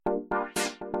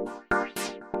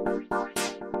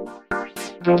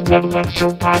The Level Up Show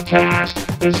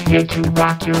podcast is here to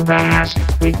rock your ass.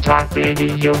 We talk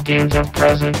video games of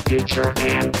present, future,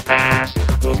 and past.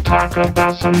 We'll talk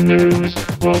about some news,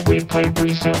 what we played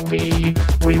recently.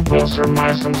 We will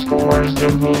surmise some scores,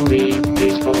 then believe,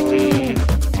 please believe.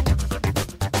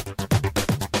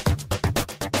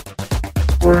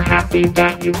 We're happy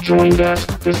that you've joined us.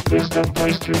 This is the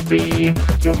place to be.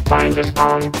 You'll find us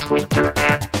on Twitter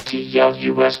at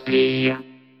TLUSB.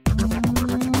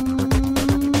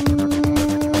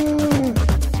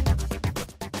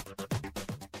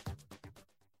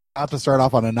 Not to start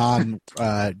off on a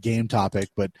non-game topic,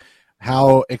 but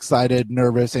how excited,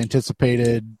 nervous,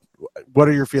 anticipated, what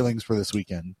are your feelings for this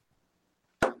weekend?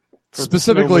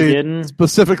 Specifically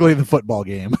the football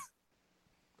game.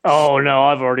 Oh, no,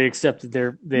 I've already accepted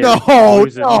their No.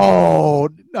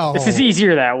 This is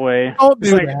easier that way. Don't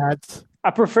do that. I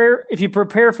prefer, if you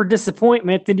prepare for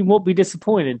disappointment, then you won't be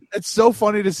disappointed. It's so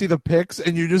funny to see the picks,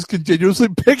 and you're just continuously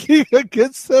picking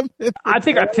against them. I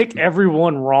think I picked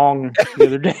everyone wrong the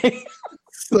other day.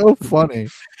 So funny.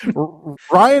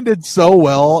 Ryan did so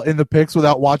well in the picks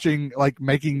without watching,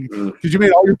 making. Did you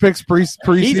make all your picks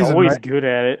preseason? He's always good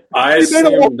at it. I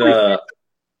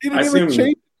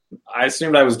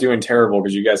assumed I was doing terrible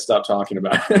because you guys stopped talking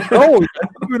about it. Oh, you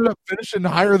ended up finishing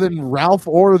higher than Ralph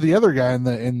or the other guy in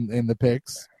the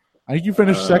picks. I think you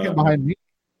finished second behind me.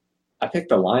 I picked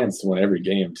the Lions to win every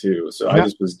game too, so I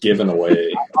just was giving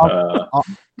away.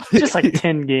 Just like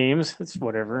 10 games. It's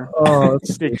whatever.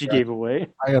 That you gave away.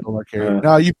 I got to look here.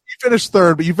 No, you finished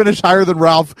third, but you finished higher than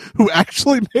Ralph, who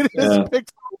actually made his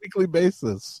picks on a weekly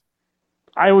basis.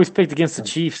 I always picked against the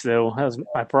Chiefs, though. That was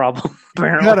my problem.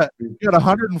 Apparently. You got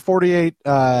 148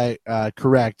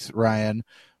 correct, Ryan.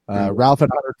 Ralph had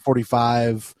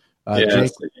 145.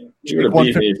 Jake, you would have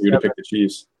beat me if you would have picked the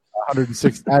Chiefs.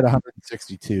 106. I had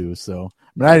 162. So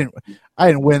I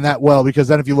didn't win that well, because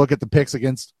then if you look at the picks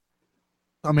against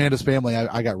Amanda's family,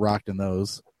 I got rocked in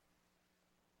those.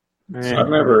 So I'm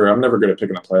never good at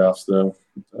picking the playoffs, though.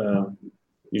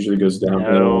 Usually goes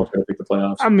downhill. I pick the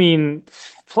playoffs. I mean,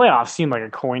 playoffs seem like a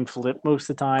coin flip most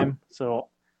of the time. So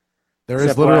there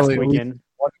is literally one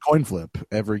coin flip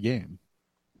every game.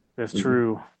 That's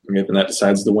true. And that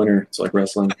decides the winner. It's like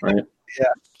wrestling, right? Yeah,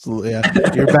 absolutely.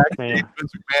 Yeah. You're back, man.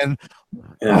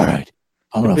 Yeah. All right,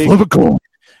 I'm gonna flip a coin,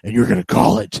 and you're gonna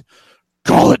call it.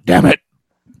 Call it, damn it!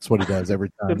 That's what he does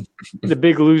every time. The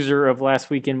big loser of last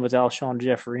weekend was Alshon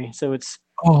Jeffrey. So it's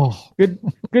good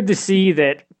to see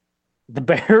that the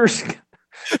Bears got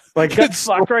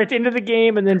fucked right at the end of the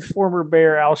game, and then former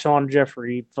Bear Alshon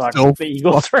Jeffrey fucked the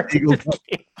Eagles right at the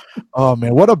game. Oh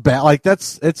man, what a bad!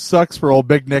 It sucks for old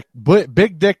Big Nick,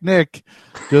 Big Dick Nick.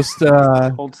 Just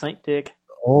old Saint Dick.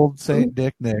 Old Saint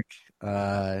Dick Nick.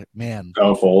 Man.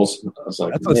 Oh, Foles. I was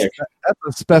like, that's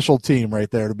a special team right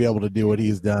there to be able to do what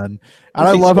he's done. And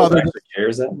I love how they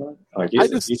cares that much.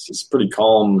 He's just a pretty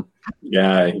calm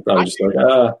guy. He probably just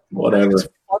whatever. It's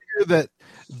funnier that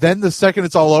then the second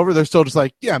it's all over, they're still just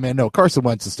like, yeah, man, no, Carson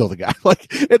Wentz is still the guy.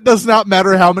 It does not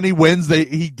matter how many wins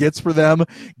he gets for them,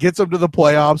 gets them to the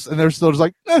playoffs, and they're still just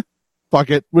like, fuck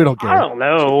it, we don't care. I don't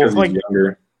know. He's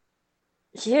younger.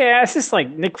 Yeah, it's just like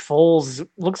Nick Foles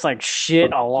looks like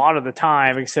shit a lot of the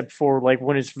time, except for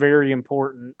when it's very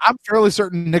important. I'm fairly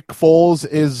certain Nick Foles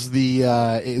is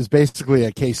basically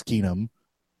a Case Keenum.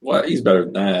 Well, he's better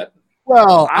than that.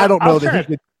 Well, I don't know that he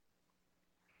could.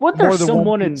 Wasn't there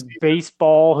someone in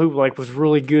baseball who was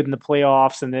really good in the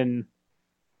playoffs, and then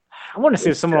I want to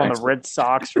say someone on the Red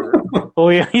Sox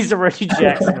or he's the Reggie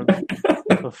Jackson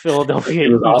of Philadelphia. He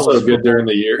was also good during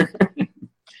the year.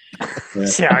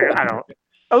 Yeah, I don't.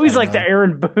 Oh, he's like the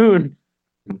Aaron Boone,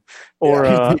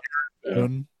 or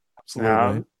Boone.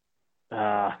 Absolutely.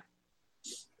 The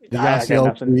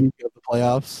LCL of the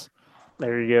playoffs.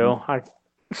 There you go. I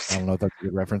don't know if that's a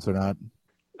good reference or not.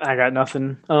 I got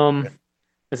nothing.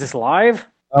 Is this live?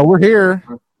 We're here.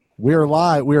 We are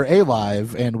live. We are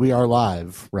live, and we are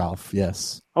live, Ralph.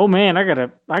 Yes. Oh man, I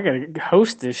gotta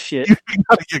host this shit. You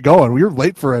gotta get going. We were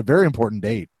late for a very important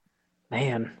date.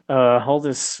 Man, all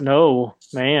this snow,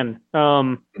 man. That's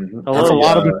a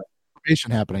lot of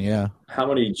information happening. Yeah. How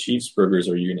many Chiefs burgers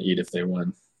are you gonna eat if they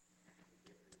win?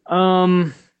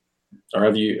 Or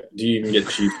do you even get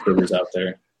Chiefs burgers out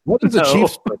there? What is a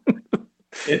Chiefs burger?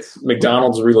 It's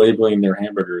McDonald's relabeling their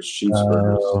hamburgers Chiefs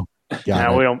burgers.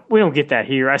 No, we don't get that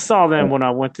here. I saw them when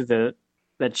I went to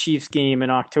that Chiefs game in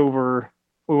October.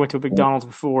 We went to a McDonald's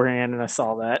beforehand, and I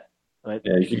saw that. But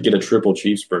yeah, you could get a triple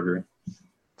Chiefs burger.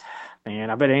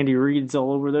 Man, I bet Andy Reid's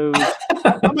all over those.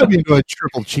 I'm gonna be into a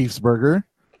triple Chiefs burger.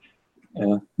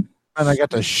 Yeah, and I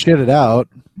got to shit it out.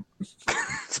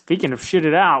 Speaking of shit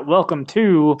it out, welcome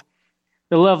to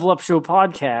the Level Up Show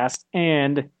podcast,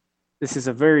 and this is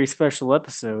a very special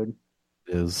episode.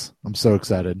 It is. I'm so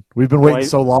excited. We've been waiting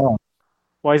so long.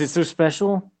 Why is it so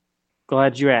special?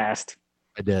 Glad you asked.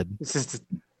 I did. This is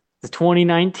the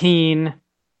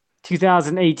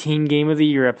 2019-2018 Game of the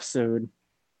Year episode.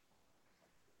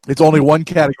 It's only one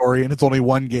category, and it's only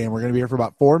one game. We're going to be here for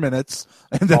about 4 minutes,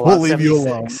 and then we'll leave you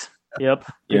alone.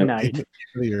 Yep. Good night.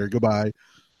 Goodbye.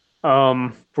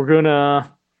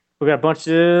 We got a bunch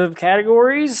of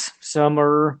categories. Some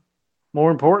are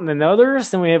more important than others.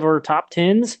 Then we have our top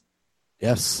 10s.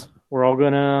 Yes. We're all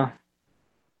going to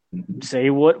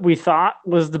say what we thought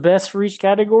was the best for each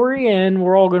category, and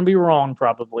we're all going to be wrong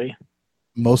probably.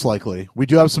 Most likely. We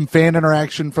do have some fan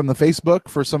interaction from the Facebook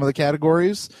for some of the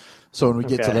categories. So when we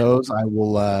get to those, I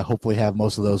will hopefully have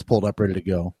most of those pulled up ready to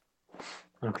go.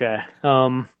 Okay.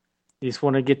 You just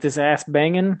want to get this ass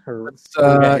banging? Or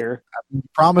I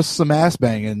promised some ass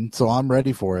banging, so I'm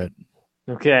ready for it.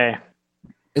 Okay.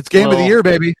 It's Game of the Year,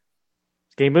 baby.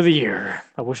 Game of the Year.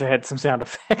 I wish I had some sound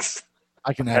effects.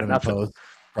 I can add them in post,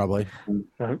 probably.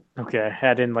 Okay.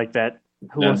 Add in like that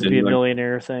Who Wants to Be a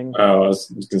Millionaire thing. Oh, I was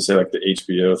going to say like the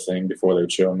HBO thing before they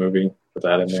would show a movie. Put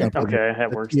that in there. Okay,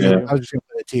 that works too. I was just going to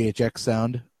put a THX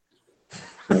sound.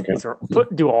 Okay.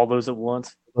 Do all those at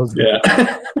once.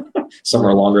 Yeah. Some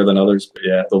are longer than others, but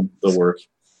yeah, they'll work.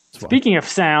 Speaking of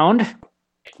sound,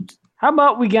 how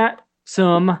about we got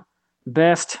some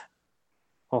the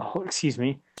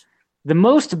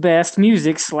most best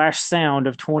music / sound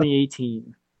of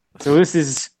 2018. So this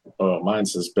is... Oh, mine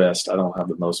says best. I don't have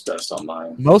the most best on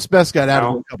mine. Most best got added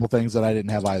a couple things that I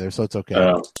didn't have either, so it's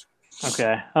okay.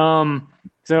 Okay.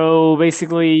 So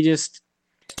basically just...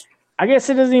 I guess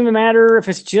it doesn't even matter if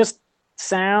it's just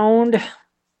sound...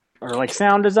 or like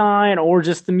sound design, or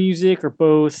just the music, or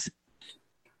both.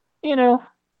 You know,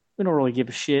 we don't really give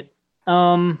a shit.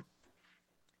 Who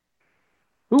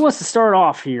wants to start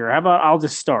off here? How about I'll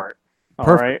just start?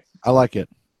 All right. I like it.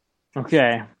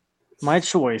 Okay. My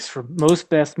choice for most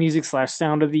best music /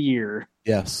 sound of the year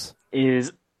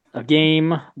is a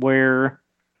game where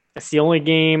it's the only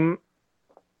game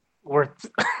where it's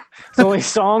the only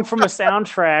song from a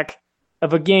soundtrack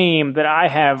of a game that I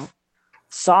have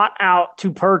sought out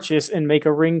to purchase and make a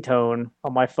ringtone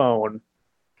on my phone.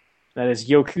 That is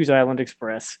Yoku's Island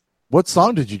Express. What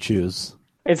song did you choose?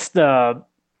 It's the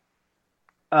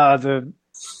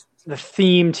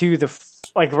theme to the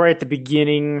like right at the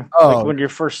beginning, like when you're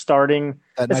first starting.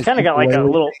 It's kind of got like a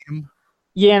little game.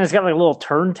 Yeah, and it's got like a little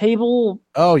turntable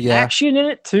action in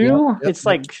it too. It's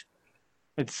like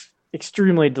it's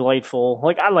extremely delightful.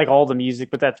 Like I like all the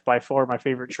music, but that's by far my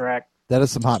favorite track. That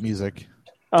is some hot music.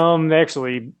 They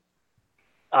actually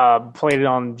played it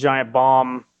on Giant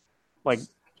Bomb. Like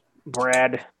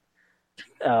Brad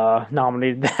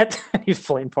nominated that. He was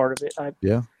playing part of it.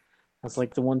 That's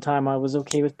like the one time I was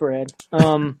okay with Brad.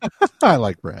 I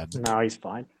like Brad. No, he's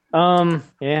fine.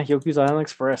 Yoku's Island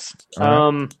Express.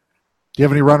 Right. Do you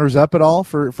have any runners up at all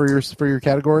for your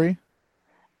category?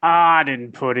 I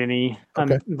didn't put any,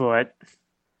 okay. But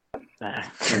I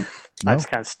just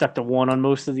kind of stuck to one on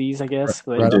most of these, I guess.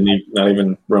 But didn't not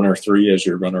even runner 3 as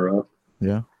your runner up.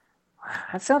 Yeah,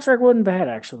 that soundtrack wasn't bad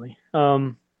actually.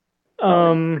 It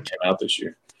came out this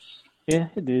year. Yeah,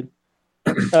 it did.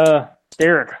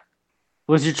 Derek,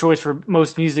 what's your choice for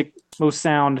most music, most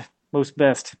sound, most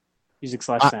best music /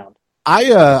 sound? I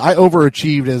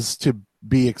overachieved as to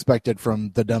be expected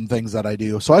from the dumb things that I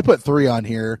do, so I put 3 on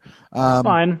here.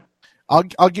 Fine.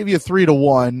 I'll give you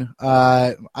 3-1.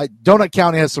 Donut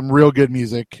County has some real good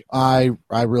music. I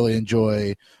really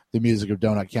enjoy the music of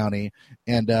Donut County,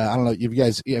 and I don't know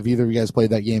have either of you guys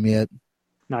played that game yet?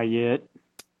 Not yet.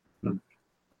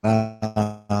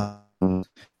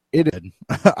 It did.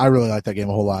 I really like that game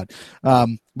a whole lot.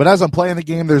 But as I'm playing the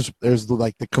game, there's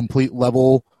like the complete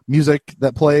level music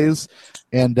that plays,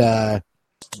 and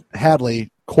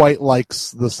Hadley quite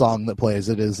likes the song that plays.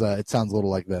 It sounds a little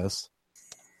like this.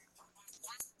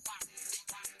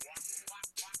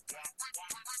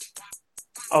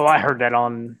 Oh, I heard that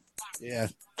on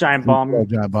Giant Bomb.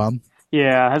 Giant Bomb.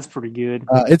 Yeah, that's pretty good.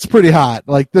 It's pretty hot.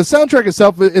 Like the soundtrack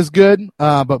itself is good,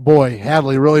 but boy,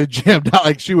 Hadley really jammed out.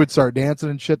 Like she would start dancing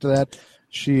and shit to that.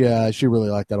 She really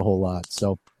liked that a whole lot.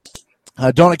 So,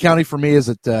 Donut County for me is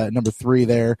at number 3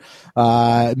 there.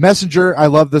 Messenger, I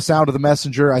love the sound of the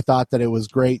Messenger. I thought that it was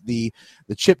great. The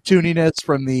chip tuniness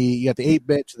from you got the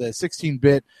 8-bit to the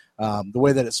 16-bit. The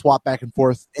way that it swapped back and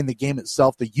forth in the game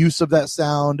itself, the use of that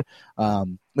sound,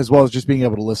 as well as just being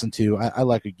able to listen to. I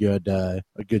like a good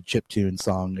chiptune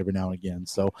song every now and again.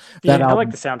 So I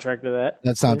like the soundtrack to that.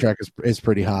 That soundtrack is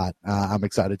pretty hot. I'm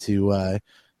excited to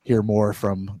hear more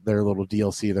from their little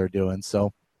DLC they're doing.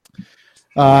 So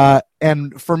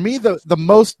And for me, the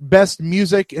most best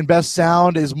music and best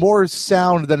sound is more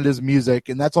sound than it is music,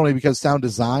 and that's only because sound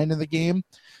design in the game.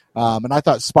 And I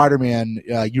thought Spider-Man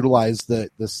utilized the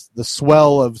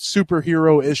swell of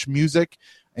superhero-ish music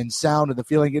and sound and the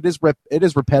feeling. It is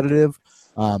repetitive,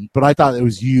 but I thought it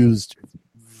was used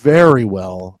very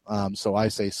well. So I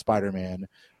say Spider-Man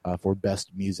for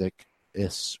best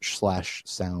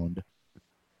music/sound.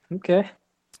 Okay.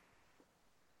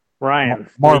 Ryan.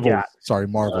 Marvel. Sorry,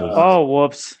 Marvel. Oh,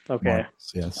 whoops. Okay.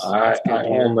 Marvels, yes. I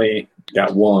only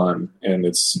got one, and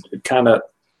it kind of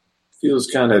feels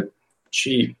kind of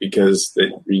cheap because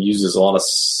it reuses a lot of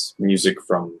music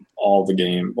from all the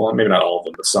game. Well, maybe not all of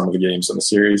them, but some of the games in the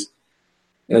series.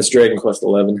 And it's Dragon Quest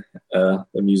XI. The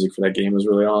music for that game was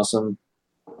really awesome.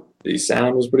 The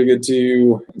sound was pretty good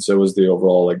too, and so was the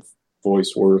overall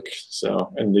voice work.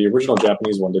 So, and the original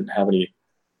Japanese one didn't have any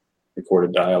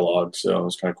recorded dialogue, so it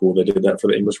was kind of cool they did that for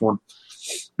the English one.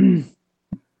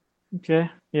 Okay,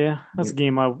 yeah, that's a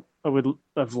game I would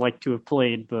have liked to have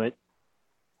played, but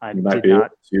I you might did be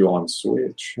not. able to on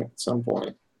Switch at some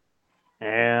point.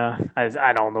 Yeah,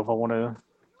 I don't know if I want to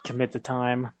commit the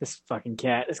time. This fucking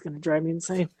cat is going to drive me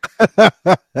insane.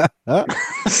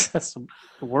 That's the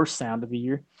worst sound of the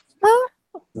year.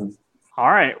 All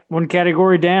right, one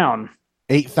category down.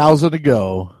 8,000 to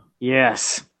go.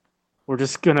 Yes. We're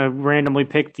just going to randomly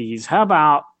pick these. How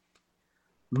about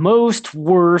most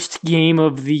worst game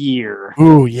of the year?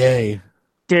 Ooh, yay.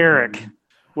 Derek,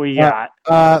 what you got?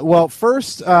 Well,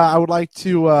 first, I would like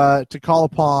to call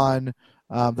upon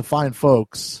the fine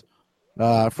folks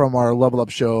from our Level Up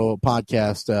Show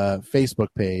podcast Facebook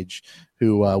page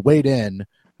who weighed in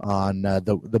on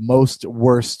the most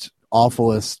worst,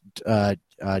 awfulest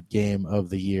game of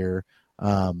the year.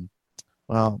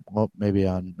 Well, maybe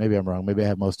I'm wrong. Maybe I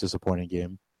have most disappointing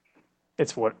game.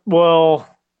 It's what? Well,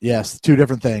 yes, two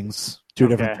different things.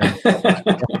 Different things.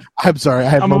 I'm sorry.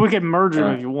 We can merge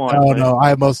them if you want. No, I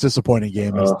have most disappointing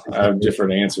game. I have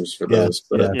different answers for those.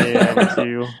 But yeah, me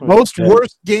too. Most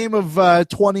worst game of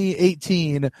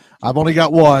 2018. I've only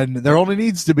got one. There only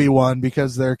needs to be one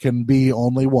because there can be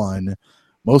only one.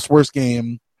 Most worst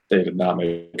game. They did not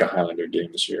make a Highlander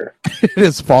game this year. It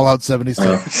is Fallout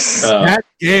 76. That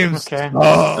game sucks.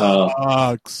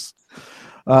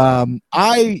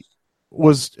 I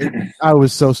was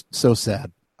so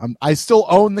sad. I still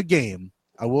own the game.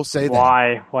 I will say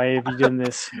that. Why have you done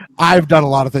this? I've done a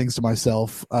lot of things to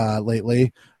myself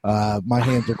lately. My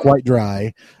hands are quite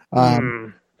dry.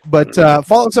 But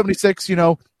Fallout 76,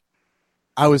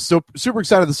 I was super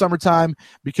excited the summertime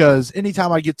because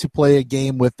anytime I get to play a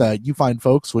game with you fine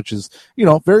folks, which is,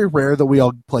 very rare that we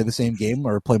all play the same game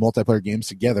or play multiplayer games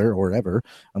together or ever,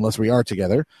 unless we are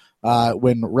together.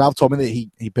 When Ralph told me that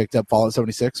he picked up Fallout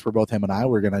 76 for both him and I,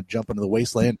 we're going to jump into the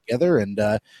wasteland together and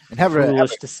have a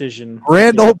decision.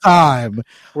 Grand old time.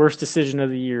 Worst decision of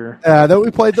the year. Then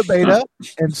we played the beta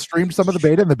and streamed some of the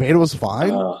beta, and the beta was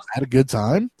fine. Had a good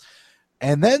time.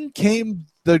 And then came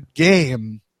the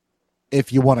game,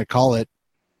 if you want to call it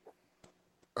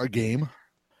a game.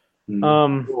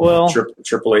 Well,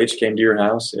 Triple H came to your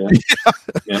house.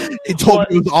 Yeah. He told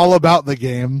me it was all about the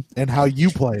game and how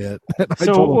you play it.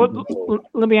 So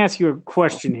let me ask you a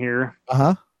question here.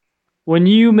 Uh-huh. When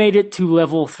you made it to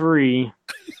level 3,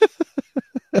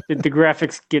 did the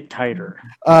graphics get tighter?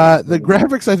 The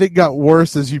graphics, I think, got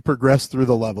worse as you progressed through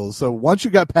the levels. So once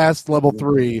you got past level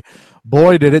 3,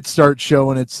 boy, did it start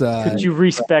showing its... Could you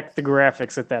respect the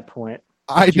graphics at that point?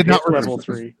 I did not level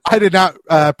 3. I did not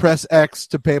press X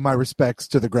to pay my respects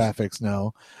to the graphics.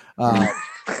 No, I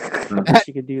wish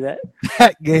you could do that.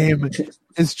 That game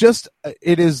is just.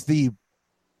 It is the.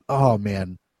 Oh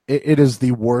man, it is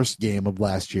the worst game of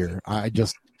last year. I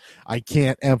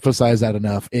can't emphasize that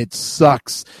enough. It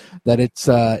sucks that it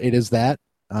is that.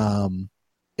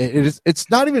 It's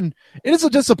not even. It is a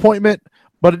disappointment,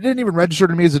 but it didn't even register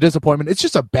to me as a disappointment. It's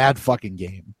just a bad fucking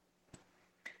game.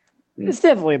 It's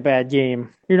definitely a bad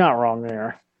game. You're not wrong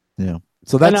there. Yeah.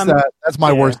 So that's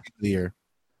my worst game of the year.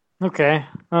 Okay.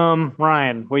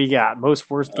 Ryan, what you got? Most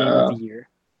worst game of the year.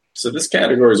 So this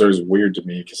category is always weird to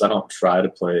me because I don't try to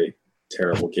play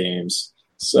terrible games.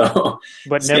 So,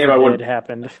 but never did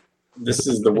happen. This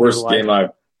is the worst game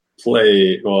I've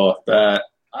played. Well,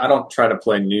 I don't try to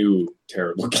play new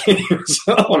terrible games.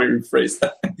 I want to rephrase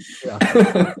that. Yeah.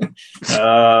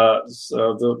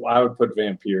 I would put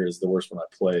Vampire as the worst one I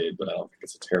played, but I don't think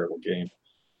it's a terrible game.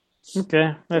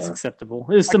 Okay, that's acceptable.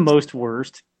 It's the most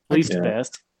worst, least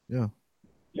best. Yeah.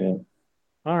 Yeah.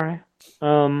 All right.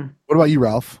 What about you,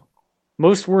 Ralph?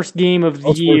 Most worst game of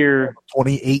the year,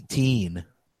 2018.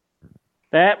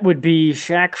 That would be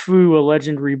Shaq Fu: A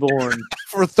Legend Reborn.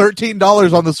 For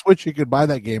 $13 on the Switch, you could buy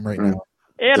that game right now.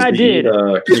 And I did.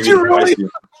 Did you really?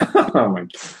 Oh my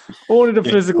god! I wanted a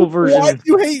physical version. Why do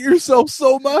you hate yourself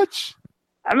so much?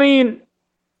 I mean,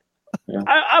 Yeah.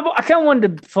 I kind of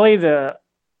wanted to play the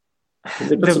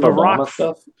Obama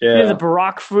stuff. the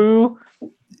Barack Fu.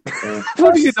 Yeah.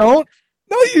 No, you don't.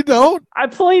 No, you don't. I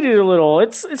played it a little.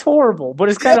 It's horrible, but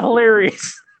it's kind of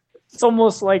hilarious. It's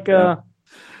almost like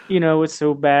it's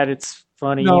so bad it's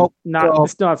funny.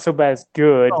 It's not so bad it's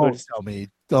good. But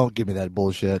Don't give me that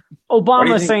bullshit.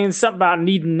 Obama saying something about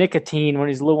needing nicotine when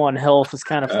he's low on health is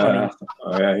kind of funny.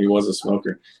 Oh yeah, he was a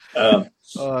smoker.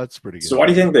 That's pretty good. So why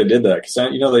do you think they did that? Because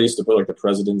they used to put like the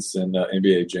presidents in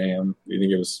NBA Jam. Do you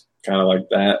think it was kind of like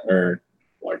that, or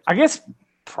like? I guess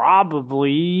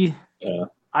probably. Yeah.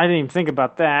 I didn't even think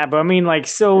about that, but I mean, like,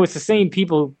 so it's the same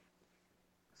people.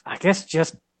 I guess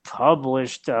just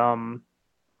published.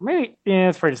 Maybe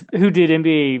it's probably who did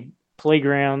NBA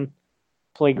Playgrounds.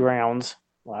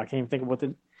 Well, I can't even think of what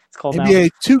it's called NBA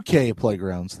now. 2K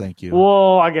Playgrounds. Thank you.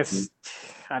 Well, I guess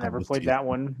I never played that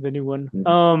one, the new one.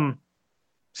 Mm-hmm.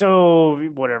 So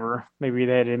whatever. Maybe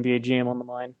they had NBA Jam on the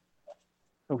mind.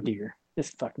 Oh dear, this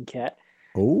fucking cat.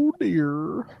 Oh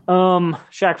dear.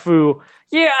 Shaq Fu.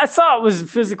 Yeah, I saw it was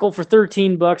physical for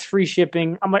 $13, free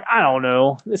shipping. I'm like, I don't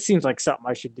know. This seems like something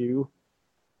I should do.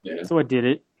 Yeah. So I did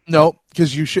it. No,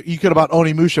 because you could have bought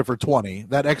Onimusha for $20.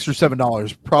 That extra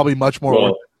 $7 probably much more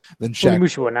worth than Shaq.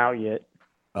 Onimusha wasn't out yet.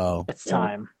 Oh, It's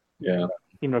time. Yeah.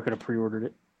 Even though I could have pre-ordered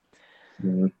it.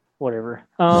 Mm-hmm. Whatever.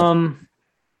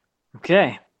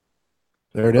 Okay.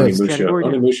 there it is.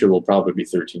 Onimusha will probably be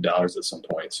 $13 at some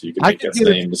point, so you can make that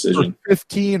same decision. For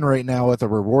 $15 right now with a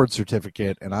reward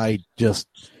certificate, and I just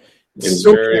it's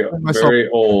very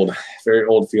old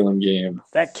feeling game.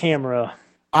 That camera.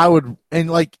 I would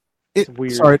It's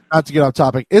weird. Sorry, not to get off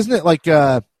topic. Isn't it like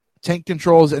tank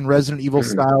controls in Resident Evil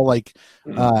style, like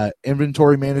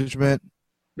inventory management?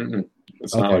 Mm-hmm.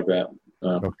 It's not like that.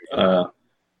 Okay.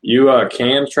 You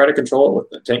can try to control it with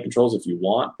the tank controls if you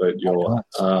want, but you'll.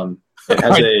 It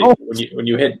has when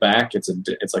you hit back, it's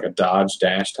like a dodge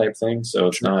dash type thing, so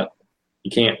it's not. You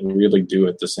can't really do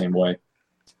it the same way.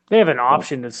 They have an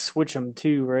option to switch them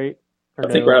too, right? I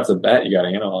think right off the bat you got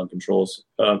analog controls.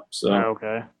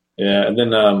 Okay. Yeah, and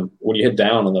then when you hit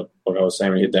down on like I was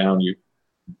saying, when you hit down, you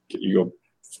go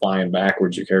flying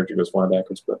backwards. Your character goes flying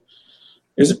backwards. But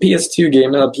it was a PS2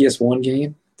 game, not a PS1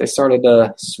 game. They started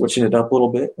switching it up a little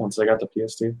bit once I got the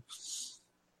PS2.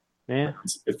 Yeah,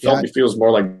 it feels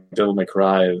more like Devil May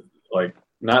Cry, like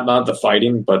not the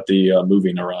fighting, but the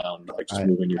moving around, like just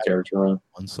moving your character around.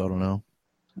 So I don't know.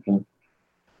 Mm-hmm.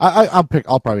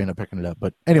 I'll probably end up picking it up.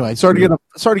 But anyway, sorry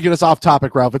to get us off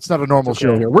topic, Ralph. It's not a normal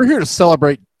show here. We're here to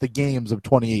celebrate the games of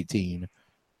 2018.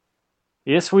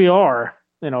 Yes, we are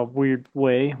in a weird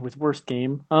way with worst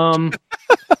game.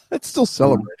 It's still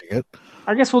celebrating it.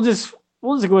 I guess we'll just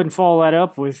go ahead and follow that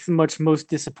up with most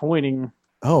disappointing.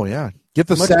 Oh yeah, get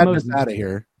the sadness out of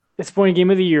here. Disappointing game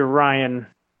of the year, Ryan.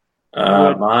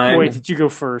 Mine. Wait, did you go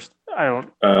first? I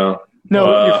don't. No,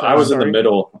 you're first, I was in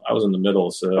the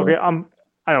middle. So okay.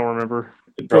 I don't remember.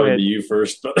 It'd probably be you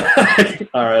first, but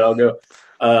all right, I'll go.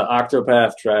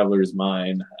 Octopath Traveler is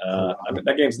mine. I mean,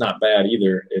 that game's not bad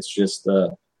either. It's just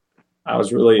I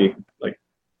was really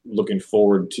looking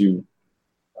forward to.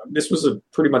 This was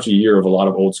pretty much a year of a lot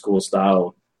of old school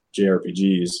style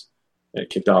JRPGs. It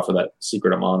kicked off with that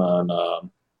Secret of Mana and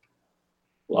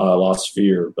Lost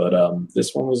Sphere, but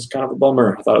this one was kind of a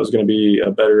bummer. I thought it was going to be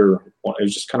a better one. It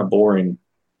was just kind of boring.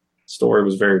 Story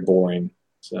was very boring,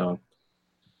 so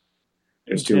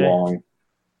it was too long.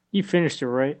 You finished it,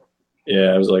 right?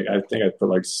 Yeah, it was I think I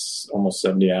put almost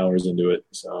 70 hours into it,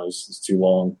 so it's too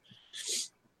long.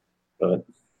 But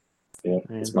yeah,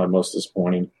 it's my most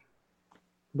disappointing.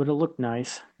 But it looked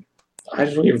nice. I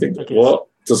don't even think well,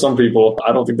 to some people,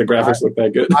 I don't think the graphics look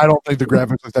that good. I don't think the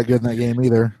graphics look that good in that game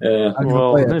either. Yeah.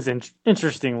 Well, it was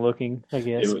interesting looking, I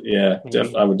guess.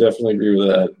 I would definitely agree with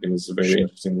that. It was a very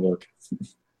interesting look.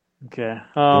 Okay.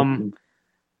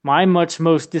 My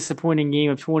most disappointing game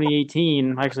of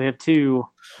 2018, I actually have two.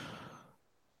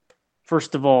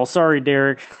 First of all, sorry,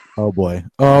 Derek. Oh, boy.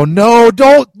 Oh,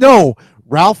 no,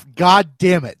 Ralph, God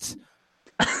damn it.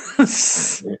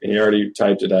 He already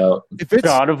typed it out. If it's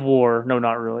God of War. No,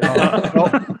 not really.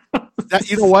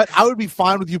 You know what? I would be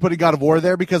fine with you putting God of War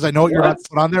there because I know what you're about to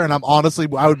put on there, and I'm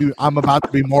about to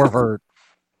be more hurt.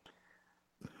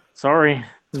 Sorry.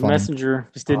 The messenger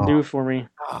just didn't do it for me.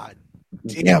 God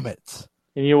damn it.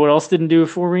 And you know what else didn't do it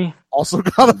for me? Also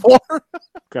God of War?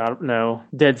 No.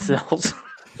 Dead Cells.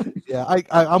 Yeah,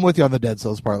 I'm with you on the Dead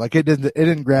Cells part. It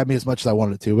didn't grab me as much as I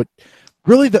wanted it to, but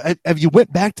Really, have you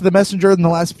went back to the Messenger in the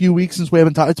last few weeks since we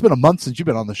haven't talked? It's been a month since you've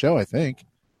been on the show, I think.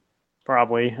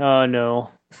 Probably.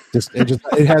 No.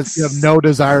 It has you have no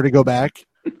desire to go back.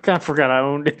 I forgot I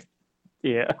owned it.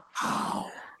 Yeah.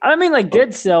 I mean, like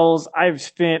Dead Cells, I've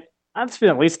spent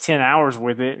at least 10 hours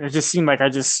with it. And it just seemed like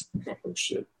oh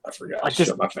shit! I forgot. I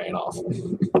shut my fan off.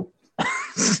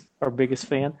 Our biggest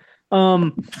fan.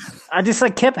 I just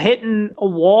like kept hitting a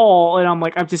wall, and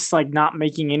I'm just like not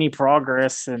making any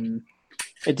progress, and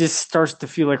it just starts to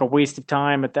feel like a waste of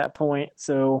time at that point.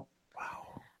 So,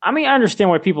 wow. I mean, I understand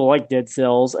why people like Dead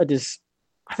Cells. I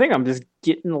think I'm just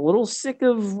getting a little sick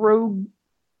of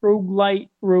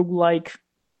roguelike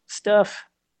stuff.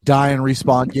 Die and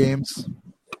respawn games.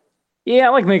 Yeah, I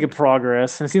like making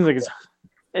progress, and it seems like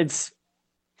it's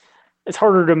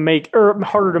harder to make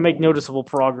noticeable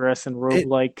progress in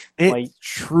roguelike. It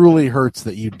truly hurts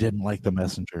that you didn't like the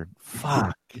Messenger.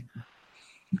 Fuck.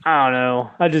 I don't know.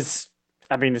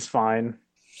 I mean, it's fine.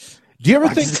 Do you ever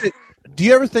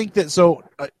think that? So,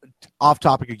 off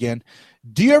topic again.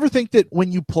 Do you ever think that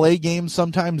when you play games,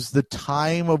 sometimes the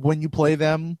time of when you play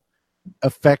them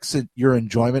affects your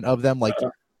enjoyment of them? Like,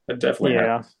 it definitely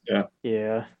happens.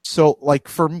 Yeah. So, like,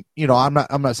 I'm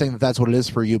not saying that that's what it is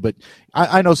for you, but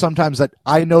I know sometimes that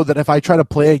I know that if I try to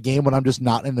play a game when I'm just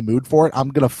not in the mood for it, I'm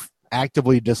gonna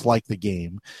actively dislike the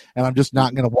game, and I'm just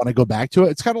not gonna want to go back to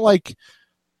it. It's kind of like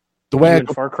the way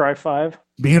Far Cry 5.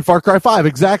 Being Far Cry 5,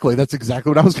 exactly. That's exactly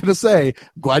what I was gonna say.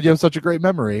 I'm glad you have such a great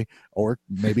memory, or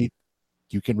maybe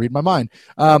you can read my mind.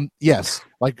 Yes,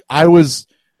 like I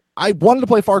wanted to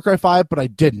play Far Cry 5, but I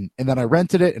didn't. And then I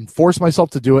rented it and forced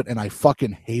myself to do it, and I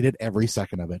fucking hated every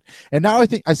second of it. And now I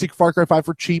think I see Far Cry 5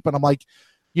 for cheap, and I'm like,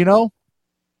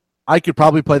 I could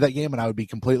probably play that game, and I would be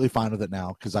completely fine with it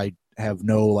now because I have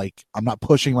I'm not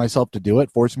pushing myself to do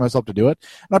it, forcing myself to do it,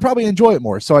 and I probably enjoy it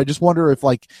more. So I just wonder if,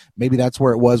 maybe that's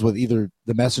where it was with either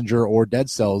The Messenger or Dead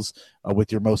Cells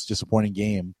with your most disappointing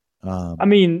game. I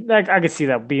mean, I could see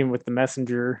that being with The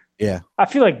Messenger. Yeah. I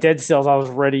feel like Dead Cells, I was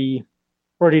ready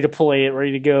to play it,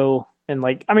 ready to go. And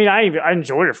I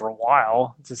enjoyed it for a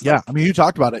while. You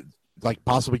talked about it like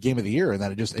possibly game of the year, and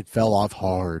then it fell off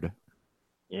hard.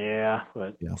 Yeah,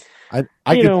 but I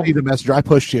could see The Messenger. I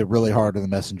pushed you really hard in The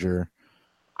Messenger.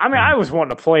 I mean, I was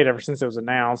wanting to play it ever since it was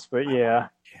announced, but yeah.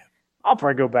 I'll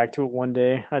probably go back to it one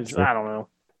day. I don't know.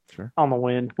 Sure. On the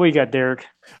win. What you got, Derek?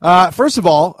 First of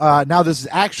all, now this is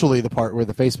actually the part where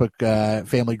the Facebook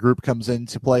family group comes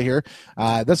into play here.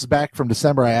 This is back from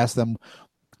December. I asked them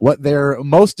what their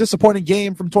most disappointing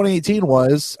game from 2018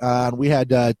 was. We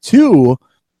had two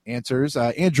answers.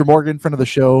 Andrew Morgan, friend of the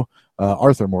show,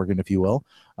 Arthur Morgan, if you will,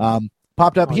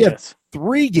 popped up. He had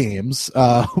three games.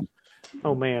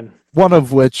 Oh, man. One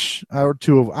of which, or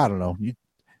two of, I don't know. It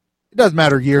doesn't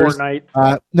matter years.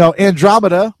 Fortnite. No,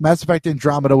 Andromeda. Mass Effect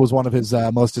Andromeda was one of his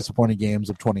most disappointing games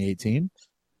of 2018.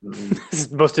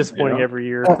 Most disappointing every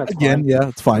year. Yeah,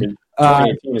 it's fine.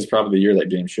 2018 is probably the year that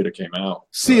game should have came out.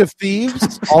 Sea of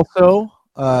Thieves, also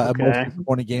a most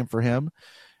disappointing game for him.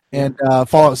 And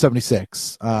Fallout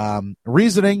 76.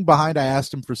 Reasoning behind, I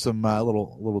asked him for some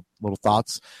little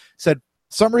thoughts. Said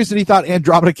some reason he thought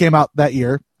Andromeda came out that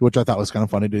year, which I thought was kind of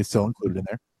funny to still include in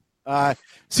there.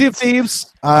 Sea of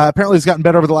Thieves apparently has gotten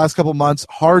better over the last couple of months.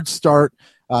 Hard start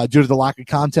due to the lack of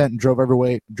content and drove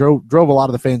a lot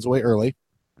of the fans away early.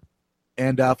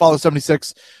 And Fallout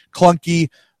 76, clunky,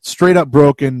 straight up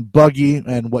broken, buggy,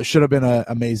 and what should have been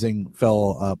amazing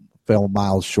fell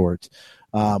miles short.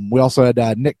 We also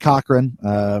had Nick Cochran,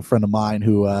 a friend of mine,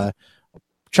 who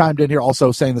chimed in here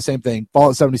also saying the same thing.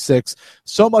 Fallout 76,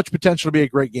 so much potential to be a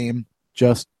great game,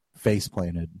 just face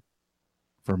planted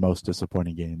for most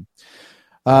disappointing game.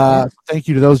 Thank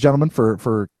you to those gentlemen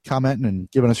for commenting and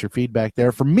giving us your feedback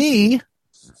there. For me,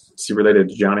 is he related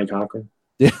to Johnny Cochran?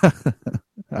 Yeah,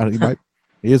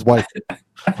 he is white.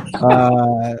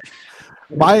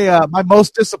 My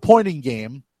most disappointing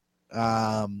game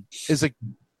is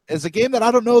a game that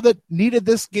I don't know that needed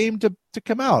this game to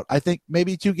come out. I think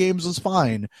maybe 2 games was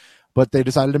fine, but they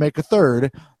decided to make a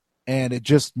third, and it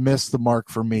just missed the mark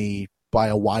for me by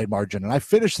a wide margin. And I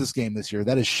finished this game this year.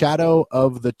 That is Shadow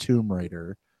of the Tomb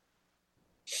Raider.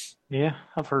 Yeah,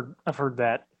 I've heard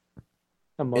that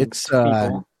amongst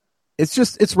people.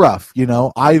 It's rough,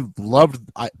 I loved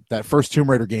that first Tomb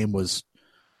Raider game was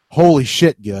holy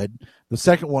shit good. The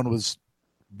second one was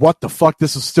what the fuck,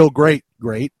 this is still great.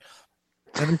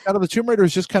 And Shadow of the Tomb Raider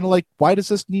is just kind of like, why does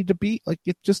this need to be? Like,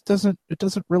 it doesn't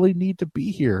really need to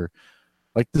be here.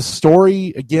 Like, the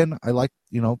story, again, I like,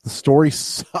 the story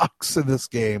sucks in this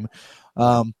game.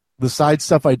 The side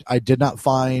stuff I did not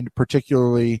find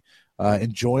particularly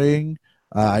enjoying.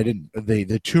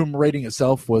 The tomb raiding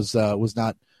itself was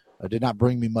not did not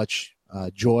bring me much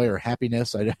joy or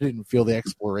happiness. I didn't feel the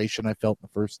exploration I felt in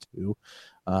the first two.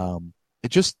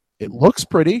 It looks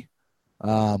pretty,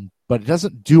 but it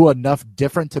doesn't do enough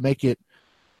different to make it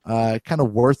kind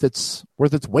of worth its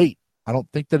weight. I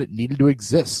don't think that it needed to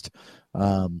exist.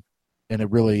 And it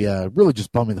really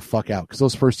just bummed me the fuck out because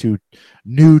those first two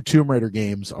new Tomb Raider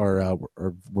games were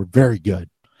very good,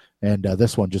 and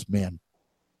this one just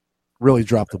really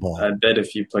dropped the ball. I bet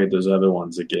if you played those other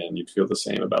ones again, you'd feel the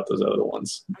same about those other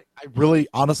ones. I really,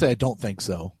 honestly, I don't think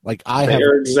so. Like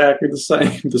they're exactly the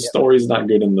same. The story's not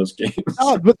good in those games.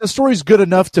 No, but the story's good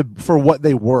enough for what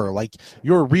they were. Like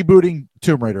you're rebooting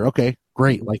Tomb Raider, okay,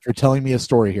 great. Like you're telling me a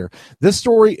story here. This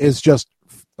story is just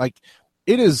like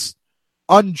it is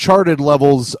Uncharted 3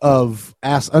 levels of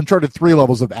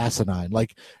asinine.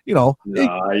 Like, you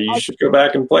should go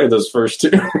back and play those first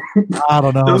two. I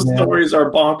don't know. Those stories are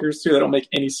bonkers too. They don't make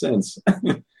any sense.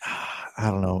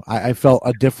 I don't know. I felt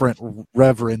a different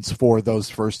reverence for those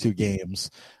first two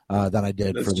games than I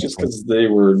did for this. Just because they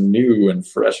were new and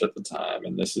fresh at the time,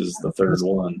 and this is the third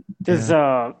one. Does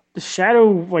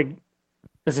Shadow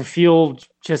does it feel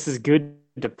just as good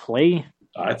to play?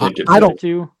 I think I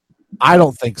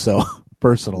don't think so.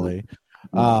 Personally,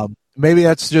 maybe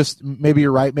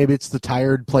you're right. Maybe it's the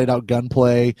tired, played out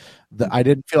gunplay. I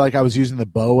didn't feel like I was using the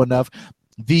bow enough.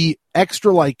 The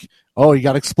extra, you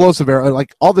got explosive arrow,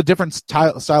 like all the different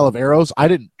style of arrows, I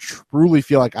didn't truly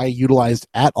feel like I utilized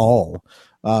at all.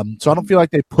 So I don't feel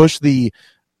like they push the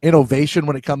innovation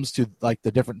when it comes to like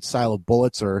the different style of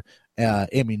bullets or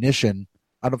ammunition.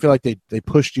 I don't feel like they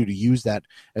pushed you to use that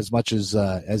as much as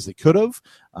they could have.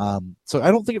 So I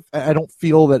don't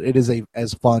feel that it is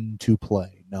as fun to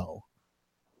play. No.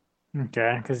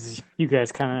 Okay, because you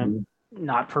guys kind of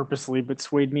not purposely, but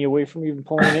swayed me away from even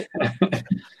playing it.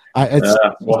 How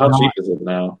cheap is it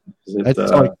now? It's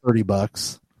like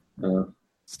 $30.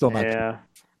 Still not. Yeah.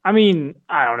 I mean,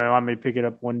 I don't know. I may pick it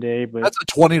up one day, but that's a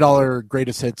 $20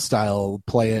 greatest hits style,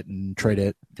 play it and trade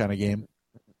it kind of game.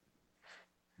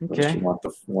 Okay. You want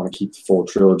to keep the full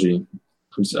trilogy.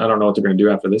 I don't know what they're going to do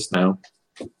after this now.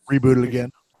 Reboot it again.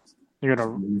 You're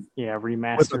going to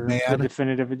remaster the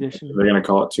definitive edition. They're going to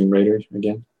call it Tomb Raider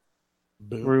again.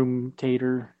 Room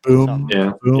Tater. Boom.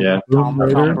 Yeah. Boom. Yeah. Tom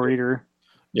Raider.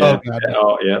 Yeah.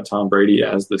 Tom Brady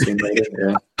as the Tomb Raider.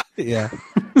 Yeah. Yeah.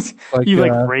 You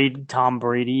raid Tom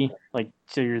Brady,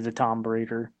 so you're the Tom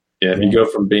Raider. Yeah, you go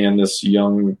from being this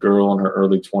young girl in her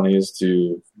early 20s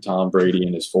to Tom Brady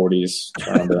in his 40s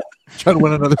trying to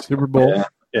win another Super Bowl.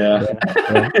 Yeah.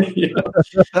 He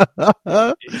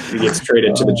gets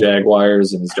traded to the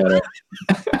Jaguars and he's got a...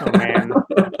 Oh, man.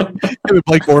 Him and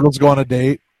Blake Bortles go on a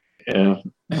date. Yeah.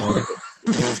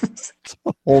 It's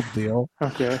a whole deal.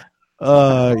 Okay.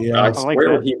 Yeah. I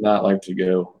swear would he not like to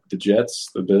go? The Jets,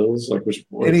 the Bills?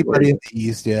 Anybody in the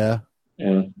East, yeah.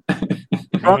 Yeah.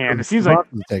 Man, it seems like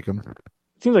take him.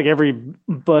 Seems like every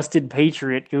busted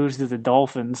Patriot goes to the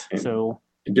Dolphins. So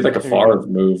it'd be like a Favre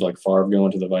move, like Favre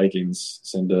going to the Vikings,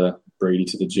 send Brady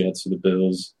to the Jets or the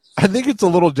Bills. I think it's a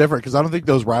little different because I don't think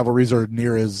those rivalries are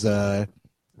near as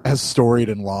storied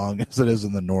and long as it is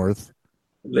in the North.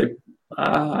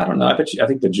 I don't know. I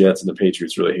think the Jets and the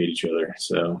Patriots really hate each other.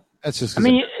 So that's just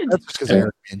because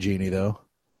Eric and Genie, though.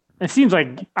 It seems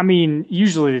like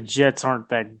usually the Jets aren't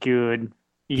that good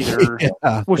either,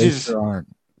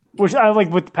 which I like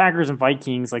with the Packers and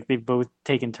Vikings. Like they've both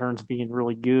taken turns being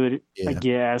really good. I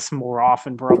guess more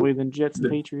often probably than Jets and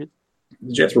Patriots.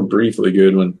 The Jets were briefly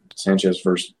good when Sanchez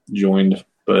first joined,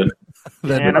 but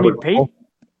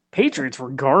Patriots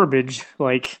were garbage.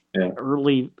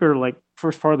 Early or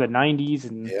first part of the 90s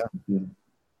and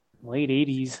late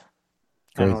 80s.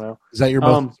 I don't know. Is that your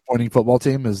most disappointing football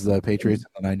team? Is the Patriots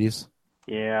in the 90s?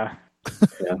 Yeah.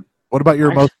 What about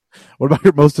your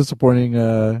most disappointing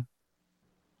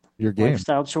your game?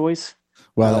 Lifestyle choice?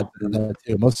 Well, that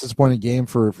too. Most disappointing game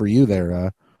for you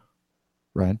there,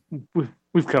 Ryan.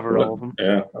 We've covered all of them.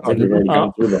 Yeah, I think we've already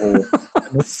gone through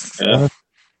the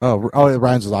whole.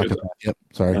 Ryan's was octopus. Yep.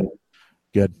 Sorry.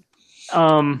 Good.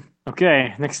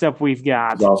 Okay. Next up, we've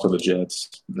got it's also the Jets.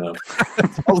 No.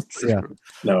 Yeah.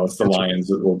 No, it's the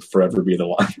Lions. It will forever be the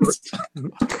Lions.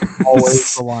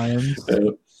 Always the Lions.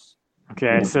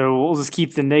 Okay, so we'll just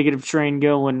keep the negative train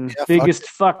going. Yeah, Biggest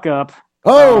fuck up.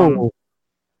 Oh.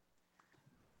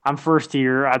 I'm first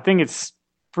here. I think it's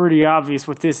pretty obvious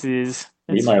what this is.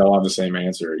 We might all have the same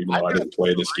answer, even though I didn't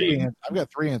play this game. I've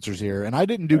got 3 answers here, and I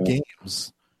didn't do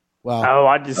games. Wow. Oh,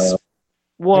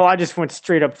 I just went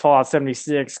straight up Fallout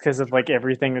 76 because of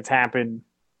everything that's happened.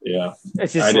 Yeah,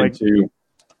 it's just I did too.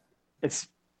 It's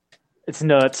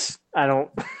nuts. I don't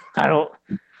know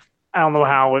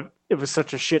how it was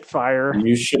such a shit fire.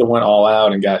 You should have went all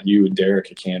out and got you and Derek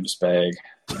a canvas bag.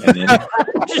 And then,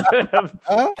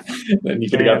 then you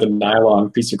could have got the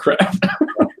nylon piece of crap.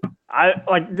 I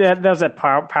like that. That was that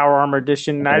Power Armor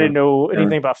edition. And I didn't know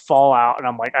anything about Fallout, and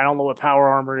I'm like, I don't know what Power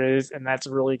Armor is, and that's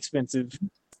really expensive.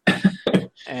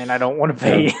 And I don't want to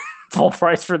pay full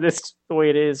price for this the way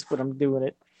it is, but I'm doing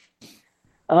it.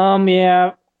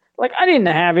 Yeah, like I didn't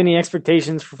have any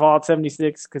expectations for Fallout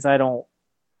 76 because I don't,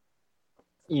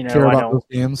 care about those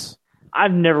games.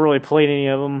 I've never really played any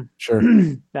of them,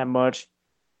 that much.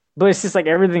 But it's just like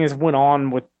everything has went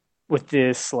on with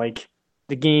this, like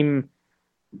the game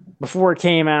before it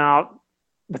came out.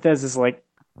 Bethesda's like,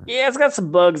 yeah, it's got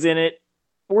some bugs in it.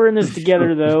 We're in this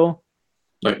together though.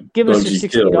 Like give us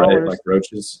your $60, right? Like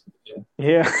roaches.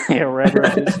 Yeah, red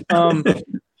roaches.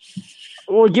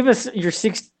 Well, give us your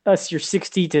 $60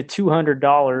 to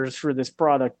 $200 for this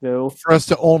product, though. For us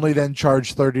to only then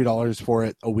charge $30 for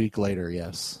it a week later,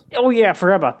 yes. Oh yeah, I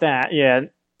forgot about that. Yeah.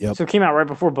 Yep. So it came out right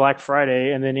before Black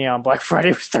Friday, and then on Black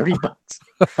Friday it was $30.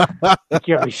 Like,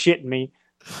 you gotta be shitting me.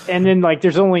 And then like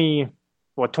there's only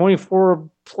 24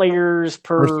 players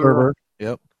per server.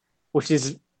 Yep. Which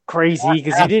is crazy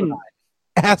because he didn't.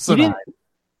 Asinine.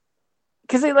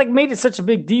 Because they like made it such a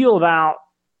big deal about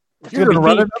you're gonna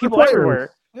run people players.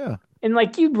 everywhere. Yeah. And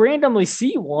like you'd randomly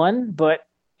see one, but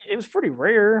it was pretty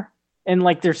rare. And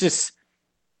like there's just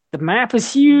the map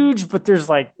is huge, but there's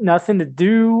like nothing to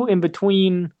do in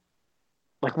between,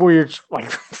 like where you're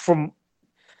like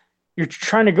you're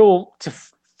trying to go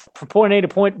from point A to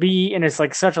point B, and it's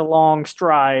like such a long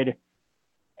stride,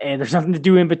 and there's nothing to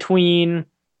do in between,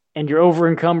 and you're over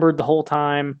encumbered the whole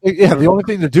time. Yeah, the only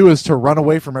thing to do is to run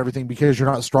away from everything because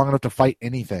you're not strong enough to fight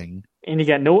anything. And you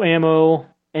got no ammo,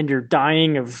 and you're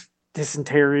dying of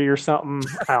dysentery or something.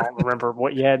 I don't remember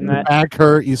what you had in that. Back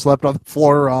hurt. You slept on the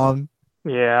floor wrong.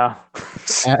 Yeah.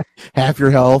 Half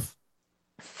your health.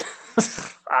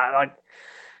 I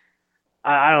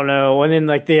don't know. And then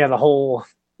like they have the whole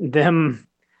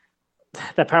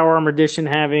that Power Armor edition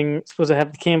supposed to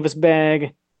have the canvas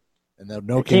bag. And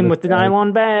it came with the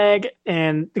nylon bag,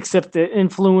 and except the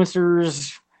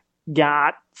influencers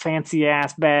got fancy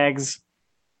ass bags.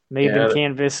 Maybe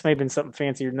canvas, maybe something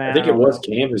fancier than that. I think it was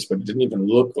canvas, but it didn't even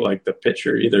look like the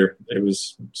picture either. It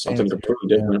was something completely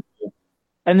different. Yeah.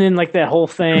 And then like that whole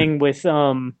thing with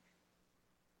what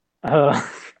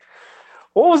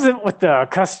was it with the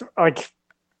customer like?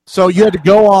 So you had to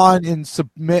go on and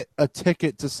submit a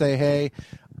ticket to say, "Hey,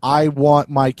 I want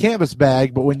my canvas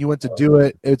bag." But when you went to do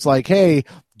it, it's like, "Hey,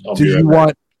 do you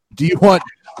want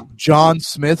John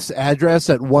Smith's address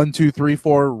at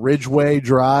 1234 Ridgeway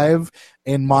Drive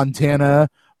in Montana,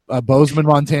 Bozeman,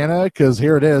 Montana? Because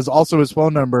here it is. Also, his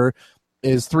phone number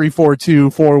is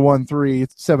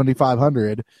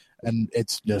 342-413-7500, and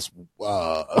it's just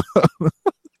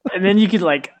and then you could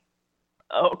like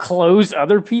close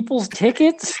other people's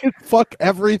tickets. Fuck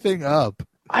everything up.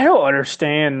 I don't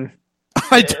understand.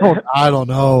 I don't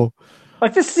know.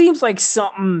 Like this seems like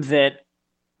something that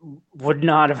would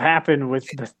not have happened with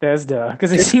Bethesda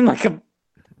because they seem like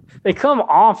they come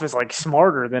off as like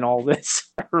smarter than all this.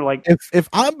 Or like if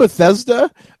I'm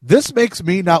Bethesda, this makes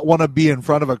me not want to be in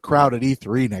front of a crowd at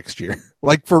E3 next year.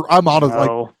 Like I'm honest,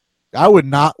 like I would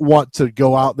not want to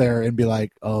go out there and be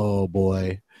like, oh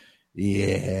boy,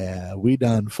 yeah, we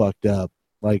done fucked up.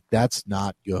 Like that's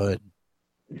not good.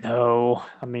 No,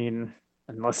 I mean,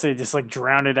 unless they just like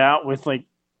drown it out with like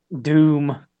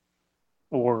Doom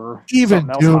or even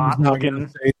Doom's not going to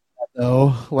save that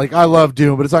though. Like I love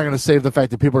Doom, but it's not going to save the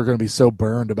fact that people are going to be so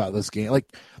burned about this game. Like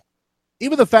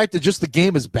even the fact that just the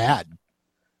game is bad,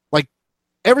 like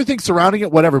everything surrounding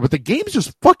it, whatever, but the game's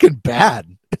just fucking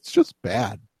bad. It's just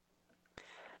bad.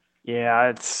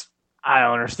 Yeah, I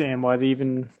don't understand why they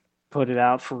even put it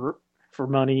out for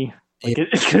money. Like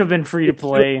it could have been free to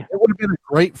play. It would have been a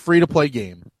great free to play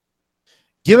game.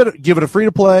 Give it a free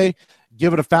to play.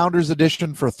 Give it a Founders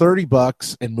Edition for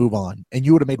 $30 and move on. And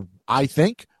you would have made, I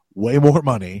think, way more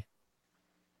money.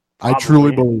 Probably. I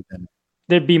truly believe that.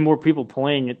 There'd be more people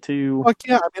playing it too. Fuck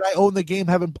yeah. I mean, I own the game.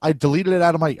 I deleted it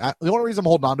out of the only reason I'm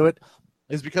holding on to it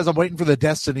is because I'm waiting for the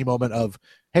Destiny moment of,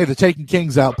 hey, the Taken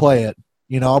King's out, play it.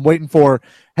 You know, I'm waiting for,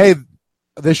 hey,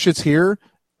 this shit's here.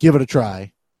 Give it a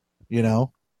try. You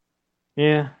know?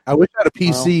 Yeah. I wish I had a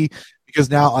PC because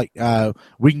now like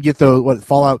we can get the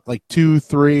Fallout like 2,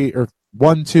 3, or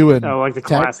 1, 2, and like the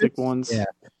classic ones. Yeah,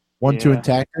 1, 2, and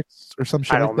Tactics or some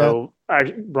shit. I don't know.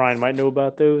 Brian might know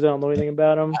about those. I don't know anything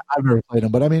about them. I've never played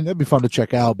them, but I mean that'd be fun to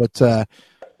check out. But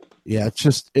yeah,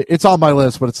 it's on my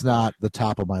list, but it's not the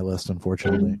top of my list,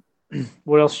 unfortunately.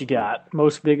 What else you got?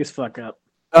 Most biggest fuck up.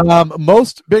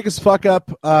 Most biggest fuck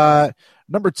up.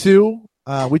 Number 2,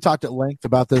 we talked at length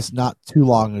about this not too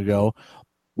long ago,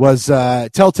 was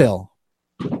Telltale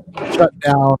shut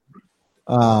down,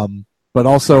 but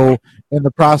also in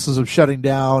the process of shutting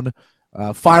down,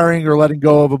 firing or letting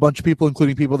go of a bunch of people,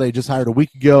 including people they just hired a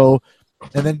week ago,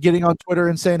 and then getting on Twitter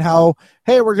and saying how,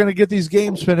 hey, we're going to get these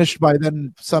games finished by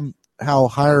then somehow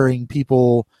hiring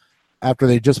people after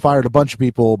they just fired a bunch of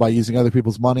people by using other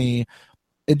people's money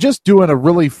and just doing a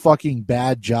really fucking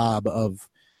bad job of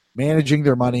managing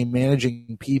their money,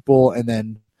 managing people, and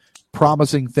then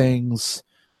promising things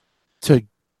to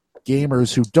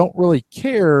gamers who don't really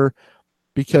care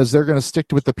because they're going to stick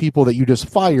with the people that you just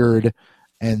fired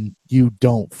and you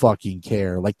don't fucking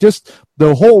care. Like, just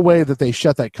the whole way that they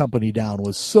shut that company down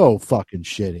was so fucking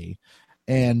shitty.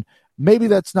 And maybe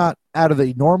that's not out of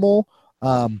the normal,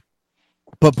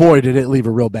 but boy, did it leave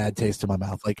a real bad taste in my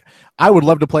mouth. Like, I would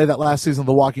love to play that last season of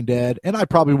The Walking Dead, and I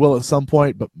probably will at some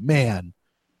point, but man,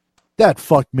 that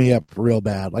fucked me up real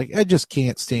bad. Like, I just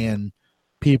can't stand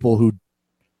people who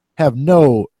have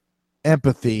no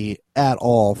empathy at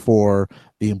all for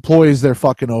the employees they're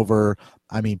fucking over.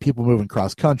 I mean, people moving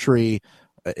cross country.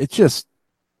 It's just,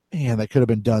 man, that could have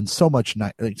been done so much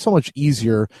so much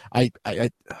easier. Oh,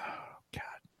 God.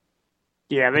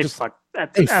 Yeah, they fucked.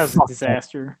 That was a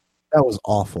disaster. That was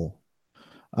awful.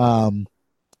 And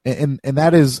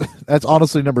that's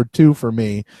honestly number 2 for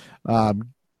me.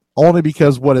 Only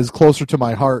because what is closer to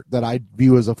my heart that I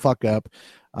view as a fuck up.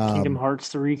 Kingdom Hearts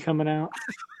 3 coming out.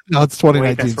 No, it's 2019.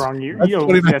 Wait, that's wrong year.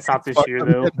 That's not this year,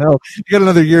 though. No, you got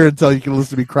another year until you can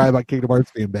listen to me cry about Kingdom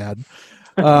Hearts being bad.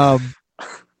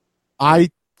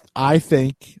 I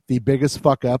think the biggest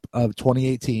fuck up of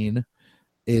 2018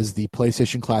 is the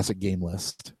PlayStation Classic game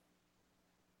list.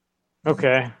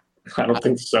 Okay. I don't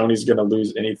think Sony's going to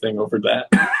lose anything over that.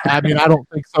 I mean, I don't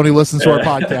think Sony listens to our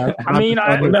podcast. I mean,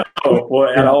 no,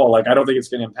 at all. Like, I don't think it's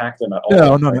going to impact them at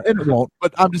all. No, it won't.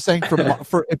 But I'm just saying,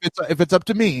 for if it's up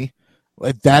to me,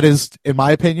 like, that is, in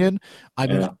my opinion. I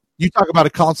mean, you talk about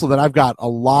a console that I've got a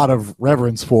lot of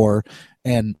reverence for,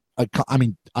 and I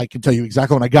mean, I can tell you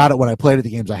exactly when I got it, when I played it,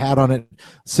 the games I had on it,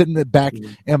 sitting it back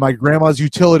in my grandma's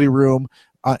utility room.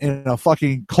 In a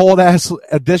fucking cold ass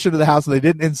addition to the house that they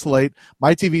didn't insulate.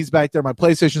 My TV's back there. My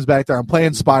PlayStation's back there. I'm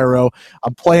playing Spyro.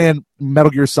 I'm playing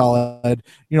Metal Gear Solid.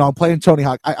 I'm playing Tony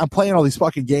Hawk. I'm playing all these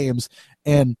fucking games,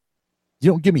 and you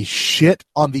don't give me shit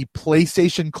on the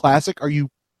PlayStation Classic. Are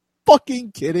you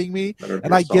fucking kidding me?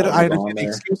 And I get it. I understand the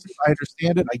excuses. I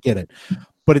understand it. I get it.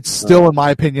 But it's still, in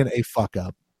my opinion, a fuck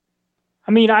up.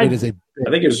 I mean, I think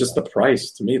it was just the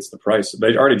price. To me, it's the price.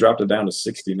 They already dropped it down to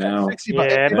 60 now. 60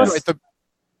 bucks.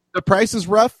 The price is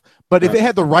rough, but if it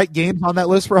had the right games on that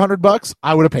list for $100,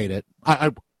 I would have paid it.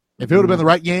 If it would have been the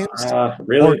right games,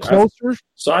 really or closer.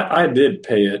 I did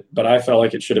pay it, but I felt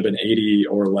like it should have been 80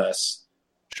 or less.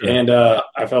 Sure. And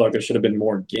I felt like there should have been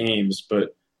more games.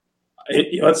 But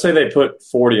let's say they put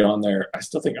 40 on there, I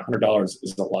still think $100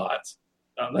 is a lot.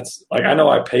 That's like, I know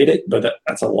I paid it, but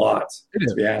that's a lot. It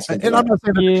is. To be asking. And I'm not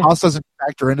saying that the cost doesn't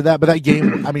factor into that, but that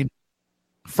game, I mean.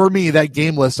 For me, that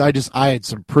game list, I had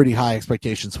some pretty high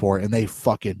expectations for it, and they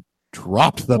fucking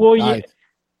dropped them. Well, yeah.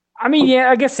 I mean,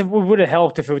 I guess it would have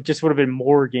helped if it just would have been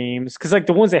more games, because like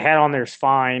the ones they had on there is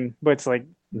fine, but it's like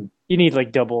you need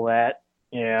like double that.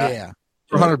 Yeah.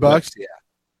 For $100.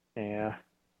 Yeah.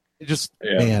 It just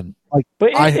man, like,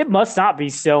 but it must not be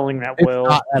selling that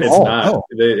well. It's not. No.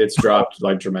 It's dropped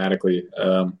like dramatically.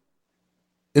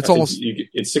 It's almost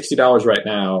it's $60 right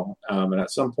now, and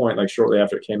at some point, like shortly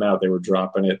after it came out, they were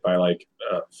dropping it by like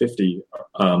 50.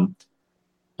 So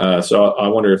I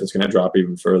wonder if it's going to drop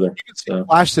even further. You can see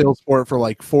flash sales for it for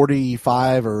like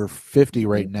 45 or 50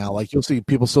 right now. Like, you'll see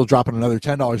people still dropping another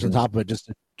 $10 on top of it just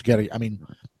to get it. I mean,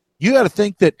 you got to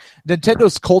think that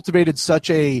Nintendo's cultivated such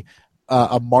a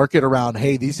market around,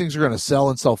 hey, these things are going to sell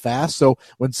and sell fast. So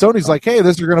when Sony's like, hey,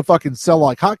 this is going to fucking sell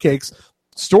like hotcakes,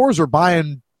 stores are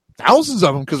buying thousands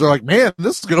of them because they're like, man,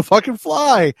 this is gonna fucking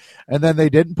fly. And then they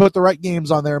didn't put the right games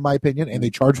on there, in my opinion, and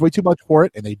they charged way too much for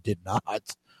it, and they did not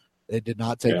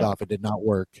take off. It did not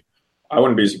work. I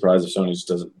wouldn't be surprised if Sony just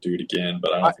doesn't do it again,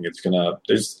 but I don't think it's gonna.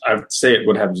 I would say it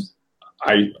would have.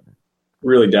 I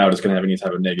really doubt it's gonna have any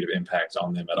type of negative impact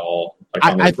on them at all, like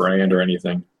on their brand or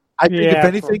anything. I think if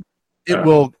anything, it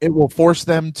will force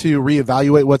them to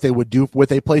reevaluate what they would do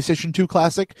with a PlayStation 2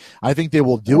 Classic. I think they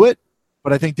will do it.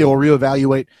 But I think they will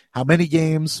reevaluate how many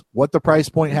games, what the price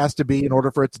point has to be in order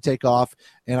for it to take off,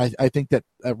 and I think that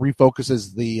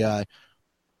refocuses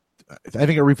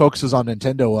on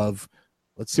Nintendo of,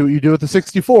 let's see what you do with the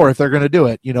 64 if they're going to do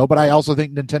it, But I also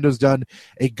think Nintendo's done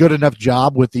a good enough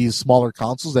job with these smaller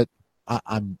consoles that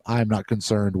I'm not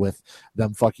concerned with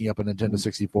them fucking up a Nintendo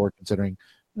 64, considering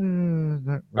I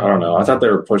don't know. I thought they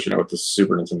were pushing it with the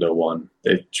Super Nintendo one.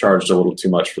 They charged a little too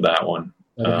much for that one.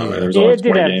 And there was only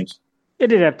 20 games. It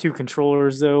did have 2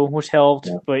 controllers though, which helped.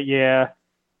 Yeah. But yeah,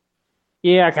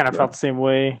 I kind of felt the same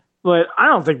way. But I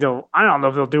don't know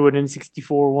if they'll do an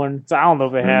N64 one. So I don't know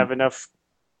if they have enough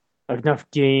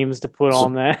games to put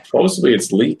on that. Supposedly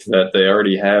it's leaked that they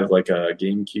already have like a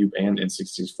GameCube and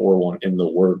N64 one in the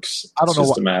works. I don't know.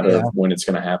 It's just a matter of when it's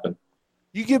going to happen.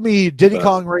 You give me Diddy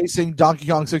Kong Racing, Donkey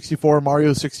Kong 64,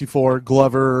 Mario 64,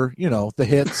 Glover, the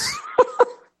hits.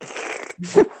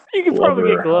 You can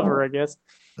probably get Glover, I guess.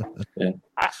 Yeah.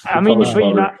 I mean,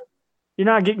 but you're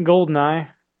not getting GoldenEye.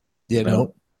 Yeah,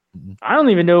 no. I don't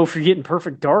even know if you're getting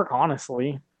Perfect Dark,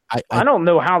 honestly. I don't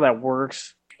know how that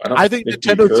works. I think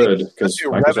Nintendo could, because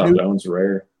Microsoft owns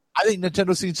Rare. I think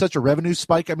Nintendo's seen such a revenue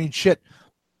spike. I mean, shit,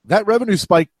 that revenue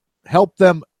spike helped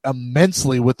them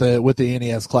immensely with the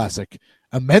NES Classic.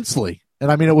 Immensely. And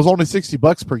I mean, it was only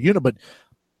 $60 per unit, but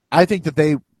I think that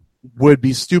they would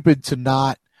be stupid to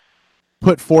not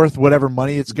put forth whatever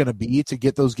money it's going to be to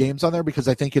get those games on there, because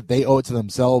I think if they owe it to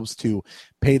themselves to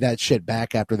pay that shit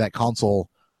back after that console,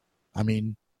 I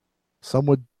mean,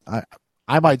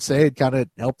 I might say it kind of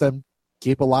helped them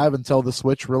keep alive until the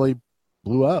Switch really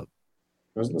blew up.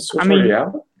 Wasn't the Switch already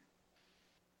out?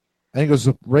 I think it was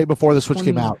right before the Switch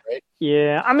came out, right?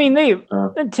 Yeah, I mean,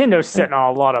 Nintendo's sitting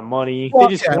on a lot of money. Well,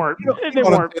 they just weren't. They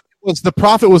weren't. The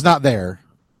profit was not there.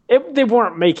 They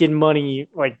weren't making money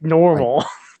like normal.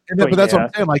 Right. But that's what I'm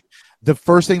saying. Like the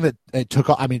first thing that it took,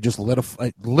 I mean, just lit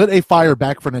a fire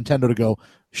back for Nintendo to go,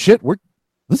 shit,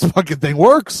 this fucking thing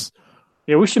works.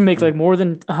 Yeah, we should make like more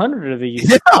than 100 of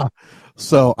these. Yeah.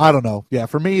 So I don't know. Yeah,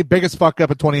 for me, biggest fuck up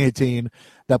in 2018,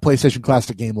 that PlayStation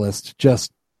Classic game list,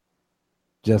 just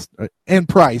in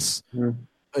price,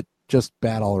 but just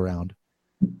bad all around.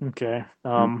 Okay.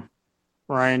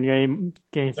 Ryan, you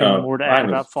got anything more to add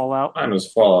about Fallout? Mine was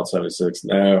Fallout 76.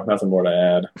 No, nothing more to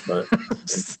add. But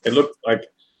it looked like,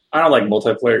 I don't like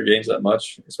multiplayer games that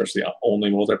much, especially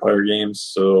only multiplayer games.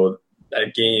 So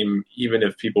that game, even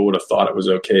if people would have thought it was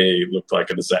okay, looked like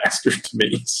a disaster to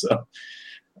me. So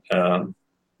yeah,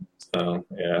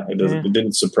 it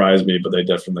didn't surprise me, but they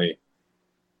definitely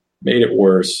made it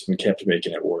worse and kept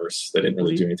making it worse. They didn't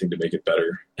really do anything to make it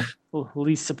better.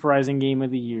 Least surprising game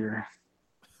of the year.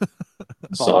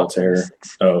 Solitaire.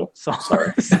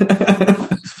 Sorry.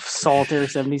 Solitaire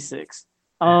 76.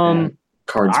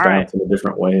 Cards bounce in a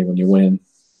different way when you win.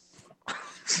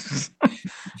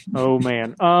 Oh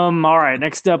man. All right.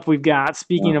 Next up, we've got,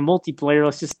 speaking of multiplayer,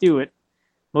 let's just do it.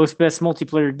 Most best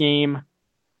multiplayer game.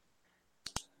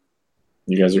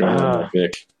 You guys are gonna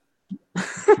pick.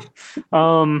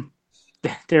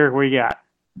 Derek, what you got?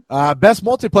 Best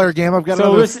multiplayer game. I've got.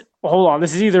 Hold on.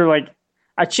 This is either like,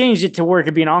 I changed it to where it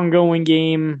could be an ongoing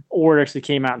game, or it actually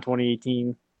came out in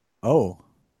 2018. Oh.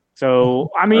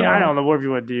 So I mean, I don't know what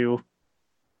you would do.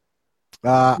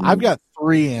 I've got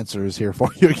 3 answers here for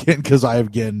you again, because I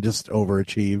again just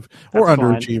overachieve or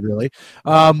underachieve, really.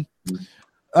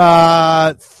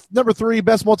 Number 3,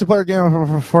 best multiplayer game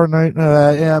for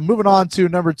Fortnite. Moving on to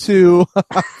number 2.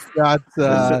 Got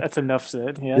that's enough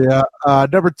said. Yeah.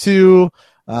 Number 2,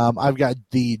 I've got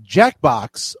the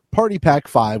Jackbox Party Pack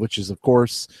 5, which is, of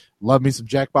course, love me some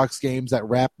Jackbox games. That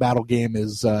rap battle game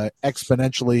is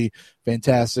exponentially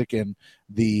fantastic, and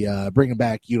the bringing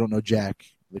back You Don't Know Jack,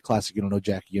 the classic You Don't Know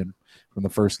Jack again from the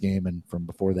first game and from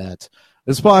before that,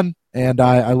 is fun, and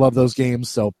I love those games.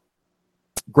 So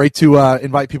great to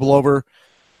invite people over,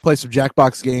 play some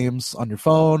Jackbox games on your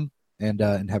phone, and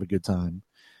have a good time.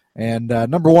 And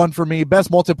number 1 for me,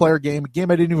 best multiplayer game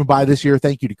I didn't even buy this year.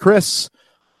 Thank you to Chris.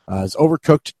 Is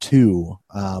Overcooked 2.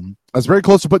 I was very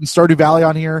close to putting Stardew Valley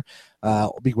on here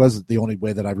because the only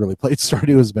way that I've really played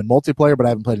Stardew has been multiplayer, but I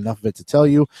haven't played enough of it to tell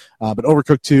you. But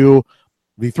Overcooked 2,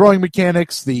 the throwing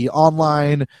mechanics, the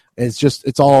online,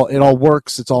 it all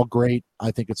works. It's all great.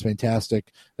 I think it's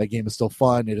fantastic. That game is still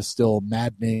fun. It is still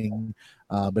maddening,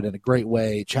 but in a great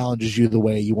way. It challenges you the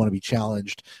way you want to be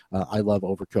challenged. I love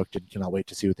Overcooked and cannot wait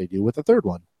to see what they do with the third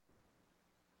one.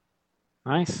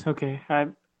 Nice. Okay.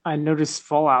 I noticed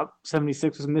Fallout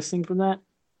 76 was missing from that.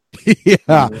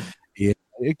 Yeah.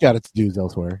 It got its dues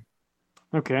elsewhere.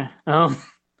 Okay.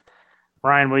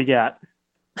 Ryan, what you got?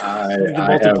 The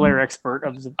multiplayer expert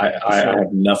of the I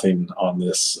have nothing on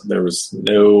this. There was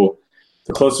no.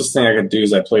 The closest thing I could do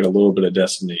is I played a little bit of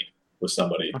Destiny with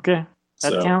somebody. Okay,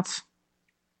 that counts.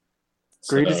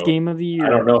 Greatest game of the year. I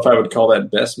don't know if I would call that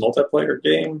best multiplayer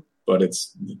game, but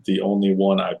it's the only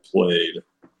one I played.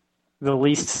 The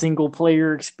least single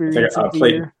player experience of the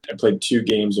year. I played 2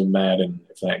 games of Madden,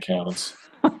 if that counts.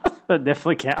 That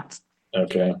definitely counts.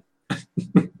 Okay.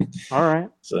 All right.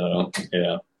 So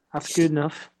yeah, That's good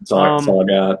enough. that's all I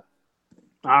got.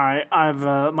 All right.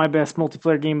 I've my best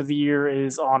multiplayer game of the year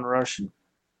is Onrush.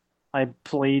 I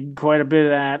played quite a bit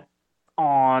of that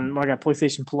when I got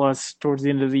PlayStation Plus towards the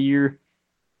end of the year.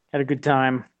 Had a good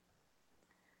time.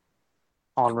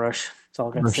 Onrush. That's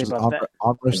all I got to say about that.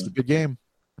 Onrush is a good game.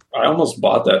 I almost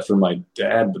bought that for my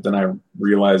dad, but then I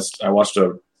realized I watched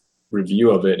a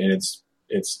review of it, and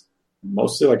it's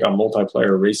mostly like a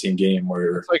multiplayer racing game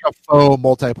where it's like a faux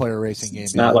multiplayer racing game.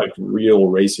 It's not like real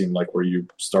racing, like where you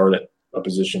start at a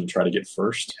position and try to get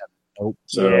first. Yeah. Nope.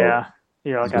 So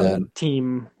like a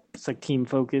team. It's like team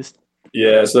focused.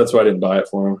 Yeah, so that's why I didn't buy it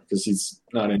for him because he's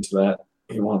not into that.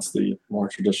 He wants the more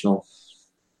traditional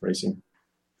racing.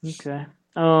 Okay.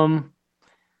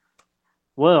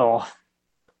 Well,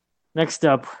 next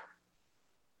up,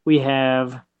 we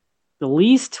have the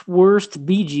least worst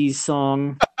Bee Gees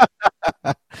song.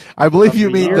 I believe you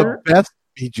mean the best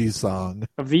Bee Gees song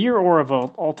of the year or of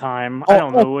all time. I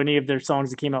don't know any of their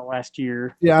songs that came out last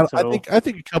year. Yeah, so. I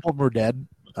think a couple of them are dead.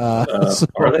 So,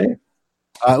 are they?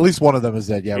 At least one of them is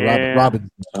dead. Yeah.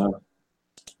 Robin. Mr.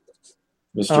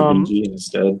 BG is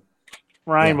dead.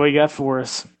 Ryan, what you got for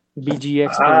us? BG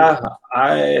expert.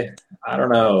 I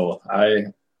don't know. I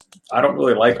don't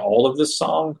really like all of this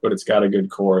song, but it's got a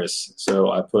good chorus. So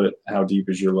I put "How Deep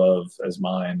Is Your Love" as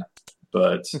mine.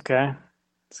 But okay,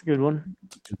 it's a good one.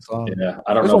 Good song. Yeah,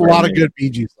 I don't know. There's a lot of good Bee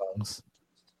Gees songs.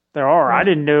 There are. I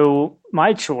didn't know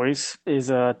my choice is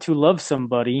 "To Love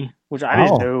Somebody," which I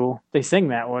didn't know they sing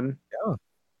that one. Yeah.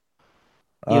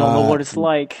 You don't know what it's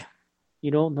like.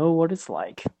 You don't know what it's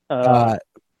like.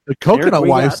 The Coconut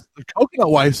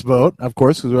Wife's vote, of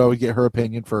course, because we always get her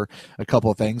opinion for a couple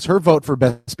of things. Her vote for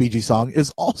best Bee Gees song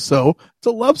is also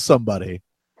 "To Love Somebody."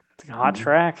 It's a hot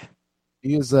track.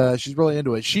 She's really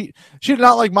into it. She did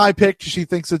not like my pick. She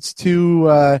thinks it's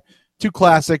too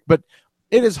classic, but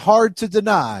it is hard to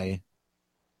deny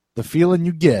the feeling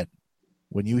you get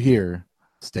when you hear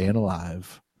 "Staying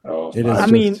Alive." Oh, it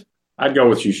is. I'd go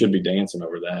with "You Should Be Dancing"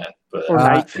 over that, but or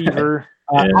 "Night Fever."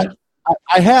 Yeah.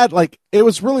 I had it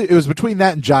was between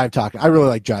that and Jive Talking. I really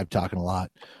like Jive Talking a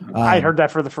lot. I heard that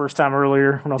for the first time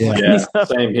earlier when I was looking these up.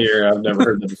 Same here. I've never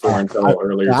heard that before until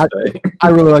earlier today. I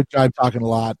really like Jive Talking a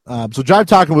lot. So Jive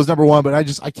Talking was number one, but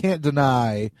I can't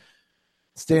deny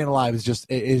 "Staying Alive" is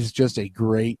just a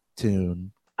great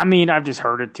tune. I mean, I've just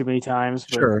heard it too many times.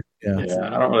 But sure. Yeah.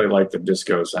 I don't really like the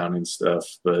disco sounding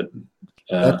stuff, but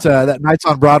that Nights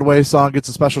on Broadway song gets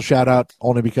a special shout out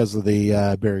only because of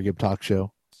the Barry Gibb talk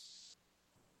show.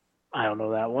 I don't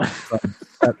know that one.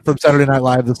 From Saturday Night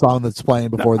Live, the song that's playing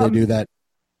before they do that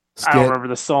skit. I don't remember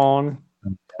the song.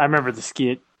 I remember the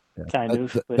skit, kind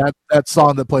of. But that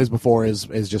song that plays before is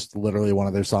just literally one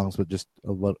of their songs, with just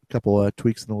a couple of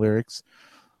tweaks in the lyrics.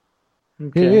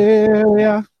 Okay. Here we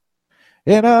are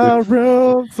in a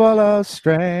room full of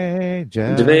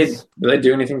strangers. Do they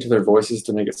do anything to their voices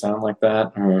to make it sound like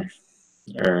that, or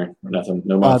nothing?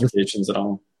 No modifications at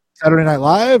all. Saturday Night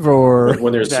Live, or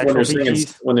when they're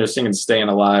singing "Staying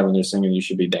Alive," when they're singing "You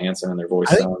Should Be Dancing," and their voice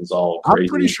sounds all crazy. I'm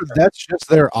pretty sure that's just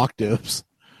their octaves.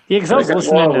 Yeah, because I was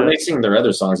listening when they sing their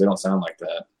other songs, they don't sound like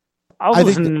that. I was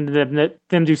listening to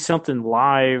them do something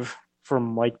live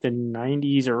from like the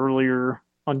 '90s or earlier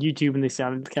on YouTube, and they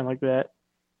sounded kind of like that.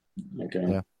 Okay,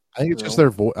 yeah, I think it's just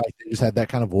their voice. They just had that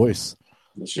kind of voice.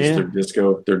 It's just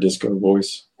their disco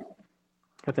voice.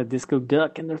 Got that disco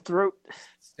duck in their throat.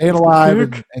 Staying Alive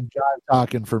and Jive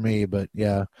Talking for me, but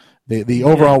yeah, the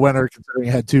overall winner, considering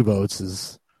it had 2 votes,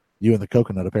 is You and the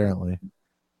Coconut, apparently.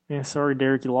 Yeah, sorry,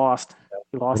 Derek, you lost.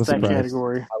 You lost that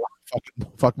category.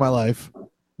 Fuck my life.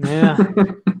 Yeah.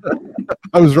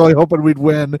 I was really hoping we'd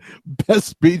win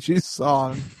Best Bee Gees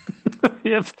Song.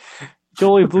 Yep.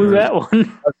 Jolie blew that one.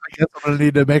 I guess I'm going to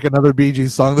need to make another Bee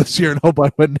Gees song this year and hope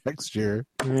I win next year.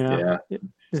 Yeah.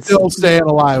 Still Staying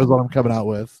Alive is what I'm coming out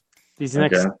with. These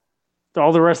next...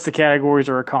 All the rest of the categories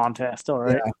are a contest, all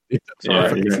right? Yeah,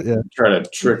 you're going to try to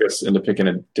trick us into picking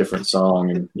a different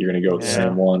song, and you're going to go with the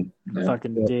same one. Yeah.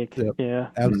 Fucking dick. Yep. Yeah.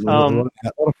 Absolutely.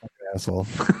 What a fucking asshole.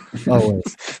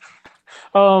 Always.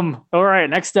 All right,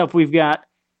 next up we've got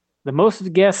the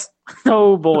most guests.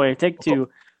 Oh, boy, take 2.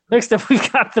 Next up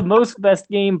we've got the most best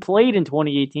game played in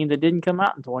 2018 that didn't come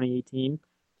out in 2018.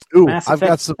 Ooh, Mass Effect I've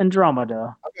got some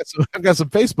Andromeda. I've got some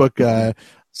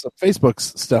Facebook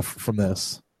stuff from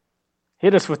this.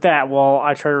 Hit us with that while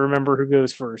I try to remember who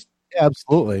goes first. Yeah,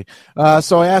 absolutely.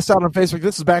 So I asked out on Facebook.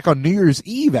 This is back on New Year's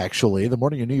Eve, actually, the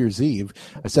morning of New Year's Eve.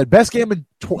 I said, best game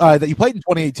that you played in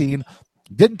 2018,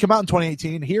 didn't come out in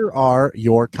 2018. Here are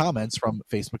your comments from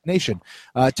Facebook Nation.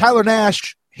 Tyler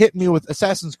Nash hit me with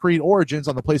Assassin's Creed Origins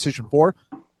on the PlayStation 4.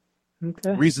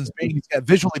 Okay. Reasons being, he's got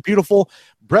visually beautiful,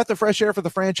 breath of fresh air for the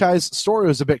franchise. Story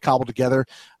was a bit cobbled together,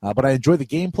 but I enjoy the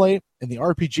gameplay and the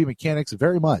RPG mechanics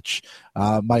very much.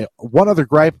 My one other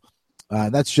gripe,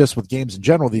 and that's just with games in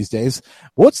general these days.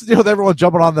 What's the deal with everyone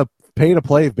jumping on the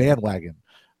pay-to-play bandwagon?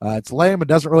 It's lame and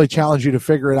doesn't really challenge you to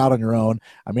figure it out on your own.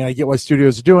 I mean, I get why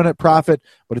studios are doing it, profit,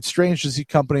 but it's strange to see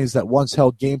companies that once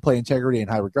held gameplay integrity in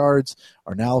high regards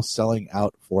are now selling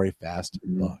out for a fast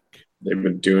buck. They've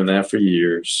been doing that for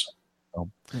years.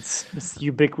 It's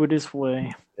ubiquitous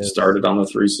way. Started on the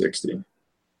 360.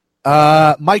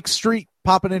 Mike Street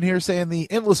popping in here saying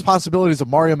the endless possibilities of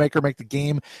Mario Maker make the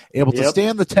game able to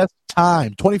stand the test of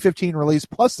time. 2015 release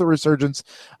plus the resurgence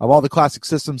of all the classic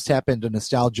systems tap into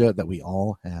nostalgia that we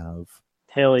all have.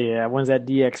 Hell yeah. When's that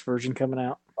DX version coming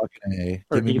out? Okay.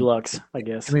 Or Deluxe, I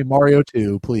guess. Give me Mario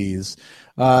 2, please.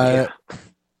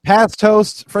 Past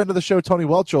host, friend of the show, Tony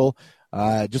Welchel,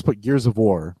 just put Gears of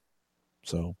War.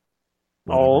 So.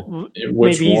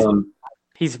 Which one?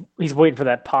 He's waiting for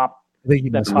that pop. I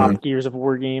think that pop Gears of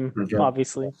War game,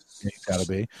 obviously. Yeah, it's got to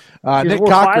be. Nick War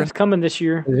Cochran 5's coming this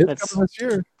year. That's coming this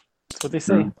year. That's what they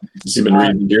say. Has he been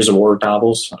reading Gears of War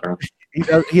novels? I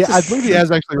believe he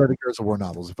has actually read the Gears of War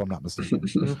novels, if I'm not mistaken.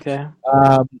 Okay.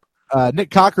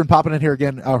 Nick Cochran popping in here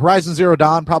again. Horizon Zero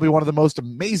Dawn, probably one of the most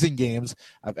amazing games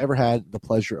I've ever had the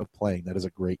pleasure of playing. That is a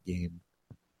great game.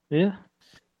 Yeah.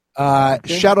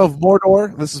 Okay. Shadow of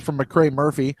Mordor. This is from McCrae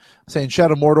Murphy saying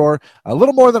Shadow of Mordor, a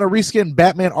little more than a reskin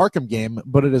Batman Arkham game,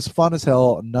 but it is fun as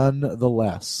hell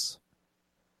nonetheless.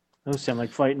 Those sound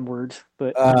like fighting words,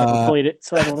 but I never played it,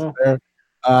 so I don't know.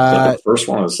 The first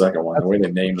one or the second one? The way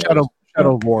they named Shadow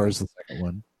of War is the second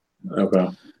one. Okay.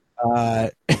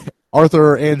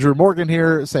 Arthur Andrew Morgan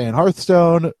here saying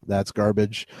Hearthstone. That's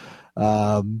garbage.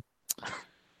 Because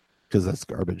that's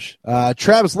garbage.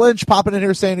 Travis Lynch popping in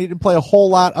here saying he didn't play a whole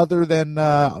lot other than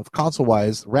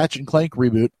console-wise. Ratchet and Clank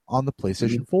reboot on the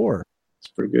PlayStation 4. It's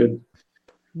pretty good.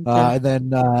 And then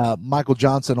Michael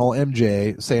Johnson, old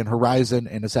MJ, saying Horizon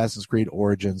and Assassin's Creed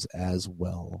Origins as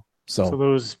well. So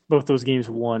both those games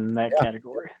won that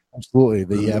category. Absolutely.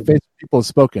 The Facebook people have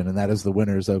spoken, and that is the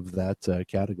winners of that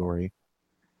category.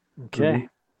 Okay.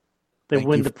 They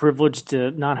win the privilege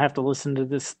to not have to listen to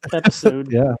this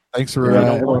episode. Yeah. Thanks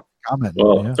for comment.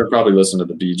 Well, they're probably listening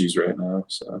to the Bee Gees right now.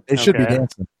 So it should be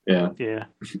dancing. Yeah. Yeah.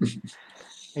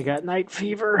 They got night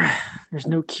fever. There's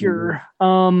no cure.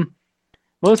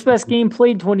 Most best game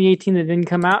played 2018 that didn't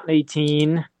come out in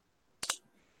 18.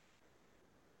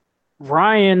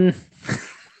 Ryan.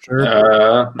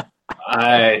 Sure.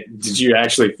 Did you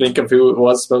actually think of who it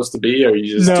was supposed to be, or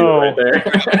you just do it right there?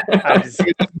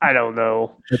 I don't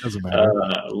know. It doesn't matter.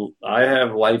 I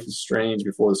have Life is Strange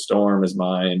Before the Storm is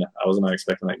mine. I was not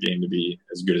expecting that game to be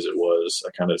as good as it was.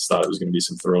 I kind of thought it was going to be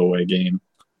some throwaway game.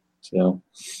 So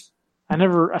I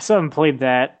still haven't played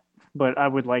that, but I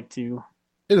would like to.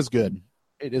 It is good.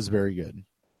 It is very good.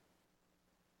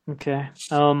 Okay.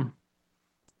 I'm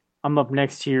up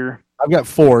next here. I've got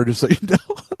 4, just so you know.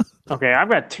 Okay, I've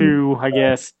got 2, I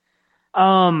guess.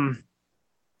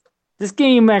 This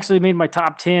game actually made my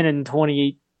top 10 in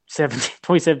 2017.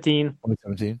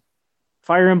 2017.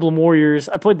 Fire Emblem Warriors.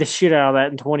 I played the shit out of that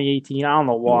in 2018. I don't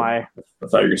know why. I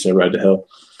thought you were going to say Ride to Hell.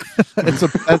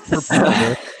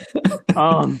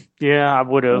 Yeah, I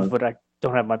would have, but I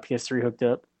don't have my PS3 hooked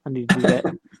up. I need to do that.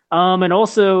 And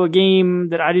also a game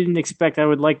that I didn't expect I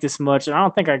would like this much, and I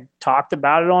don't think I talked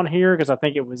about it on here because I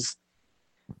think it was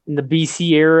in the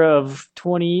BC era of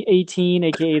 2018,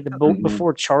 aka the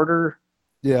before Charter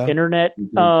internet.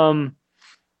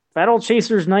 Battle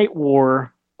Chasers Night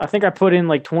War. I think I put in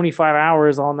like 25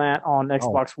 hours on that on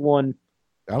Xbox One.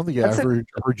 I don't think I ever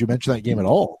heard you mention that game at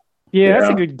all. Yeah,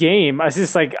 that's a good game. I was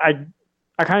just like I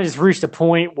kind of just reached a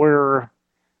point where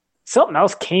something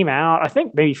else came out. I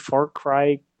think maybe Far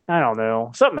Cry. I don't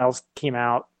know. Something else came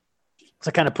out. So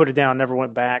I kind of put it down, never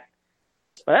went back.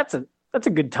 But that's a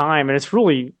good time, and it's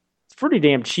pretty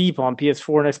damn cheap on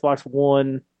PS4 and Xbox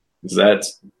One. Is that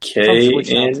K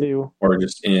in or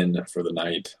just in for the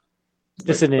night?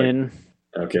 Just an in.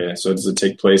 Okay, so does it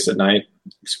take place at night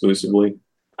exclusively?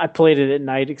 I played it at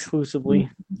night exclusively.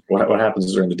 What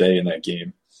happens during the day in that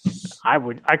game?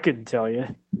 I couldn't tell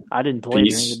you. I didn't play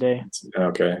during the day.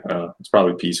 Okay, it's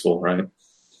probably peaceful, right?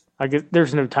 I guess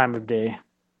there's no time of day.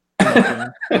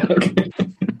 Okay.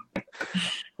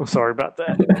 I'm sorry about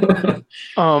that.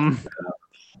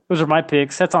 Those are my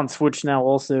picks. That's on Switch now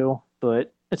also,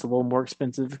 but it's a little more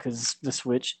expensive because the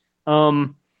Switch.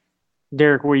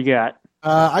 Derek, what you got?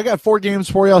 I got 4 games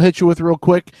for you. I'll hit you with real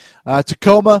quick.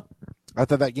 Tacoma. I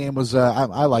thought that game was.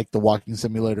 I like the walking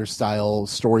simulator style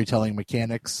storytelling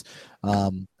mechanics,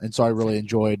 and so I really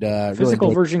enjoyed.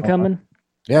 Physical version coming?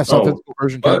 Yeah, some physical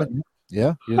version coming.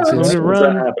 Yeah, you didn't see When's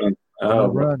that? that happening? Oh,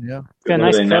 Run, yeah. Got a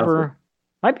nice cover.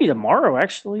 Might be tomorrow,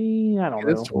 actually. I don't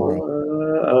know. It's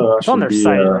tomorrow. It's on their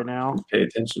site right now. Pay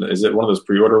attention. Is it one of those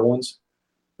pre-order ones?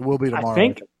 It will be tomorrow. I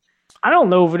think. I don't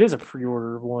know if it is a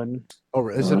pre-order one. Oh,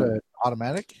 is it an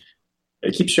automatic?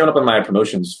 It keeps showing up in my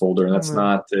promotions folder, and that's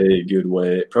not a good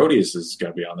way. Proteus is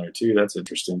going to be on there too. That's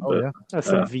interesting. Oh, yeah. That's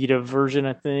a Vita version,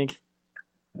 I think.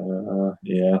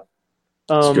 Yeah.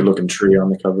 It's a good-looking tree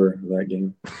on the cover of that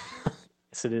game.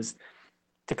 Yes, it is.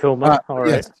 Tacoma. All right.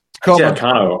 Yes.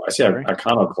 Tacoma. I see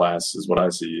Iconoclast is what I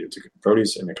see.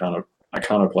 Proteus and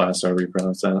Iconoclast, however you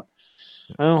pronounce that.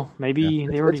 Oh, maybe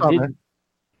they already did.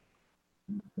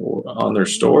 On their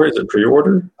store? Is it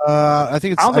pre-order? I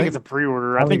think it's. I don't think it's a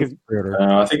pre-order. I think it's pre-order.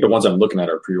 I think the ones I'm looking at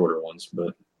are pre-order ones,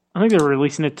 but I think they're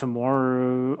releasing it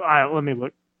tomorrow. Let me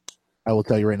look. I will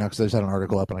tell you right now because I just had an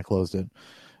article up and I closed it.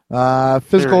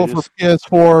 Physical for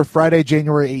PS4 Friday,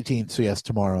 January 18th. So yes,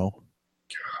 tomorrow.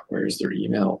 Where's their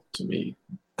email to me?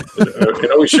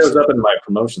 It always shows up in my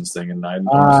promotions thing, and I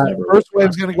never. First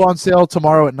wave's going to go on sale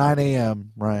tomorrow at 9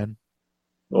 a.m. Ryan.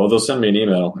 Well, they'll send me an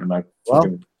email in my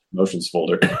promotions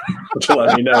folder to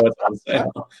let me know what's on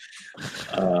sale.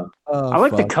 I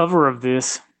like the cover of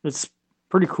this. It's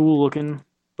pretty cool looking,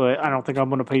 but I don't think I'm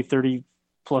going to pay $30+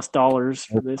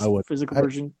 for this physical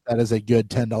version. That is a good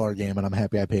 $10 game, and I'm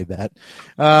happy I paid that.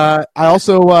 I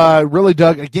also really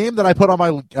dug a game that I put on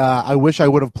my I wish I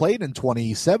would have played in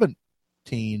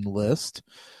 2017 list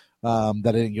that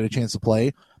I didn't get a chance to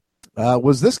play.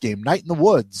 Was this game, Night in the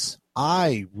Woods.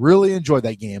 I really enjoyed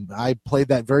that game. I played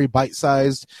that very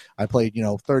bite-sized. I played,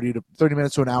 30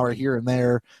 minutes to an hour here and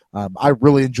there. I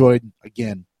really enjoyed,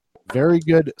 again, very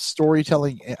good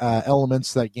storytelling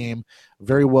elements to that game.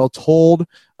 Very well told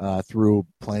through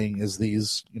playing as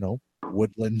these,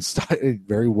 woodland style,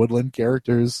 very woodland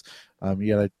characters.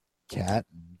 You got a cat,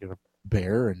 and you got a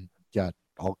bear, and got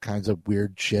all kinds of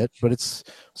weird shit. But it's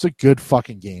a good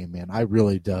fucking game, man. I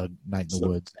really dug Night in the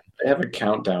Woods. They have a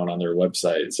countdown on their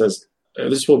website. It says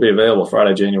this will be available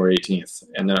Friday, January 18th,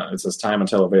 and then it says time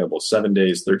until available: 7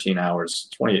 days, 13 hours,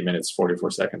 28 minutes, 44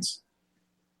 seconds.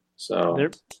 So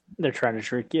they're trying to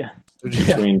trick you.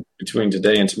 Between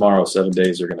today and tomorrow, 7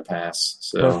 days are going to pass.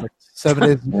 So perfect.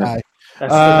 7 days.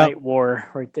 That's the Night War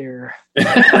right there.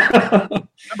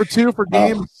 Number 2 for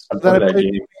games that I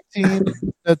played in 2018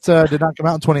 that did not come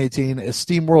out in 2018 is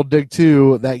SteamWorld Dig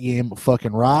 2. That game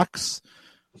fucking rocks.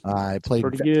 I played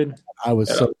pretty good. I was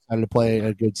so excited to play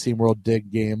a good SteamWorld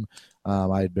Dig game.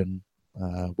 I had been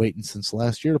waiting since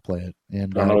last year to play it.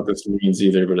 And I don't know what this means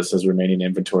either, but it says remaining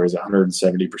inventory is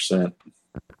 170%.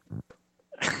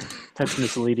 That's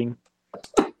misleading.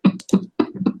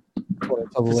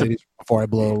 Tell the ladies before I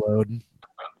blow a load.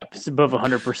 If it's above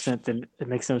 100%, then it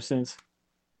makes no sense.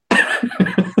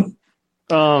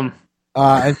 And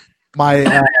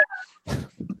my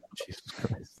Jesus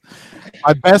Christ.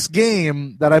 My best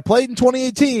game that I played in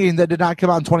 2018 that did not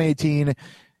come out in 2018,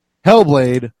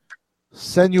 Hellblade,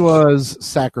 Senua's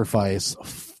Sacrifice.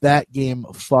 That game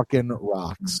fucking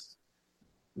rocks.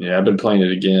 Yeah, I've been playing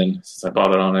it again since I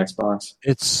bought it on Xbox.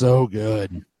 It's so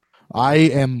good. I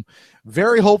am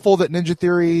very hopeful that Ninja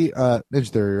Theory,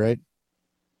 right?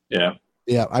 Yeah.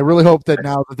 Yeah, I really hope that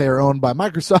now that they are owned by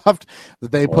Microsoft,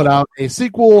 that they put out a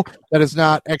sequel that is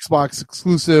not Xbox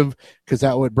exclusive, because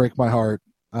that would break my heart.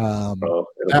 It'll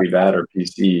be that or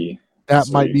PC. That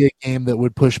might be a game that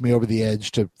would push me over the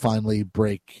edge to finally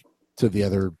break to the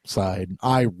other side.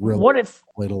 I really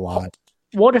played a lot.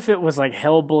 What if it was like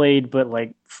Hellblade, but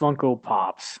like Funko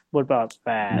Pops? What about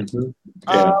that? Mm-hmm.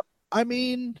 Yeah. I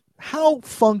mean, how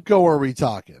Funko are we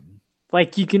talking?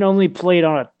 Like you can only play it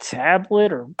on a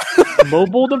tablet or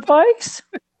mobile device?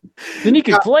 Then you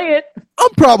can play it.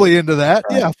 I'm probably into that.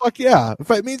 Right. Yeah, fuck yeah. If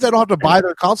it means I don't have to buy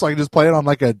their console, I can just play it on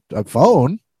like a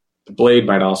phone. The blade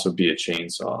might also be a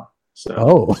chainsaw.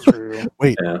 So.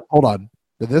 Wait, hold on.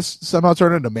 Did this somehow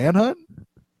turn into Manhunt?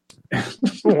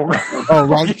 Wrong.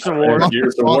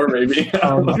 Gears of War, maybe.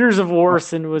 Gears of War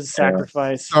was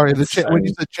Sacrifice. Sorry, when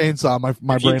you said chainsaw, my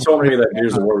brain. You told me that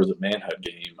Gears of War was a Manhunt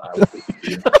game. I would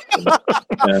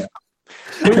yeah.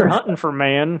 We were hunting for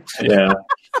man. Yeah.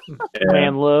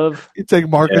 Man love. You take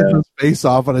Marcus' face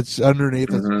off, and it's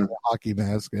underneath his hockey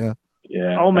mask. Yeah.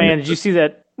 Yeah. Oh man, did you see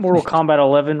that Mortal Kombat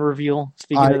 11 reveal?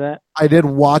 Speaking of that, I did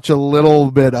watch a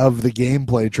little bit of the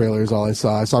gameplay trailers. All I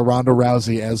saw Ronda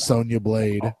Rousey as Sonya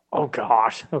Blade. Oh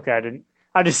gosh. Okay, I didn't.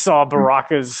 I just saw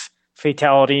Baraka's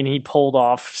fatality, and he pulled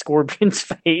off Scorpion's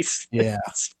face. Yeah,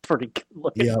 it's pretty good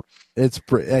looking. Yep,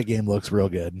 that game looks real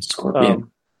good.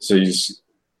 Scorpion. So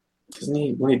doesn't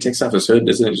he, when he takes off his hood,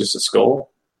 isn't it just a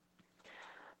skull?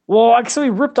 Well, actually,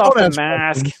 he ripped off the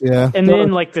mask, and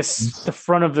then like the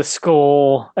front of the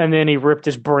skull, and then he ripped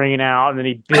his brain out, and then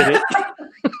he bit it.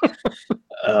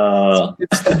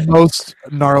 It's the most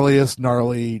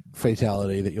gnarly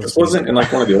fatality that you'll see. Wasn't in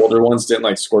like one of the older ones? Didn't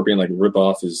like Scorpion like rip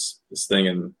off his thing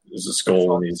and there's a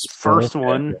skull and he's first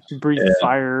one breathed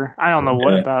fire. I don't know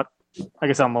what about. I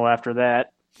guess I'll know after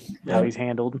that how he's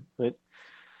handled, but.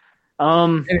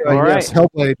 Anyway, all right. yes,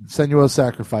 Hellblade: Senua's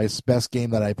Sacrifice, best game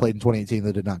that I played in 2018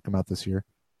 that did not come out this year.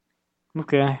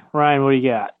 Okay, Ryan, what do you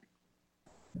got?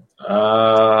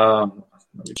 Let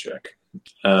me check.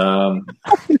 You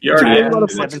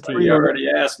already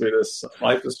asked me this.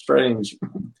 Life is Strange.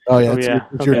 Oh yeah,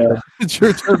 it's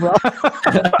your turn, Rob.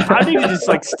 I need to just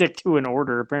like stick to an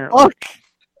order apparently.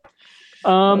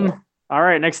 All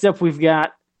right, next up we've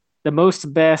got the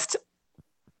most best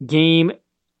game.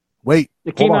 Wait,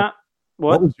 that came out.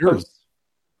 What was yours?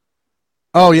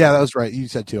 Oh yeah, that was right. You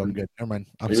said 2. I'm good. Never mind.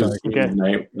 I'm sorry. Okay.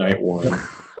 Night One.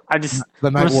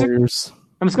 The Night Warriors.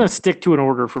 I'm just going to stick to an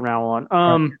order from now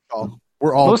on.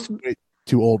 We're all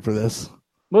too old for this.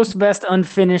 Most best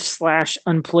unfinished /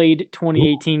 unplayed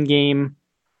 2018 game.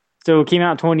 So it came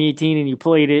out in 2018 and you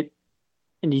played it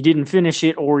and you didn't finish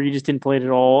it, or you just didn't play it at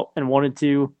all and wanted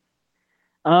to.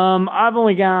 I've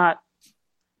only got.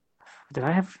 Did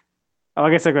I have? Oh, I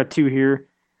guess I got 2 here.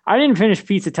 I didn't finish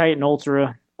Pizza Titan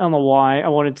Ultra. I don't know why. I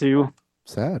wanted to.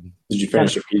 Sad. Did you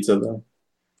finish your pizza though?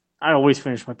 I always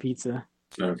finish my pizza.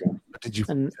 Okay. Did you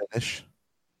finish?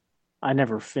 I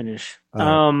never finish.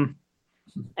 And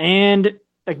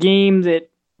a game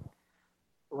that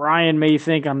Ryan may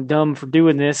think I'm dumb for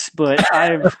doing this, but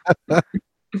that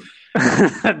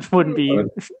wouldn't be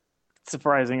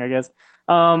surprising, I guess.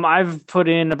 I've put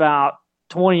in about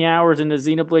 20 hours into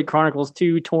Xenoblade Chronicles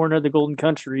 2: Torna the Golden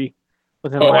Country. I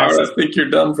think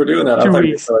you're dumb for doing that. I thought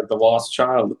you were like the lost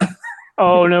child.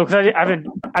 Oh no, because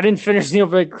I didn't finish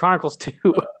Xenoblade Chronicles 2.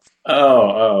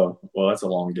 Oh, well, that's a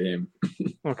long game.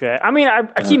 Okay, I mean, I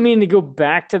keep meaning to go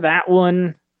back to that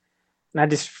one, and I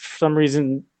just for some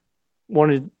reason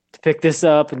wanted to pick this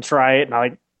up and try it,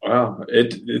 and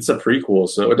it's a prequel,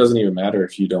 so it doesn't even matter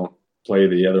if you don't play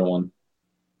the other one.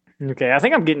 Okay, I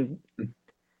think I'm getting.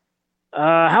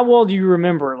 How well do you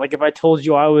remember? Like, if I told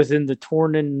you I was in the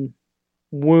Tornan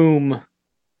womb,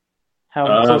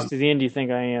 how close to the end do you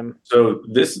think I am? So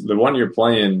the one you're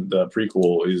playing, the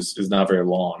prequel, is not very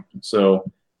long.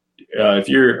 So are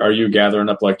you gathering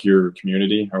up like your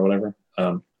community or whatever?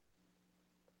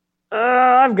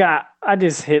 I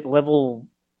just hit level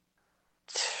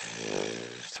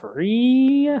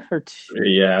 3 or 2.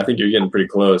 Yeah, I think you're getting pretty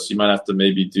close. You might have to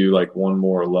maybe do like one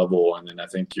more level, and then I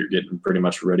think you're getting pretty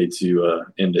much ready to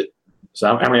end it.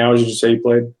 So how many hours did you say you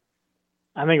played?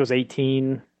 I think it was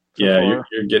 18. Yeah,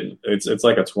 you're getting it's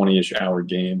like a 20-ish hour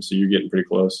game, so you're getting pretty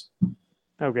close.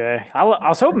 Okay, I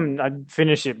was hoping I'd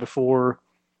finish it before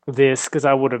this because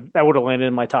that would have landed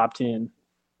in my top 10.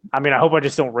 I mean, I hope I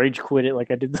just don't rage quit it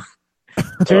like I did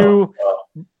 2.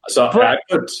 So I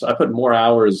put more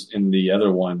hours in the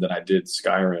other one than I did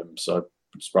Skyrim, so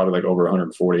it's probably like over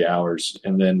 140 hours.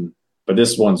 But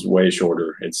this one's way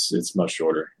shorter. It's much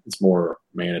shorter. It's more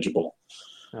manageable.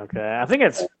 Okay, I think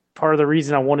that's part of the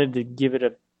reason I wanted to give it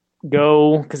a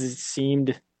go because it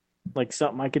seemed like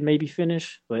something I could maybe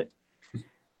finish, but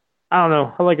I don't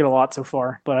know. I like it a lot so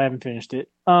far, but I haven't finished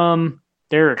it.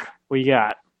 Derek, what you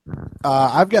got?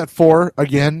 I've got 4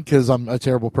 again because I'm a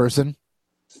terrible person.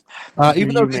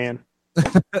 Even though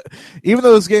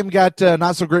this game got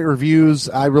not so great reviews,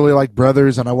 I really like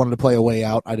Brothers and I wanted to play A Way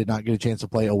Out. I did not get a chance to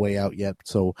play A Way Out yet,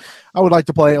 so I would like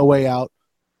to play A Way Out.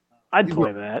 I'd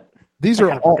play that.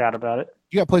 I forgot about it.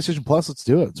 You got PlayStation Plus? Let's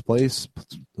do it. Let's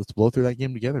blow through that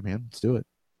game together, man. Let's do it.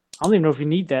 I don't even know if you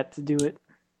need that to do it.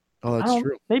 Oh, that's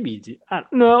true. Maybe you do.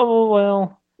 No,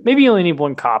 well, maybe you only need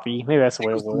 1 copy. Maybe that's the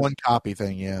way it was. 1 copy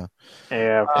thing, yeah.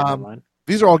 Yeah. Okay, never mind.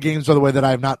 These are all games, by the way, that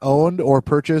I have not owned or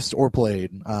purchased or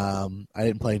played. I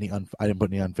didn't play any. I didn't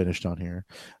put any unfinished on here.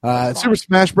 Super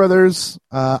Smash Brothers.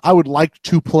 I would like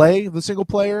to play the single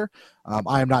player.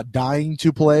 I am not dying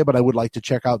to play, but I would like to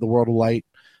check out the World of Light.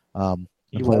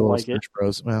 You won't like Smash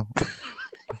Bros. Well,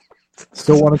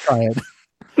 still want to try it.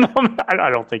 No,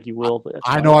 I don't think you will. But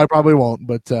I know I probably won't,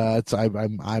 but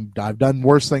I've done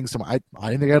worse things. I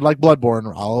didn't think I'd like Bloodborne.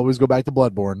 I'll always go back to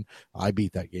Bloodborne. I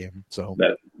beat that game, so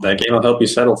that game will help you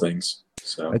settle things.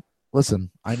 So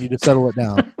listen, I need to settle it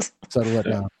down.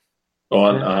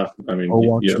 Well,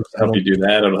 help you do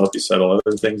that. It'll help you settle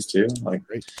other things too. Like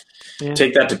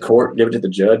take that to court, give it to the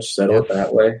judge, settle it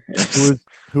that way. Yeah.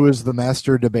 Who is the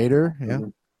master debater? Yeah.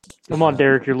 Come on,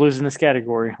 Derek, you're losing this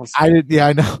category.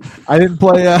 I know. I didn't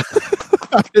play.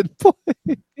 I didn't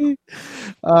play.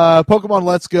 Pokemon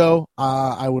Let's Go.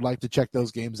 I would like to check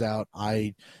those games out.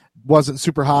 I wasn't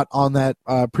super hot on that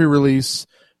pre-release.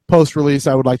 Post-release,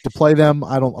 I would like to play them.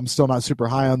 I'm still not super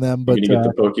high on them. But you gonna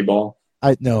get the Pokeball?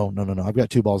 No. I've got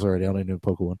 2 balls already. I don't need a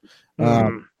Pokemon.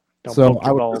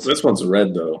 Balls. This one's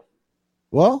red though.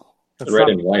 Well, it's red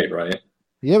and white, right?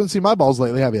 You haven't seen my balls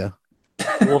lately, have you?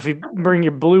 Well, if you bring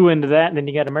your blue into that, then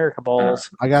you got America balls.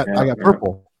 I got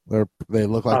purple. They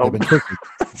look like they've been cooking.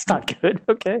 That's not good.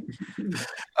 Okay.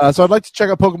 So I'd like to check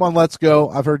out Pokemon Let's Go.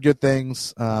 I've heard good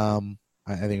things. I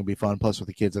think it'll be fun. Plus, with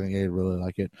the kids, I think they'd really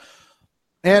like it.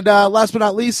 And last but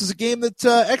not least is a game that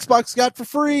Xbox got for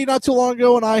free not too long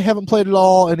ago, and I haven't played it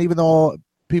all. And even though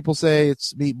people say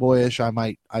it's Meat Boyish,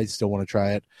 I still want to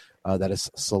try it. That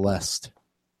is Celeste.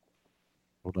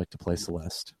 I would like to play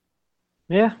Celeste.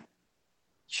 Yeah,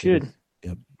 should.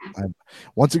 Yep.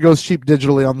 Once it goes cheap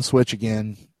digitally on the Switch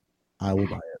again, I will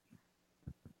buy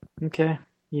it. Okay.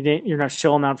 You're not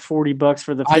shelling out $40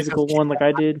 for the physical one like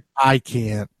I did? I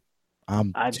can't.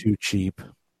 I'm too cheap.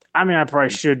 I mean, I probably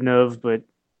shouldn't have, but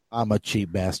I'm a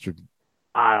cheap bastard.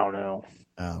 I don't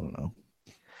know.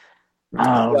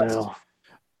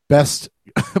 Best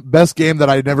game that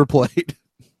I never played.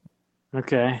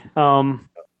 Okay.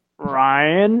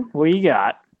 Ryan, what do you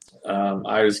got?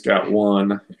 I just got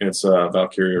one. It's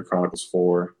Valkyria Chronicles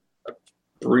 4. I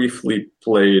briefly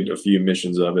played a few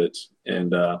missions of it,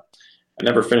 and I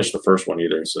never finished the first one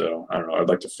either, so I don't know. I'd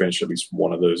like to finish at least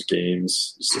one of those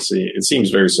games just to see. It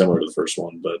seems very similar to the first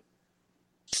one, but...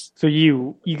 So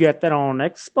you got that on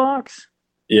Xbox?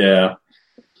 Yeah.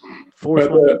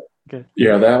 Okay.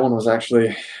 Yeah, that one was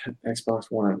actually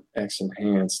Xbox One X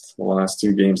Enhanced. The last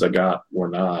 2 games I got were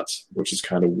not, which is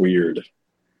kind of weird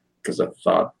because I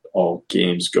thought all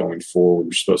games going forward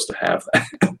were supposed to have that.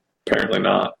 Apparently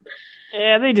not.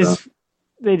 Yeah, they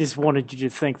just wanted you to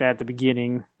think that at the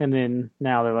beginning, and then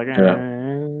now they're like,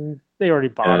 they already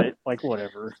bought it. Like,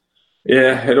 whatever.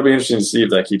 Yeah, it'll be interesting to see if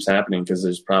that keeps happening because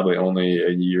there's probably only a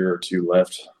year or 2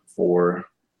 left for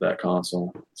that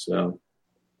console. So,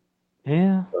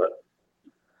 yeah.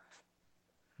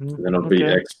 And then it'll be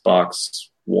Xbox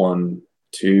One,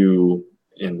 2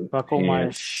 in buckle my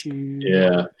shoe.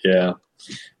 Yeah.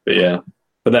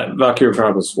 But that Valkyrie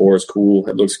Chronicles 4 is cool.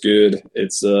 It looks good.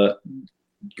 It's a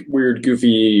weird,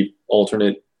 goofy,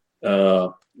 alternate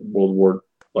World War,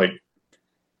 like,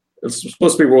 it's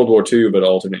supposed to be World War II, but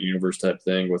alternate universe type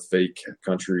thing with fake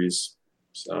countries.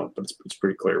 So, but it's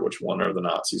pretty clear which one are the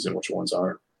Nazis and which ones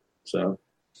aren't. So,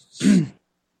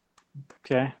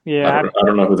 okay, yeah. I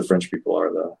don't know who the French people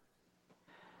are though.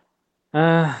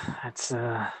 That's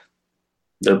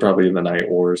They're probably in the Night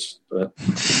Wars, but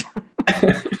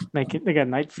they got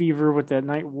night fever with that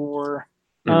night war.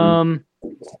 Mm-hmm.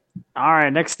 All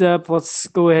right, next up, let's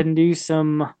go ahead and do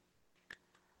some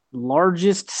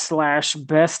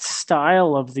largest/best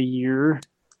style of the year.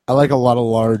 I like a lot of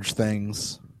large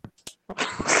things.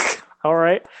 All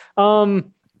right. So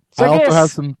I also have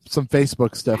some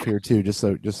Facebook stuff here too, just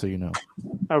so you know.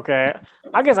 Okay.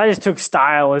 I guess I just took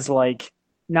style as like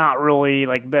not really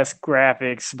like best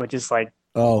graphics, but just like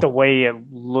the way it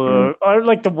looked, or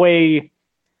like the way.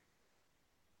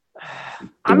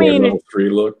 I mean, level 3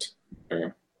 looked.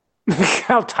 Or...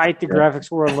 how tight the graphics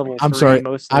were on level 3. I'm sorry.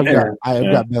 Mostly. I've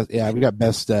got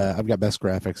best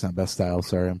graphics, not best style.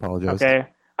 Sorry, I apologize. Okay.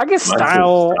 I guess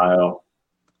style.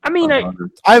 I mean, I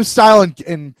have style and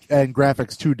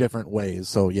graphics 2 different ways.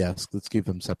 So yes, let's keep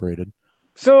them separated.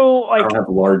 So like, I don't have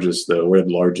largest though. Where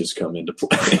did largest come into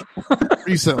play?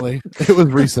 Recently, it was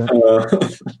recent.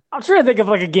 I'm trying to think of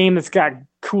like a game that's got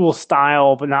cool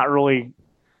style, but not really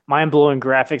mind-blowing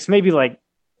graphics. Maybe like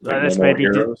this maybe.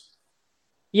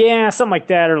 Yeah, something like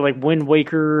that, or like Wind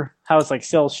Waker, how it's like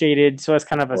cell shaded, so that's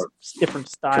kind of a different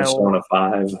style. Persona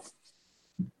 5.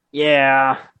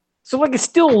 Yeah, so like it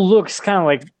still looks kind of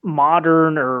like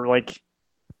modern, or like,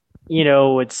 you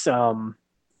know, it's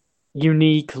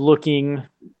unique looking,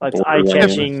 it's eye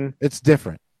catching. It's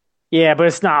different. Yeah, but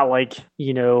it's not like,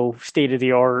 you know, state of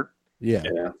the art. Yeah.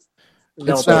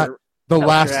 It's not The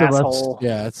Last of Us.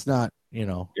 Yeah, it's not. You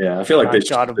know. Yeah, I feel like they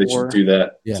should do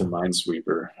that to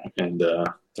Minesweeper, and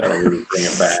that'll really bring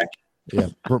it back. Yeah,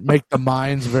 make the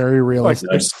mines very realistic.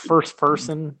 Like first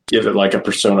person. Give it like a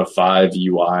Persona 5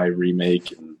 UI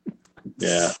remake. And,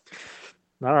 yeah.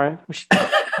 All right.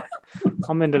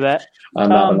 I'm into that. I'm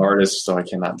not an artist, so I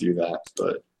cannot do that,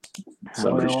 but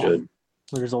somebody should.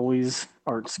 There's always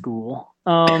art school.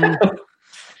 I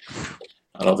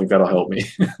don't think that'll help me.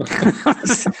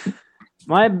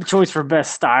 My choice for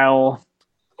best style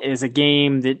is a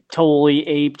game that totally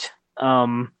aped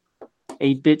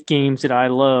 8-bit games that I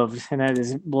loved, and that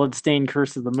is Bloodstained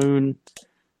Curse of the Moon,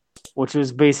 which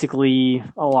was basically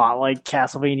a lot like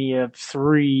Castlevania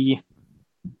 3.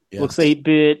 Yes. Looks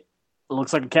 8-bit,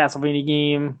 looks like a Castlevania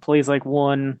game, plays like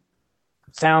one,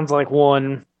 sounds like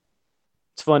one.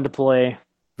 It's fun to play.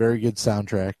 Very good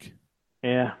soundtrack.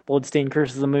 Yeah, Bloodstained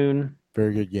Curse of the Moon.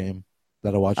 Very good game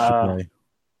that I watched you play.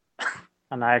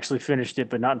 And I actually finished it,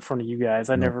 but not in front of you guys.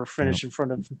 I never finished in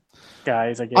front of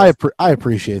guys, I guess. I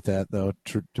appreciate that, though,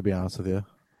 to be honest with you.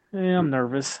 Yeah, I'm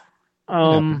nervous.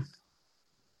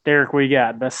 Derek, what you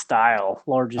got? Best style,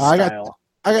 largest style.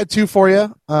 I got 2 for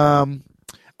you.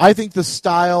 I think the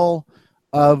style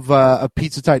of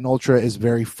Pizza Titan Ultra is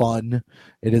very fun.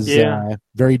 It is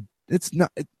very. It's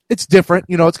different.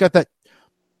 It's got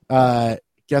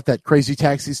that Crazy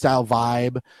Taxi style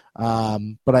vibe.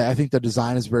 But I think the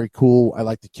design is very cool. I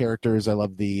like the characters. I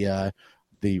love the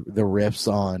riffs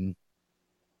on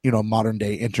modern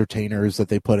day entertainers that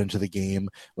they put into the game,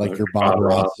 like your Bob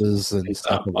Rosses and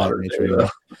stuff of that nature.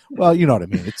 Well, you know what I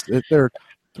mean. They're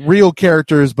real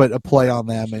characters, but a play on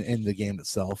them in the game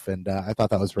itself, and I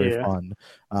thought that was very fun.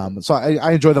 So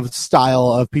I enjoy the style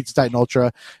of Pizza Titan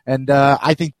Ultra, and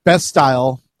I think best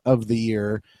style of the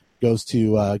year goes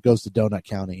to Donut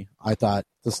County. I thought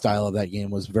the style of that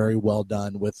game was very well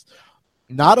done, with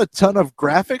not a ton of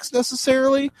graphics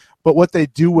necessarily, but what they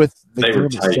do with the game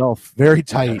itself, very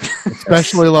tight,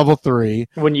 especially level 3.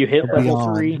 When you hit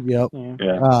level 3. Yep.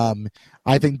 Yeah.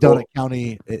 I think Donut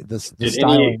County, the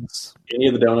stylings. Any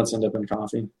of the donuts end up in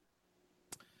coffee?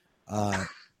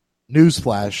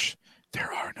 Newsflash,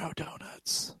 there are no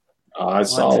donuts. I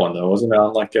saw one, though. Wasn't it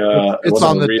on like it's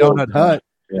on the Donut Hut.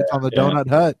 Yeah, it's on the Donut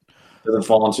Hut. Does it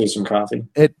fall into some coffee?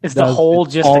 Is the hole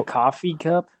just a coffee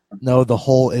cup? No, the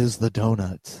hole is the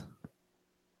donut.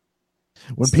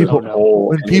 When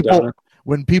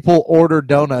people order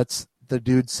donuts, the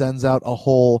dude sends out a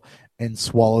hole and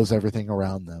swallows everything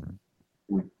around them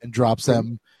and drops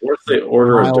them. What if they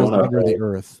order a donut under the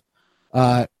earth?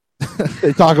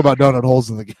 They talk about donut holes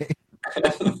in the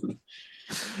game.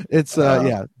 It's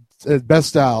best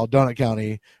style, Donut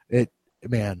County. That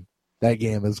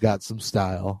game has got some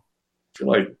style. I feel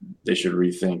like they should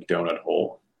rethink Donut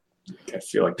Hole. I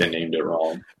feel like they named it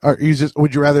wrong.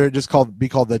 Would you rather it just be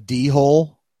called the D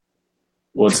hole?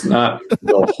 Well, it's not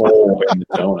the hole in the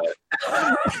donut.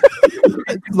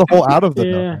 It's the hole out of the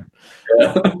donut.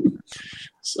 Yeah.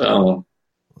 So,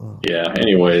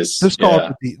 anyways. Just call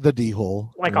it the D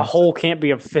hole. Like a hole can't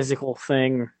be a physical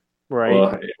thing,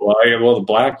 right? Well, the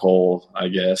black hole, I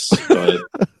guess. But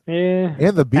yeah.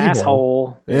 And the B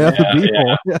hole. Yeah, the B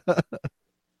hole. Yeah.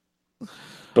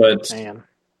 But, man.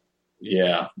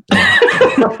 Yeah.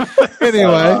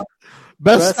 Anyway,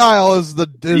 best style is the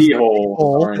D hole.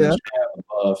 Orange,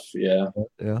 buff. Yeah.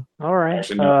 All right.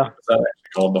 Actually, no, it's not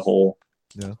actually called the hole.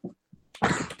 Yeah.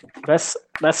 Best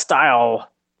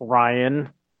style,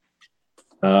 Ryan.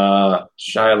 Shia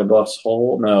LaBeouf's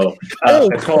hole? No.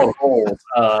 It's called holes.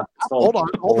 Hold on.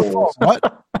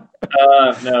 What?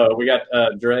 No, we got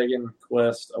Dragon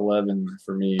Quest 11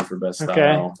 for me for best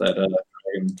style. That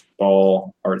Dragon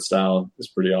Ball art style is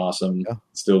pretty awesome. Yeah.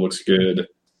 Still looks good.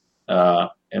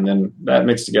 And then that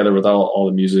mixed together with all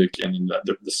the music and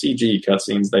the CG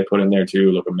cutscenes they put in there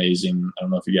too look amazing. I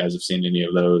don't know if you guys have seen any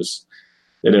of those.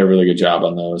 They did a really good job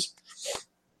on those.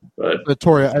 But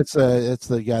it's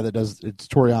the guy that does it's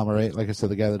Toriyama, right? Like I said,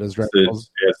 the guy that does Dragon Ball.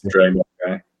 Yeah, it's the Dragon Ball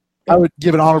guy. I would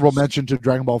give an honorable mention to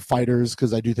Dragon Ball Fighters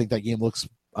because I do think that game looks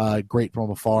great from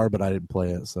afar, but I didn't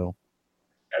play it. So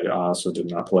I also did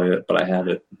not play it, but I have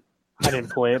it. I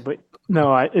didn't play it, but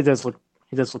no, it does look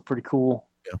pretty cool.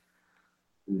 Yeah.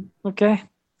 Okay.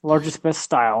 Largest best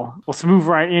style. Let's move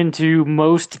right into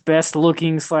most best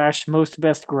looking / most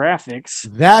best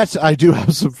graphics. That I do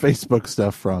have some Facebook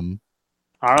stuff from.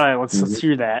 All right, let's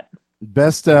hear that.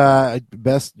 Best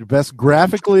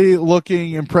graphically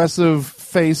looking, impressive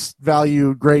face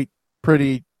value, great,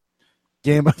 pretty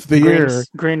game of the year.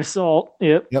 Grain of salt.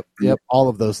 Yep. All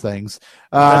of those things.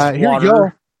 Here you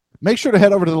go. Make sure to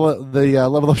head over to the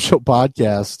Level Up Show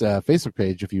podcast Facebook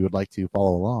page if you would like to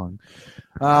follow along.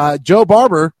 Joe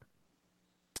Barber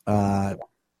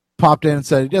popped in and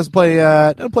said he doesn't play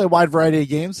a wide variety of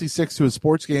games. He sticks to his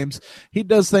sports games. He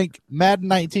does think Madden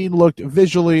 19 looked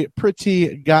visually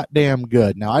pretty goddamn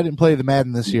good. Now, I didn't play the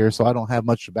Madden this year, so I don't have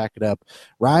much to back it up.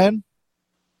 Ryan,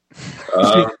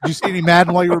 did you see any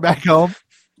Madden while you were back home?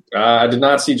 I did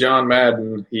not see John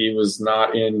Madden. He was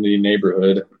not in the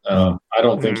neighborhood. I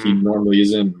don't think he normally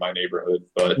is in my neighborhood,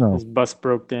 but his bus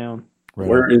broke down. Right.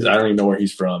 I don't even know where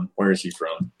he's from. Where is he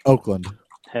from? Oakland.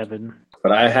 Heaven.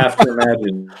 But I have to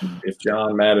imagine if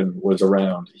John Madden was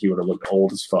around, he would have looked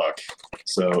old as fuck.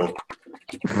 So,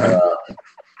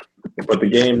 but the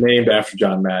game named after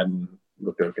John Madden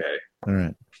looked okay. All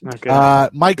right. Okay.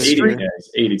 Mike Street. Yeah,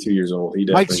 he's 82 years old.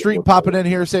 Mike Street popping in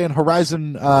here saying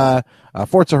Forza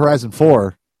Horizon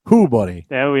 4. Who, buddy?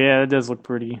 Oh, yeah, it does look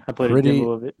pretty. I played a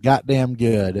demo of it. Goddamn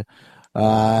good.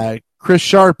 Chris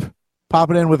Sharp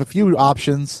popping in with a few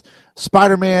options.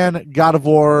 Spider-Man, God of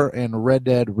War, and Red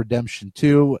Dead Redemption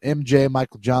 2. MJ,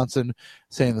 Michael Johnson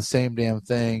saying the same damn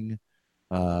thing.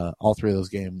 All three of those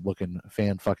games looking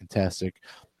fan-fucking-tastic.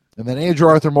 And then Andrew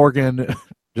Arthur Morgan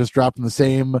just dropping the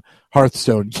same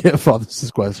Hearthstone gif on this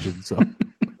question. So,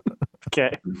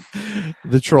 okay.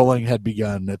 The trolling had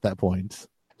begun at that point.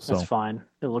 So. That's fine.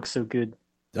 It looks so good.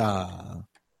 I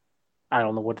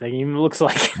don't know what that game looks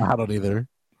like. I don't either.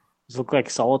 Does it look like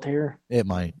Solitaire? It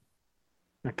might.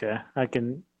 Okay.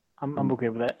 I'm okay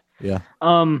with that. Yeah.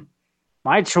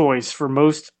 My choice for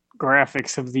most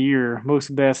graphics of the year,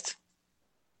 most best,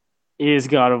 is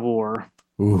God of War.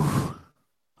 Ooh.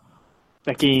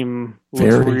 That game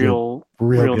looks real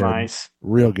good. nice.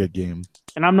 Real good game.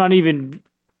 And I'm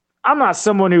not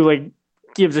someone who like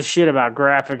gives a shit about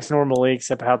graphics normally,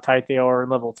 except how tight they are in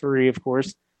level 3, of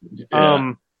course.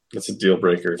 Yeah, that's a deal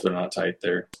breaker if they're not tight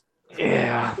there.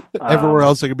 Yeah. Everywhere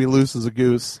else, it could be loose as a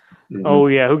goose. Mm-hmm. Oh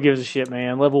yeah, who gives a shit,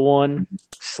 man? Level 1,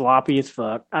 sloppy as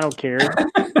fuck. I don't care.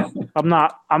 I'm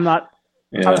not.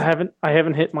 Yeah. I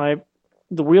haven't hit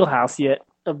the wheelhouse yet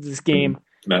of this game.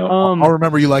 No. I'll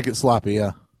remember you like it sloppy.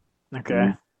 Yeah. Okay.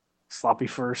 Mm-hmm. Sloppy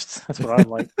first. That's what I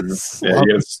like. Yeah,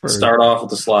 you got to start off with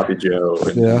the sloppy Joe.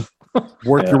 Yeah.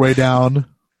 Work your way down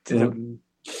to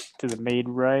the made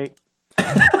right.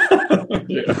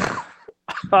 Yeah.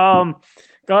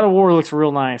 God of War looks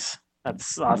real nice.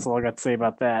 That's all I got to say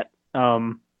about that.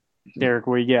 Derek,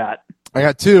 what you got? I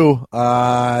got 2,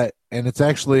 and it's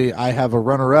actually I have a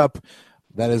runner-up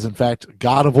that is in fact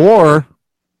God of War.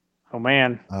 Oh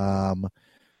man.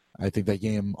 I think that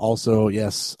game also,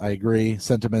 yes, I agree.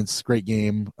 Sentiments, great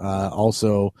game.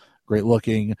 Also great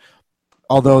looking.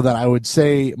 Although that I would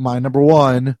say my number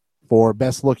 1 for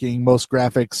best looking, most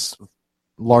graphics,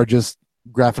 largest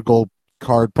graphical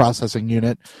card processing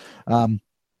unit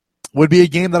would be a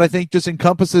game that I think just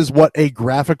encompasses what a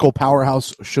graphical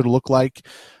powerhouse should look like.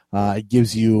 It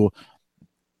gives you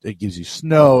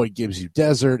snow, it gives you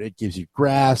desert, it gives you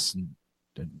grass and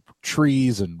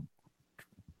trees and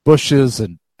bushes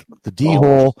and the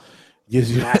D-hole.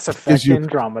 Gives you Mass Effect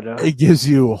Andromeda. It gives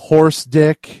you horse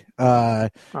dick. Oh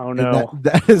no,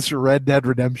 that is Red Dead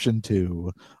Redemption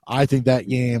 2. I think that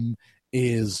game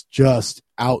is just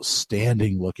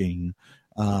outstanding looking.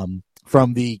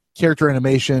 From the character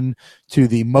animation to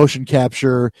the motion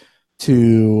capture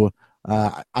to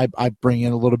I bring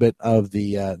in a little bit of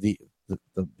the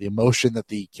emotion that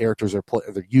the characters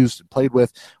they're used and played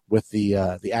with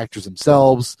the actors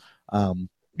themselves.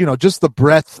 Just the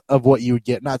breadth of what you would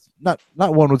get. Not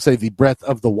one would say the breadth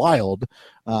of the wild,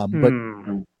 but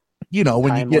when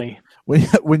Timely.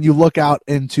 when you look out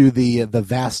into the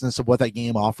vastness of what that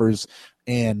game offers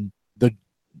and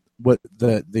what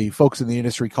the folks in the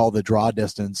industry call the draw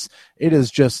distance, it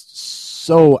is just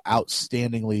so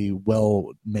outstandingly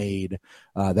well made.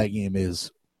 That game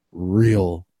is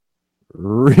real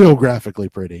graphically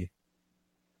pretty.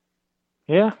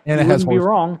 Yeah, and it has be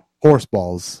wrong. Horse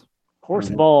balls. Horse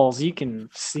balls. You can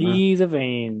see the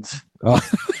veins.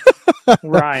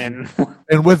 Ryan.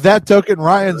 And with that token,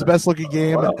 Ryan's best looking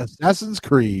game, Assassin's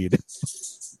Creed.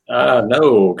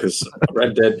 No, because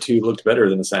Red Dead 2 looked better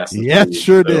than Assassin's Creed. It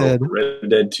sure did. Red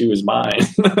Dead 2 is mine.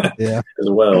 Yeah. As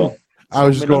well. I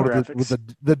was just going with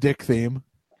the dick theme.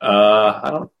 I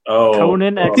don't. Oh,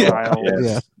 Conan Exile. Yes.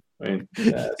 Yeah. I mean,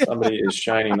 somebody is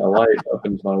shining a light up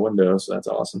into my window, so that's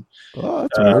awesome. Oh,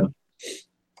 that's weird.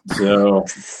 So,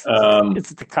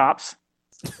 it's the cops.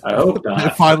 I hope not. They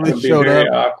finally showed very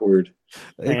up. Awkward.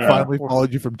 They finally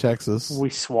followed you from Texas. We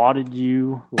swatted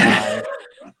you live.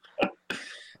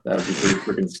 That would be pretty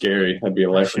freaking scary. That'd be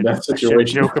a life and death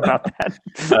situation. Joke about that.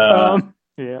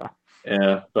 Yeah.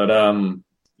 Yeah, but I don't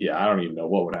even know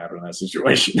what would happen in that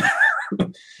situation.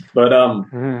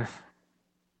 But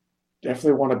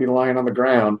definitely want to be lying on the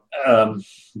ground.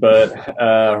 But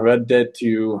Red Dead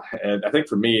 2, and I think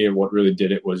for me, what really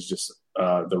did it was just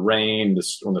the rain,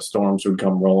 when the storms would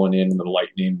come rolling in, and the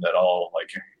lightning. That all, like,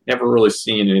 never really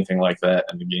seen anything like that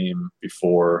in the game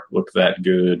before. Look that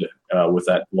good with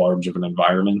that large of an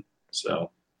environment.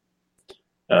 So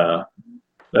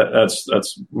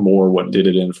that's more what did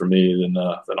it in for me than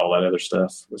all that other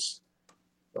stuff. Was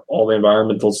all the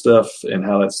environmental stuff and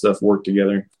how that stuff worked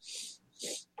together.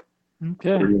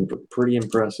 Okay. Pretty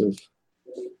impressive.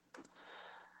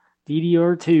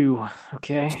 DDR2.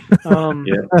 Okay.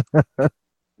 Yeah.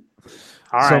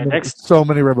 All right. Next. So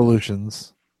many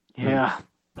revolutions. Yeah.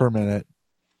 Per minute.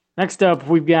 Next up,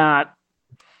 we've got.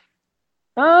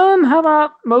 How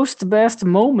about most best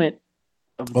moment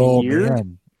of the year?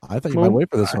 Man. I thought you might wait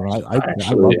for this one. I love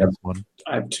this one.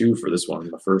 I have 2 for this one.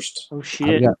 The first. Oh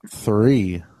shit! I got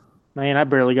 3. Man, I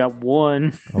barely got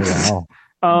 1. Oh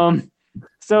wow.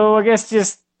 So I guess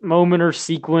just moment or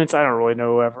sequence. I don't really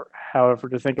know however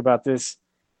to think about this.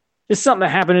 Just something that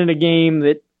happened in a game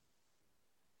that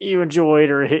you enjoyed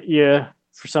or hit you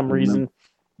for some reason.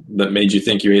 That made you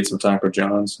think you ate some Taco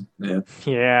John's. Yeah.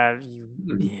 Yeah.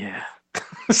 Yeah.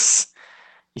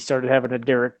 You started having a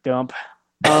Derek dump.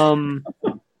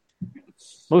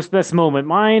 Most best moment.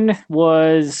 Mine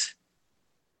was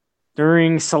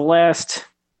during Celeste,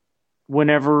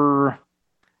 whenever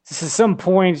at some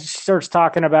point she starts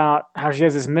talking about how she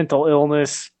has this mental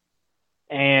illness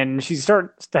and she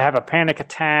starts to have a panic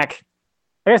attack.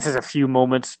 I guess there's a few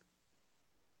moments.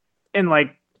 And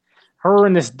like her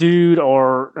and this dude,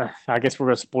 or I guess we're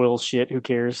going to spoil shit. Who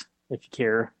cares? If you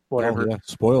care, whatever. Oh, yeah.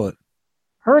 Spoil it.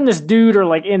 Her and this dude are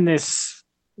like in this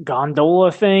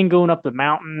gondola thing going up the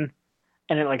mountain,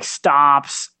 and it like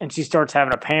stops and she starts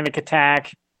having a panic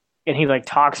attack, and he like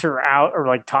talks her out or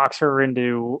like talks her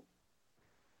into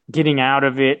getting out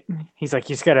of it. He's like,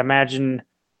 you just got to imagine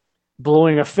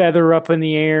blowing a feather up in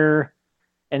the air,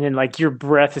 and then like your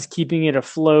breath is keeping it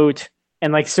afloat,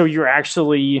 and like so you're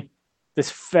actually this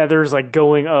feather's like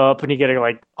going up, and you got to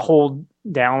like hold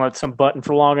down at some button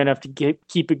for long enough to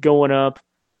keep it going up.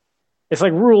 It's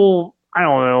like real, I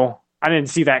don't know. I didn't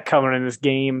see that coming in this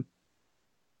game.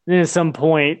 And then at some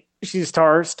point, she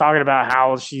starts talking about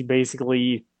how she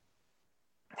basically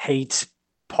hates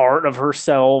part of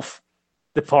herself,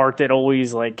 the part that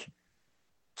always like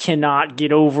cannot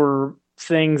get over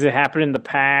things that happened in the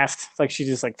past. It's like she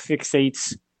just like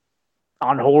fixates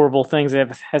on horrible things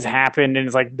that has happened, and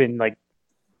it's like been like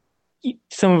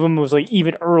some of them was like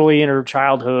even early in her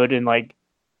childhood, and like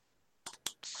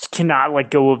cannot let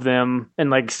go of them. And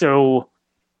like so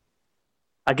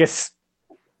I guess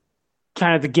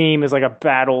kind of the game is like a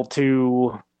battle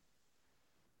to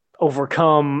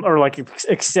overcome or like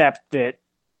accept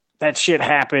that shit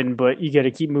happened, but you got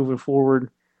to keep moving forward.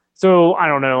 So I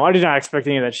don't know. I did not expect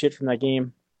any of that shit from that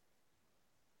game.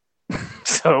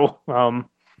 So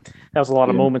that was a lot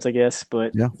of moments, I guess.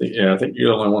 But I think you're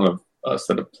the only one of us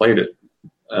that have played it.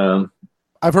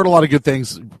 I've heard a lot of good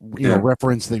things,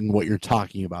 referencing what you're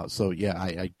talking about. So yeah,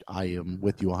 I am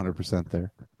with you 100%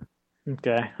 there.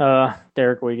 Okay,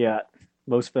 Derek, what you got?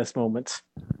 Most best moments.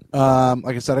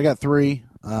 Like I said, I got 3.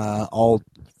 All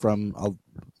from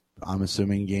I'm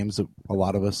assuming games that a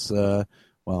lot of us,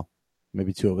 well,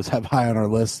 maybe 2 of us have high on our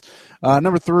list.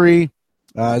 Number 3.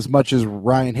 As much as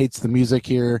Ryan hates the music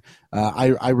here,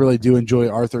 I really do enjoy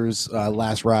Arthur's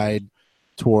last ride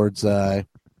towards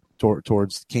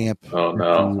camp. Oh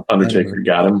no, Undertaker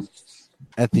got him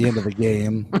at the end of the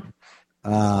game.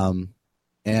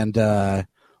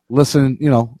 Listen,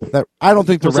 that I don't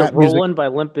think the rap music by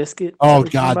Limp Bizkit. Oh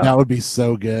God, that would be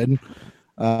so good.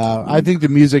 I think the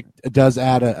music does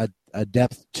add a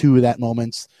depth to that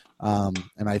moment, and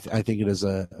I think it is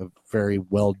a very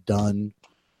well done.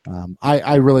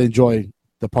 I really enjoy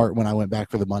the part when I went back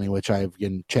for the money, which I've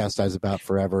been chastised about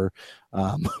forever.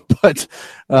 But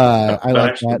I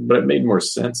like that. But it made more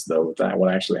sense though with that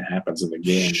what actually happens in the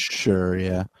game. Sure,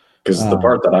 yeah. Because the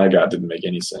part that I got didn't make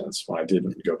any sense when I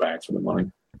didn't go back for the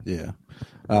money. Yeah,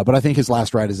 but I think his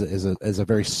last ride is a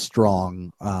very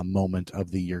strong moment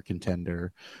of the year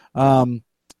contender.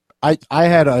 I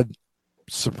had a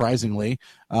surprisingly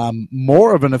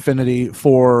more of an affinity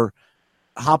for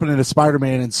hopping into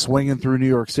Spider-Man and swinging through New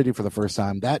York City for the first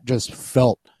time. That just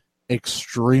felt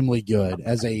extremely good.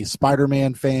 As a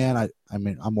Spider-Man fan, I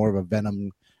mean, I'm more of a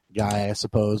Venom guy, I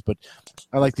suppose, but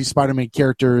I like these Spider-Man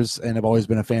characters and have always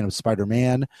been a fan of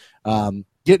Spider-Man.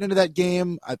 Getting into that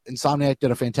game, Insomniac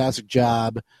did a fantastic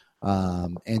job,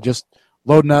 and just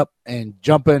loading up and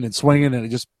jumping and swinging, and it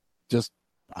just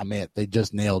I mean, they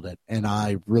just nailed it, and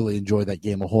I really enjoyed that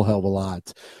game a whole hell of a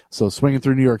lot. So swinging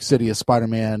through New York City as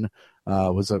Spider-Man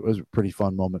was a pretty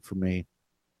fun moment for me.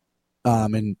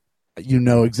 And you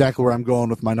know exactly where I'm going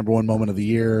with my number 1 moment of the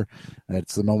year.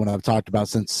 It's the moment I've talked about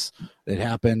since it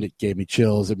happened. It gave me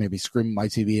chills. It made me scream at my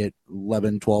TV at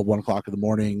 11, 12, 1 o'clock in the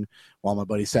morning while my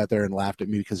buddy sat there and laughed at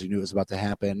me because he knew it was about to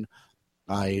happen.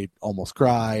 I almost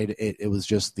cried. It was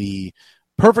just the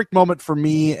perfect moment for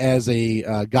me as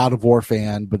a God of War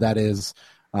fan, but that is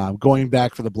going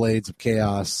back for the Blades of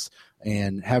Chaos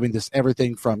and having this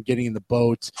everything from getting in the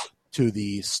boat to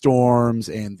the storms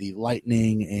and the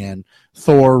lightning and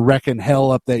Thor wrecking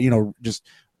hell up there, just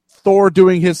Thor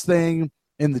doing his thing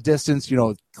in the distance,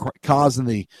 causing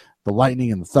the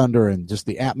lightning and the thunder and just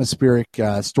the atmospheric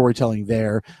storytelling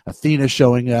there. Athena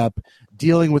showing up,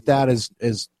 dealing with that as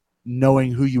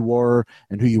knowing who you were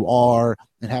and who you are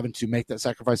and having to make that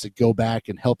sacrifice to go back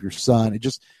and help your son. It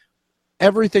just,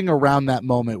 everything around that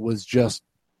moment was just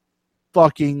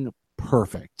fucking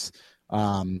perfect.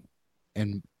 And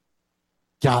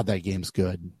God, that game's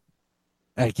good.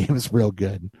 That game is real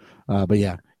good. But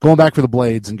yeah, going back for the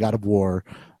Blades and God of War,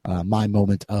 my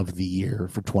moment of the year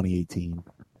for 2018.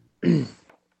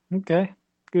 Okay.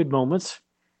 Good moments.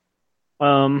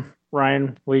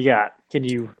 Ryan, what you got? Can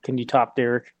you top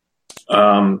Derek?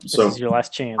 This is your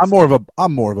last chance. I'm more of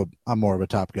a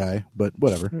top guy, but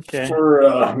whatever. Okay.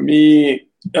 For me,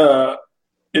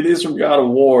 it is from God of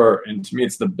War, and to me,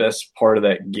 it's the best part of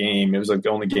that game. It was like the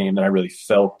only game that I really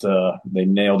felt they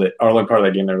nailed it. Or only part of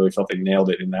that game that I really felt they nailed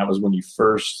it, and that was when you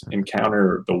first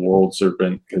encounter the World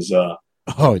Serpent. Because I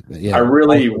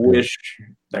really wish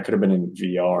that could have been in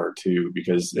VR too,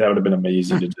 because that would have been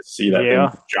amazing to just see that big,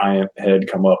 giant head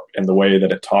come up and the way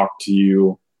that it talked to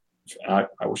you. I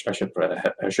wish I should have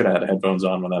had headphones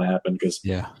on when that happened, because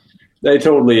they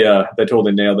totally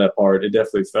nailed that part. It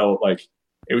definitely felt like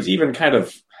it was even kind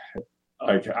of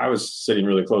like I was sitting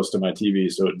really close to my TV,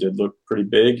 so it did look pretty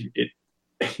big. It,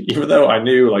 even though I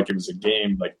knew like it was a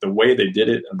game, like the way they did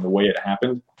it and the way it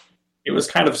happened, it was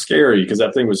kind of scary because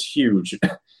that thing was huge.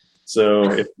 So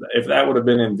if that would have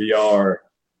been in VR,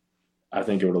 I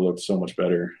think it would have looked so much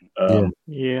better.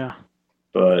 Yeah.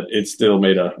 But it still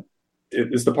made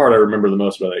it's the part I remember the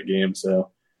most about that game.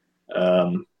 So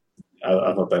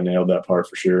I thought they nailed that part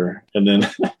for sure. And then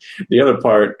the other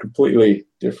part, completely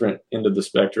different end of the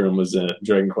spectrum, was in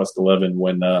Dragon Quest XI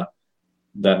when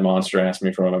that monster asked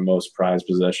me for my most prized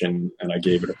possession, and I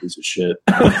gave it a piece of shit.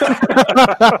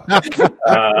 That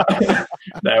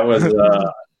was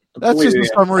that's just a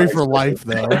summary for life,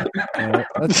 though.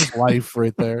 That's just life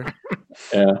right there.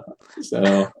 Yeah.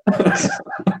 So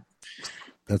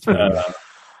that's hot.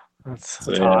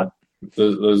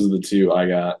 Those are the two I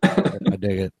got. I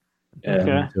dig it.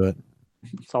 Yeah. Okay.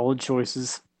 Solid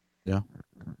choices. Yeah.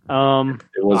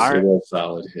 It was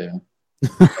solid. Yeah.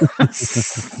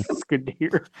 That's good to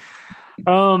hear.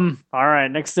 All right.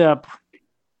 Next up,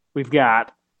 we've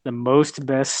got the most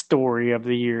best story of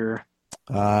the year.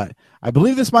 I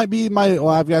believe this might be my. Well,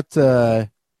 I've got. I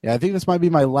think this might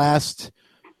be my last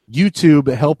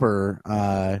YouTube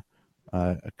helper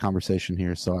conversation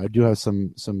here. So I do have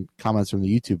some comments from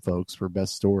the YouTube folks for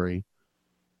best story.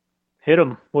 Hit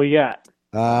them. What you got?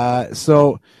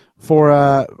 So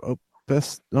for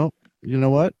best. Oh, you know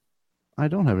what? I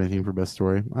don't have anything for best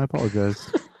story. I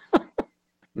apologize.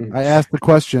 I asked the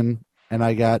question and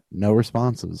I got no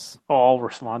responses. I'll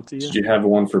respond to you. Did you have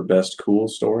one for best cool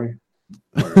story?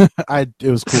 It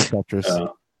was Cool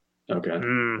Tetris. Okay.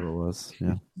 It was.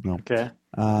 Yeah. No. Okay.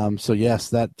 So yes,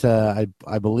 that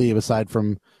I believe, aside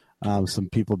from some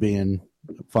people being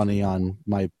funny on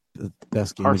my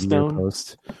best game of the year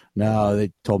post. No,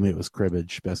 they told me it was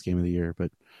cribbage, best game of the year,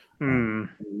 but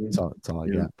that's all I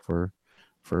got for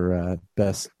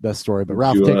best story. But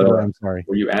Ralph, take it away. I'm sorry.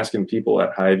 Were you asking people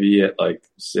at Hy-Vee at like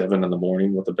 7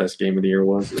 a.m. what the best game of the year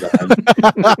was? Yeah.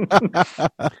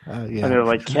 And they're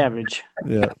like cabbage.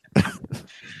 Yeah.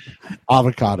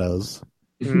 Avocados.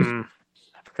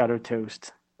 Avocado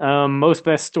toast. Most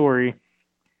best story.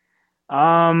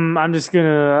 I might as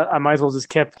well just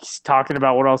kept talking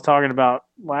about what I was talking about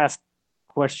last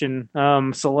question.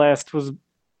 Celeste was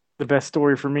the best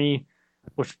story for me,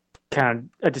 which I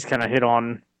just kind of hit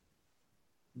on,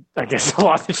 I guess, a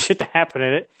lot of the shit that happened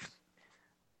in it.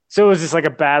 So it was just like a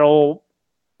battle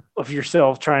of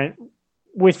yourself, trying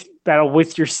to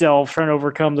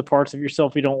overcome the parts of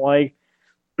yourself you don't like,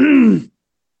 and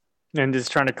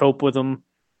just trying to cope with them.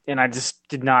 And I just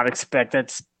did not expect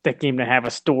that game to have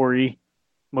a story,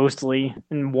 mostly,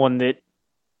 and one that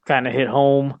kind of hit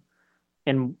home,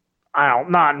 and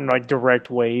not in like direct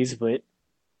ways, but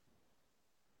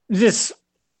just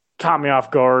caught me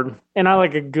off guard. And I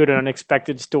like a good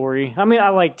unexpected story. I mean, I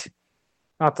liked,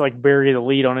 not to like bury the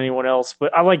lead on anyone else,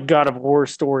 but I like God of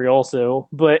War's story also.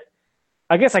 But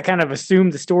I guess I kind of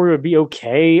assumed the story would be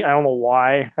okay. I don't know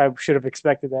why. I should have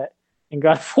expected that in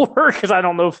God of War, because I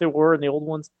don't know if they were in the old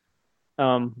ones.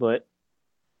 But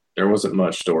there wasn't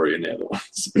much story in the other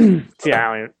ones.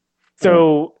 Yeah.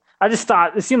 So I just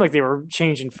thought it seemed like they were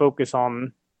changing focus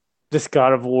on this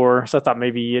God of War, so I thought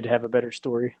maybe you'd have a better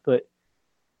story. But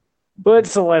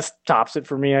Celeste tops it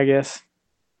for me, I guess.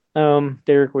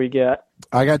 Derek, what you got?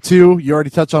 I got two. You already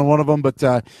touched on one of them,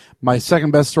 but my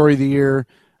second best story of the year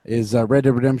is Red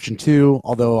Dead Redemption 2,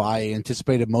 although I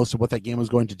anticipated most of what that game was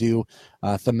going to do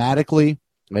thematically.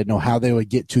 I didn't know how they would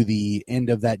get to the end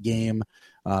of that game.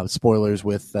 Spoilers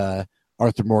with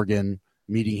Arthur Morgan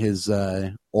meeting his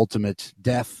ultimate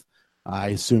death. I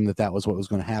assumed that was what was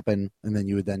going to happen, and then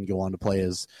you would then go on to play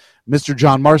as Mr.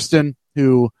 John Marston,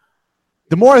 who,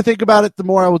 the more I think about it, the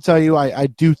more I will tell you I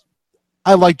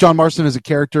like John Marston as a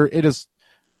character.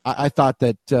 I thought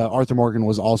that Arthur Morgan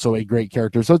was also a great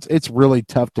character, so it's really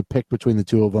tough to pick between the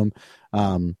two of them.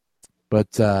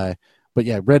 But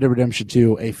yeah, Red Dead Redemption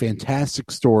 2, a fantastic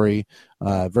story,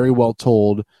 very well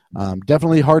told.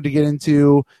 Definitely hard to get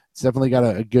into. It's definitely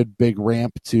got a good big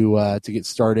ramp to get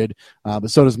started.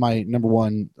 But so does my number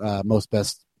one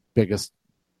biggest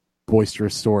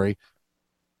boisterous story.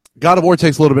 God of War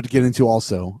takes a little bit to get into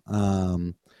also.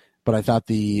 But I thought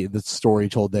the story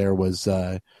told there was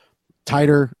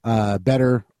tighter,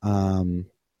 better, and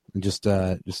just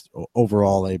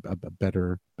overall a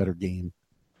better game.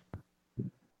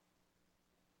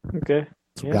 Okay.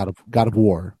 So yeah. God of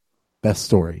War, best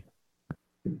story.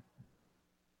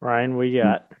 Ryan, what you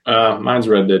got? Mine's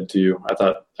Red Dead 2. I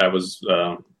thought that was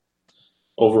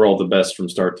overall the best from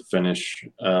start to finish.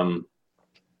 Even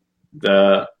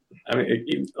though I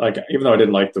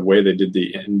didn't like the way they did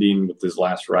the ending with this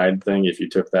last ride thing, if you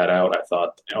took that out, I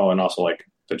thought, and also like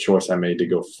the choice I made to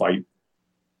go fight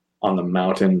on the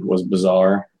mountain was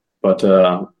bizarre. But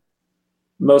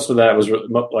most of that was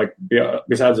like,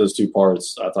 besides those two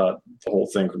parts, I thought the whole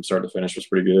thing from start to finish was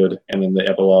pretty good. And then the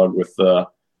epilogue with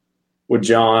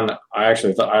John, I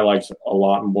actually thought I liked a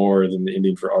lot more than the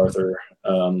ending for Arthur.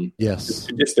 Yes.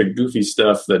 Just the goofy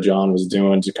stuff that John was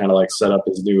doing to kind of like set up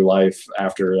his new life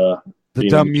after the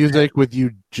dumb music with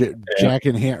you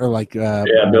jacking hand or like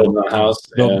building a house.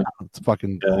 It's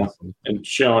fucking awesome. And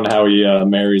showing how he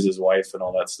marries his wife and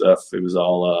all that stuff. It was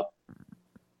all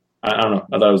I don't know.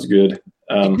 I thought it was good.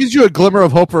 It gives you a glimmer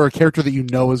of hope for a character that you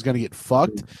know is going to get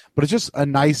fucked, but it's just a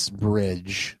nice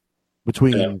bridge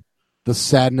between the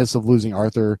sadness of losing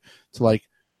Arthur to like,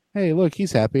 hey, look,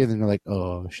 he's happy, and then you're like,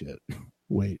 oh shit,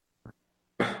 wait.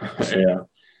 Yeah.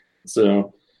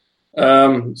 So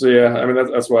yeah, I mean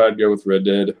that's why I'd go with Red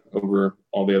Dead over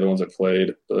all the other ones I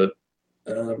played. But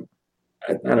I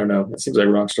don't know. It seems like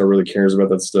Rockstar really cares about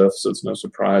that stuff, so it's no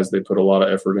surprise they put a lot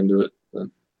of effort into it. But.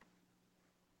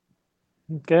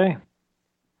 Okay.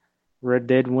 Red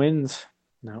Dead wins.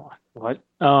 No, what?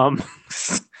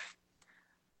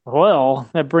 Well,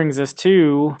 that brings us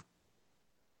to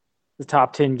the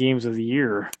top 10 games of the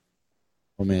year.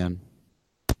 Oh, man.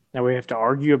 Now we have to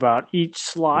argue about each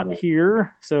slot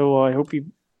here, so I hope you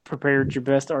prepared your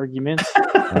best arguments.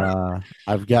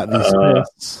 I've got these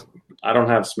lists. I don't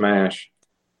have Smash.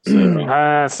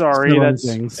 So. Sorry, that's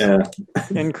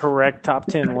incorrect top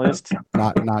 10 list.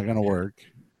 Not going to work.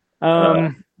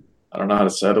 I don't know how to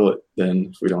settle it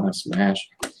then if we don't have Smash.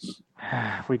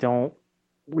 We don't.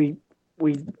 We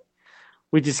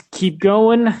just keep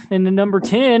going in the number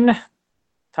 10.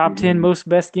 Top 10 most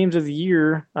best games of the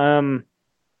year. I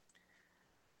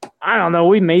don't know.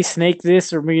 We may snake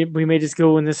this, or we may just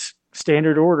go in this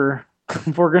standard order.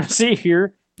 We're going to see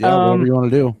here. Yeah, whatever you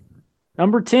want to do.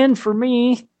 Number 10 for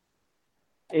me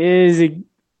is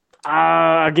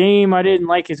a game I didn't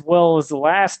like as well as the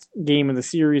last game of the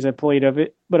series I played of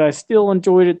it, but I still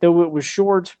enjoyed it, though it was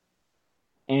short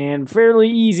and fairly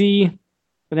easy.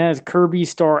 But it has Kirby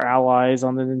Star Allies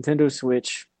on the Nintendo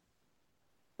Switch.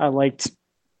 I liked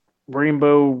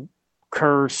Rainbow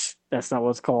Curse. That's not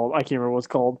what it's called. I can't remember what it's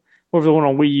called. Over the one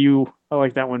on Wii U, I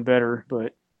like that one better,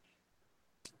 but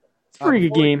it's a pretty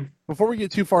good game. Before we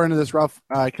get too far into this, Ralph,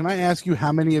 can I ask you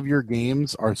how many of your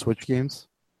games are Switch games?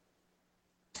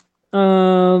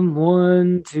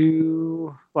 1,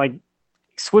 2, like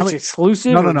Switch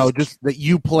exclusive? No, just that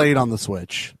you played on the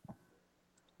Switch.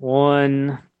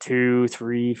 1, 2,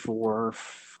 3, 4,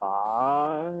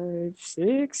 5,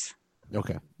 6.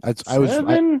 Okay, I was.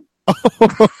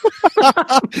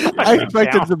 I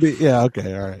expected to be. Yeah.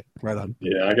 Okay. All right. Right on.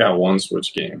 Yeah, I got one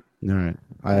Switch game. All right.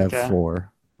 I have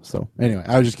 4. So anyway,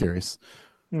 I was just curious.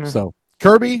 Mm. So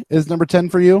Kirby is number 10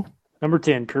 for you. Number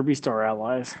 10, Kirby Star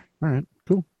Allies. All right.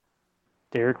 Cool.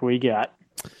 Derek, what you got?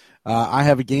 I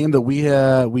have a game that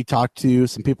we talked to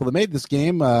some people that made this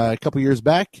game a couple years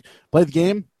back. Played the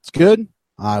game. It's good.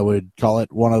 I would call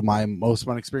it one of my most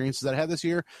fun experiences that I had this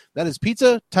year. That is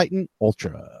Pizza Titan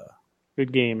Ultra.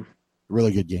 Good game.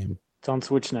 Really good game. It's on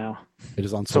Switch now. It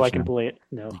is on Switch so I can play it.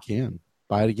 No, you can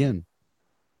buy it again.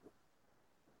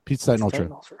 Pizza Titan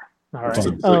Ultra. All right. Does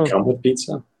it come with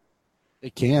pizza?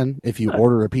 It can if you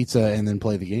order a pizza and then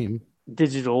play the game.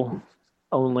 Digital.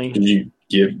 only. Did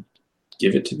you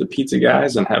give it to the pizza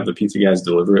guys and have the pizza guys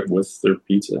deliver it with their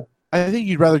pizza? I think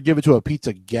you'd rather give it to a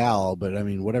pizza gal, but I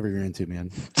mean, whatever you're into, man.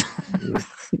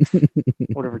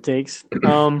 Whatever it takes.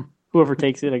 Whoever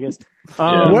takes it, I guess.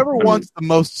 Whoever wants the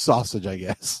most sausage, I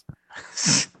guess.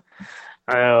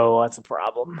 Oh, that's a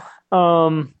problem.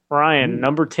 Ryan,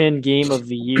 number 10 game of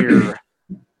the year.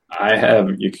 I have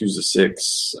Yakuza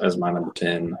 6 as my number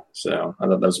 10, so I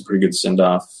thought that was a pretty good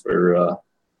send-off for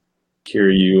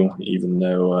Kiryu, even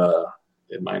though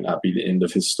it might not be the end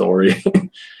of his story.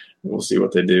 We'll see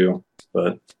what they do.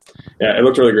 But, yeah, it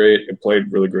looked really great. It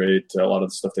played really great. A lot of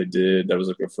the stuff they did, that was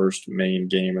like the first main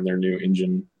game in their new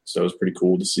engine, so it was pretty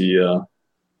cool to see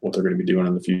what they're going to be doing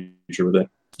in the future with it,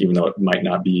 even though it might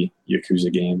not be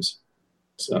Yakuza games.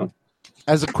 So,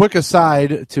 as a quick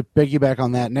aside to piggyback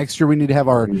on that, next year we need to have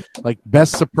our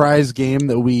best surprise game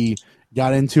that we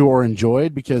got into or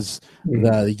enjoyed, because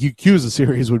the Yakuza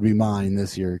series would be mine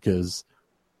this year, because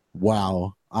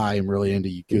wow, I am really into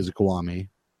Yakuza Kiwami.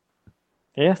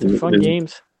 Yeah, they're fun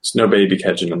games. It's no baby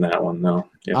catching in that one, no.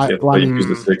 You have to play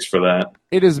Yakuza 6 for that.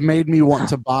 It has made me want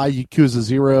to buy Yakuza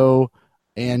 0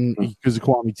 and Yakuza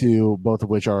Kiwami 2, both of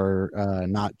which are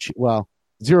not cheap. Well,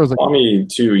 Zero's Kiwami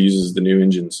 2 uses the new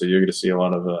engine, so you're going to see a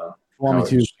lot of Kiwami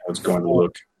 2 how it's going to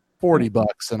look.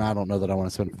 $40, and I don't know that I want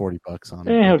to spend $40 on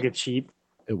it. He'll get cheap.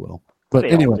 It will. But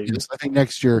anyway, I think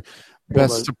next year,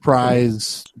 best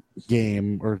surprise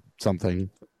game or something.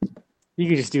 You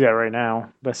can just do that right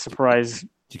now. Best surprise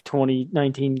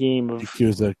 2019 game of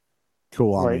Yakuza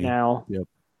Kiwami. Right now. Yep.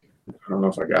 I don't know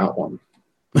if I got one.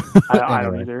 I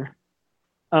don't either.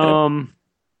 All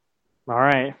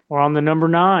right. We're on the number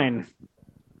 9.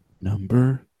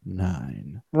 Number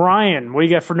 9. Ryan, what do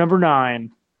you got for number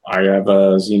 9? I have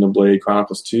Xenoblade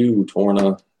Chronicles 2,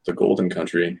 Torna, the Golden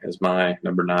Country as my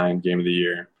number 9 game of the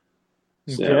year.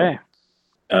 So, okay.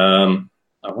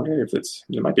 I wonder if it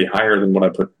might be higher than what I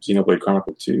put Xenoblade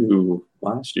Chronicles 2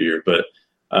 last year, but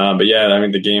yeah, I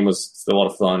mean the game was still a lot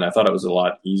of fun. I thought it was a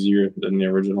lot easier than the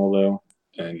original though,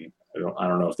 and I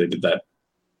don't know if they did that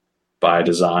by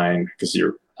design, because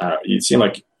you seem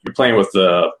like you're playing with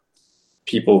the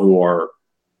people who are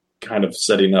kind of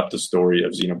setting up the story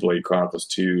of Xenoblade Chronicles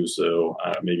 2, so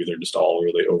maybe they're just all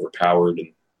really overpowered,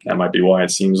 and that might be why it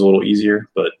seems a little easier,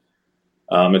 but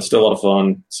it's still a lot of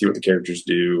fun. See what the characters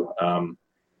do.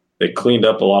 They cleaned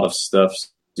up a lot of stuff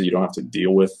so you don't have to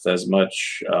deal with as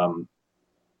much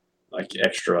like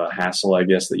extra hassle, I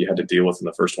guess, that you had to deal with in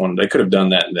the first one. They could have done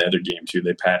that in the other game too.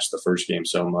 They patched the first game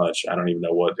so much. I don't even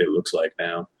know what it looks like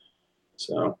now.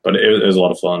 So, but it was a lot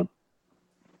of fun.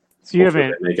 So you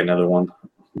haven't make another one.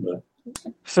 But.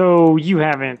 So you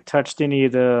haven't touched any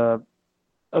of the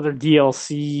other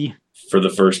DLC for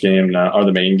the first game, no, or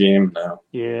the main game, no.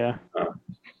 Yeah.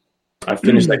 I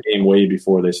finished that game way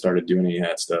before they started doing any of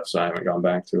that stuff, so I haven't gone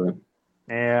back to it.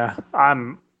 Yeah, I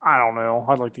don't know.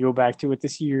 I'd like to go back to it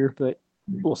this year, but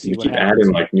we'll see what happens.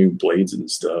 Adding like new blades and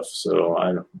stuff, so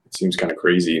it seems kind of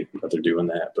crazy that they're doing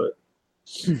that, but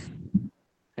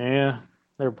yeah,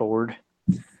 they're bored.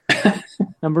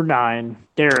 Number 9,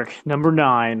 Derek. Number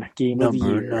 9 game of the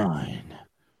year. Number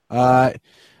 9.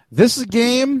 This is a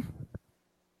game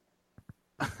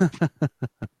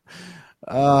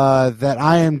that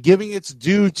I am giving its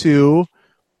due to,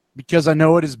 because I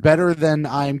know it is better than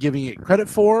I am giving it credit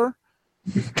for.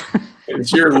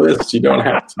 It's your list. You don't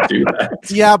have to do that.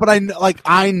 Yeah, but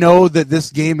I know that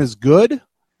this game is good.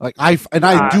 It's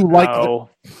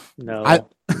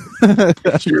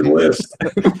your list.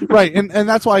 Right, and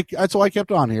that's why I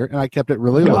kept it on here, and I kept it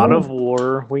really low. God of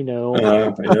War, we know.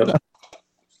 Yep.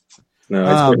 No,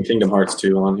 it's putting Kingdom Hearts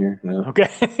 2 on here. No. Okay.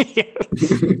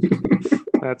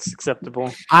 That's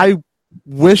acceptable. I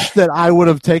wish that I would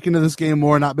have taken to this game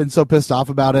more and not been so pissed off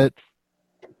about it.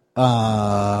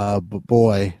 But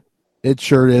boy, it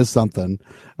sure is something.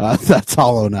 That's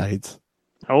Hollow Knight.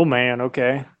 Oh, man,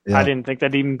 okay. Yeah. I didn't think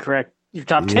that'd even correct your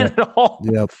top 10 at all.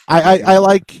 Yep. I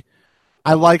like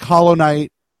Hollow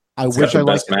Knight. I wish I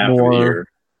liked it more.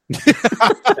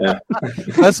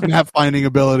 Best map finding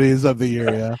abilities of the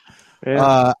year,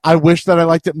 yeah. I wish that I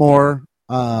liked it more.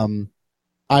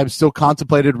 I've still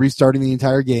contemplated restarting the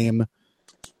entire game.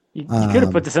 You could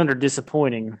have put this under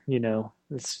disappointing, you know.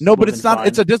 But it's not. Fine.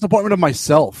 It's a disappointment of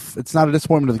myself. It's not a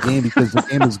disappointment of the game, because the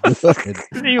game is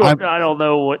good. I don't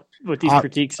know what these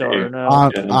critiques are. No.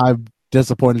 I'm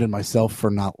disappointed in myself for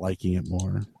not liking it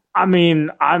more. I mean,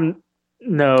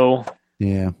 no.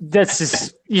 Yeah, that's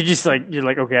just you're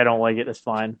like okay, I don't like it. That's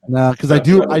fine. No, because I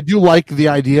do like the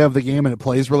idea of the game, and it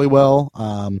plays really well.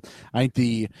 I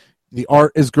think the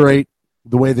art is great.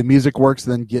 the way the music works,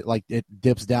 then get like it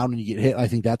dips down and you get hit. I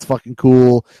think that's fucking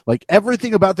cool. Like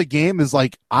everything about the game is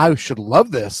like, I should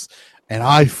love this, and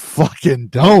I fucking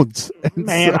don't. And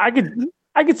Man,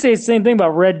 I could say the same thing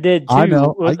about Red Dead 2. I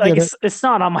know. I get it. It's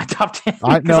not on my top 10.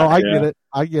 I get it.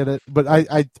 I get it. But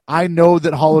I know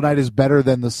that Hollow Knight is better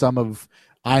than the sum of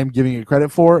I'm giving it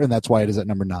credit for, and that's why it is at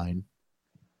number 9.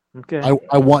 Okay.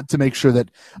 I want to make sure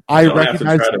that I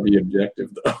recognize. Have to try to be objective,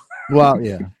 though. Well,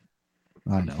 yeah,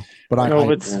 I know, but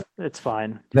it's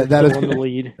fine. That is on the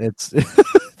lead. It's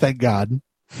thank God.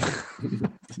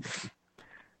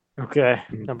 Okay,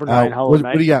 number 9, Hollow Knight.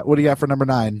 What do you got? What do you got for number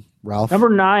 9, Ralph? Number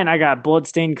 9, I got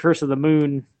Bloodstained: Curse of the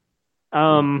Moon.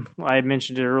 I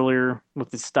mentioned it earlier with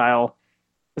the style.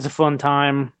 It's a fun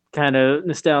time, kind of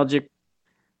nostalgic,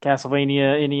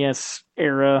 Castlevania NES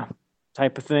era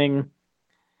type of thing.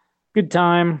 Good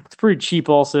time. It's pretty cheap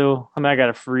also. I mean, I got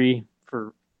it free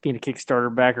for being a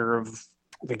Kickstarter backer of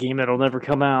the game that'll never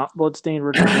come out, Bloodstained: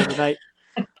 Return of the Night.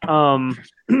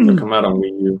 It'll come out on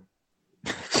Wii U.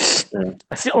 Yeah.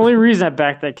 That's the only reason I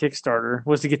backed that Kickstarter,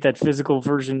 was to get that physical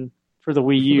version for the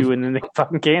Wii U, and then they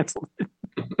fucking canceled it.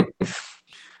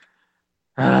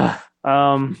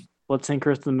 Bloodstained: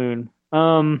 Curse of the Moon.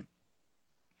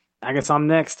 I guess I'm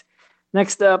next.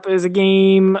 Next up is a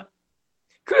game.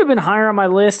 Could have been higher on my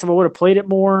list if I would have played it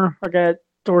more. I got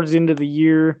towards the end of the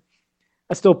year.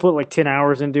 I still put like 10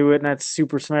 hours into it, and that's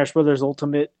Super Smash Bros.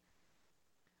 Ultimate.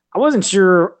 I wasn't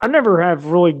sure. I never have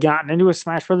really gotten into a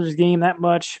Smash Brothers game that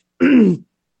much. I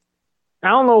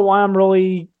don't know why I'm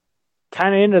really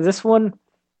kind of into this one.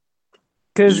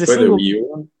 Because the Wii U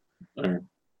one? Or?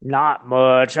 Not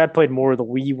much. I played more of the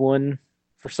Wii one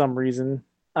for some reason.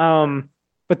 But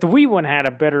the Wii one had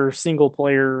a better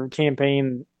single-player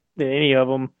campaign than any of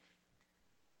them.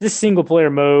 This single-player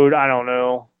mode, I don't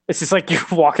know. It's just like you're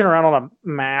walking around on a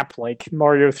map like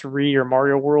Mario 3 or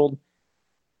Mario World.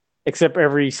 Except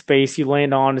every space you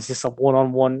land on is just a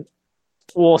one-on-one.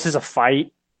 Well, it's just a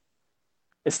fight.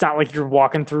 It's not like you're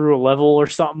walking through a level or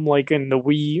something like in the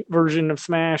Wii version of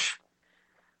Smash.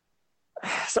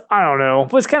 So, I don't know.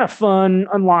 But it's kind of fun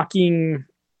unlocking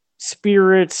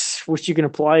spirits, which you can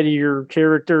apply to your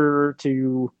character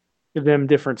to give them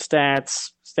different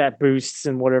stats, stat boosts,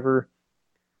 and whatever.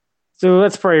 So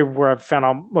that's probably where I've found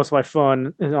out most of my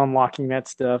fun, is unlocking that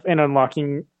stuff and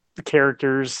unlocking the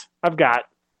characters. I've got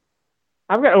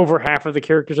over half of the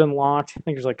characters unlocked. I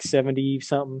think there's like 70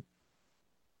 something.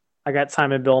 I got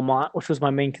Simon Belmont, which was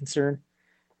my main concern,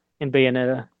 and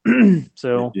Bayonetta.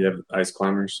 So do you have ice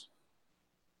climbers?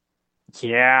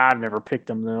 Yeah, I've never picked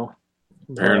them though.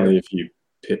 Apparently, if you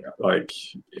pick, like,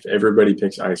 if everybody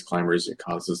picks ice climbers, it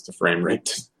causes the frame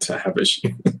rate to have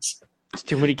issues. It's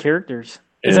too many characters.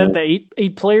 Is that the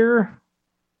eight player?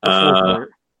 I'm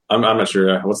not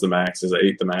sure. What's the max? Is it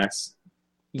 8 the max?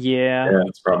 Yeah. Yeah,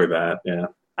 it's probably that. Yeah.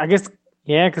 I guess,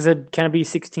 yeah, because it'd kind of be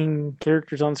 16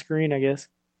 characters on screen, I guess.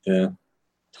 Yeah.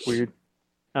 It's weird.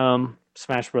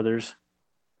 Smash Brothers.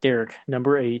 Derek,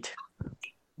 number 8.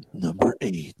 Number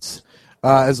 8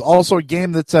 is also a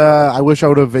game that I wish I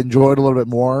would have enjoyed a little bit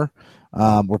more,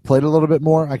 or played a little bit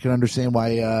more. I can understand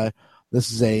why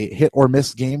this is a hit or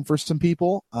miss game for some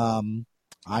people.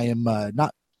 I am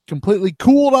not completely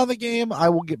cooled on the game. I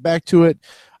will get back to it.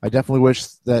 I definitely wish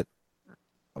that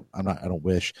I don't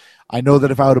wish. I know that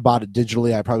if I would have bought it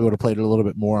digitally, I probably would have played it a little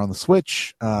bit more on the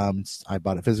Switch. I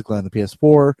bought it physically on the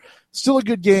PS4. Still a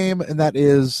good game, and that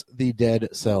is the Dead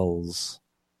Cells.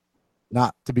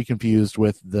 Not to be confused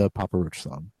with the Papa Roach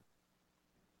song.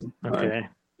 Okay.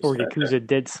 Or Yakuza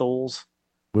Dead Souls.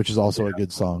 Which is also a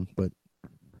good song, but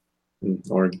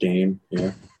or game,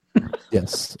 yeah.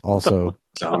 Yes, also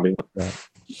zombie. Yeah.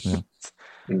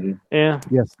 Mm-hmm. Yeah.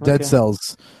 Yes, Dead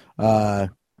Cells. Yeah.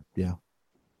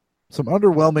 Some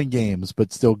underwhelming games,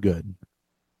 but still good.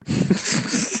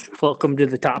 Welcome to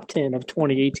the top 10 of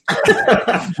 2018.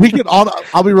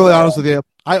 I'll be really honest with you.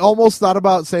 I almost thought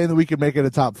about saying that we could make it a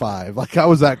top 5. Like, I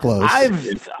was that close.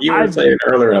 You were saying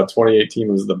earlier how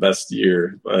 2018 was the best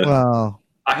year, but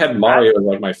I had Mario as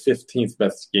like my 15th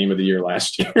best game of the year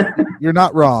last year. You're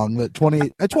not wrong. That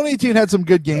 2018 had some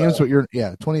good games, but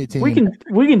 2018.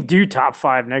 We can do top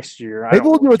 5 next year. Maybe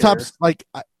we'll do a top, like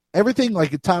everything,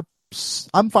 like a top.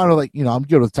 I'm fine with I'm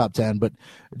good with top 10, but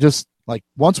just like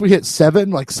once we hit 7,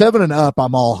 like 7 and up,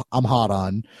 I'm hot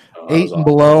on. 8 and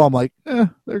below, I'm like,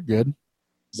 they're good.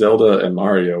 Zelda and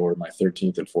Mario were my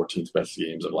 13th and 14th best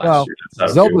games of last year.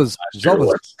 Zelda's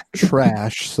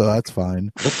trash, so that's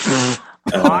fine.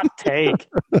 Hot take.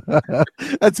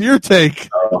 That's your take.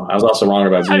 I was also wrong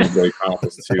about Xenoblade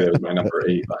Chronicles 2. That was my number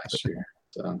 8 last year.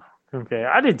 So. Okay,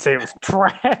 I didn't say it was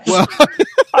trash. Well,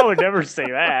 I would never say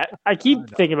that. I keep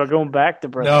thinking about going back to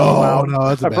Breath of the no, Wild.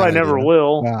 that's a I bad probably never idea.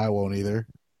 will. No, I won't either.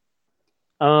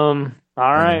 All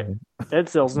right. Anyway. Dead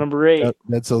Cells number 8.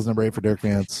 Dead Cells number 8 for Derek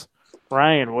Vance.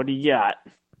 Ryan, what do you got?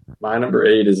 My number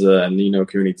 8 is Ni no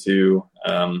Kuni 2.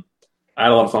 I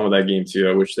had a lot of fun with that game too.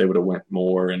 I wish they would have went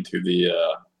more into the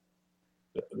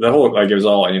whole, like, it was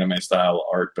all anime style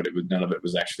art, but none of it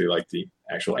was actually like the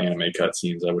actual anime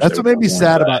cutscenes. I wish That's what made me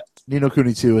sad that. about Ni no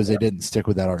Kuni 2 is they didn't stick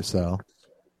with that art style.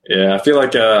 Yeah, I feel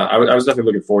like I was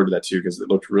definitely looking forward to that too because it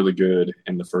looked really good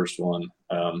in the first one.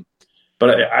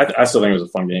 But I still think it was a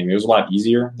fun game. It was a lot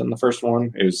easier than the first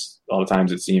one. It was a lot of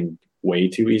times it seemed way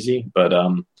too easy. But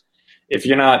if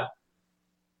you're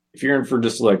in for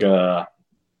just like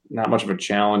not much of a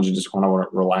challenge and just want to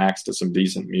relax to some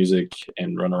decent music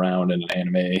and run around in an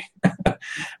anime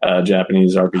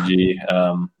Japanese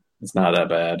RPG, it's not that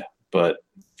bad. But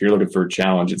if you're looking for a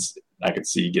challenge, I could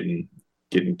see getting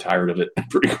tired of it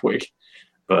pretty quick.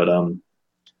 But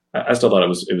I still thought it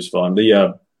was fun.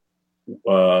 The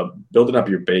building up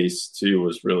your base too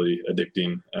was really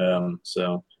addicting.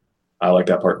 So I like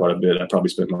that part quite a bit. I probably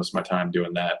spent most of my time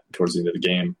doing that towards the end of the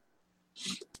game.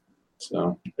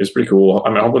 So it's pretty cool. I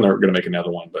mean, I'm hoping they're going to make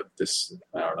another one, but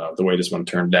I don't know, the way this one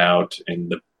turned out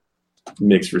and the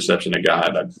mixed reception it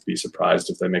got, I'd be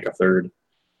surprised if they make a third.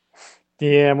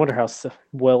 Yeah, I wonder how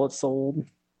well it sold.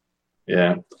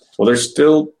 Yeah. Well, they're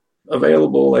still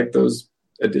available, like those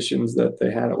editions that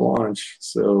they had at launch.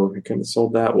 So it couldn't have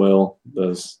sold that well.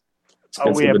 Those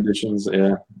expensive editions,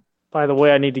 yeah. By the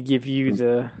way, I need to give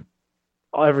you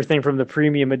everything from the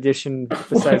premium edition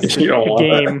besides the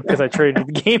game because I traded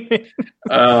the game in.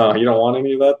 You don't want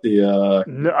any of that?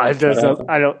 No, I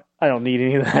don't need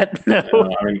any of that. No.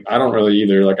 I mean, I don't really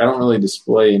either. Like, I don't really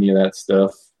display any of that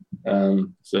stuff.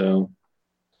 So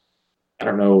I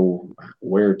don't know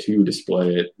where to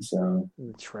display it. So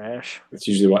trash. That's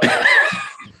usually why.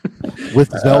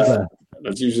 With Zelda.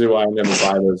 That's usually why I never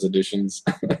buy those editions.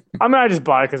 I mean, I just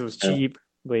bought it because it was cheap.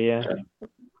 But yeah.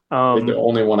 I think the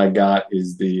only one I got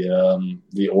is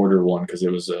the Order one because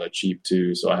it was cheap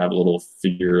too. So I have a little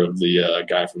figure of the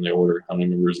guy from the Order. I don't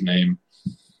remember his name.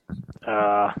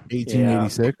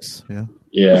 1886. Yeah.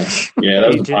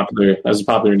 That was a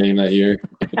popular name that year.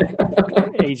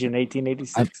 Agent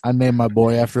 1886. I named my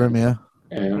boy after him. Yeah.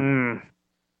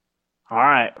 All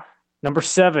right, number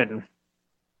 7,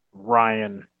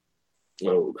 Ryan.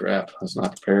 Oh crap! I was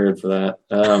not prepared for that.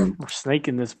 We're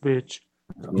snaking this bitch.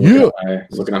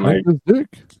 Looking at my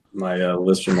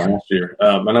list from last year.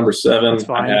 My number 7,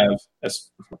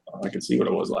 I can see what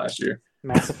it was last year.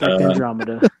 Mass Effect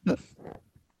Andromeda.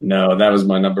 No, that was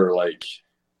my number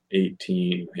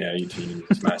 18. Yeah, 18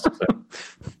 was Mass Effect.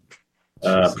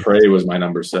 Prey was my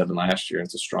number 7 last year.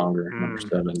 It's a stronger number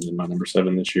 7 than my number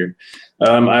 7 this year.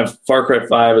 I have Far Cry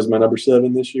 5 as my number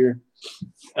 7 this year.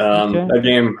 That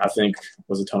game I think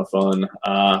was a ton of fun.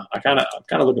 I'm kind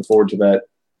of looking forward to that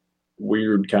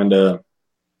weird kind of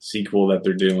sequel that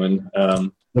they're doing.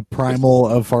 The primal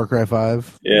of Far Cry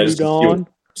 5. Yeah, just to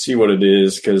see what it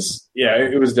is because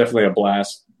it was definitely a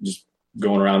blast. Just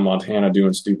going around Montana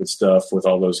doing stupid stuff with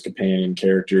all those companion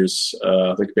characters.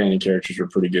 The companion characters were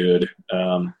pretty good.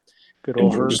 Good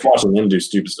old and just watching them do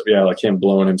stupid stuff. Yeah, like him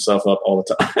blowing himself up all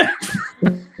the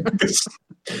time. Because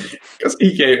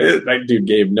that dude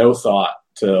gave no thought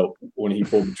to when he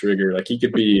pulled the trigger. Like he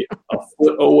could be a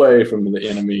foot away from the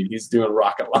enemy. He's doing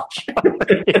rocket launch.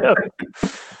 Yeah.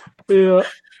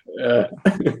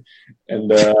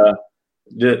 And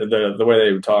the way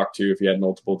they would talk too, if you had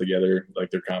multiple together,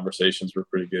 like their conversations were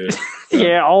pretty good.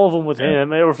 Yeah, all of them with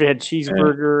him. Or if you had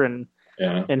Cheeseburger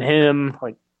and him,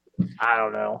 like I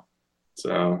don't know.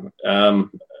 So I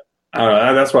don't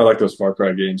know. That's why I like those Far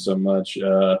Cry games so much.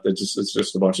 It's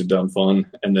just a bunch of dumb fun,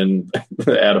 and then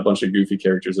they add a bunch of goofy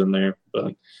characters in there.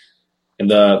 And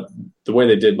the way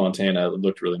they did Montana, it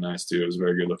looked really nice too. It was a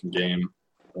very good looking game.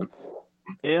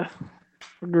 Yeah,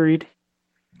 agreed.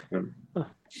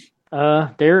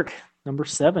 Derek, number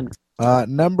 7.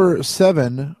 Number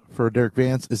 7 for Derek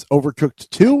Vance is Overcooked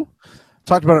 2.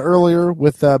 Talked about it earlier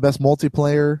with best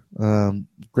multiplayer.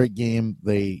 Great game.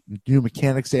 The new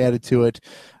mechanics they added to it,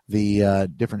 the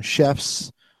different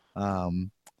chefs, the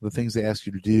things they ask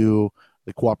you to do,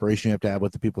 the cooperation you have to have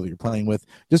with the people that you're playing with.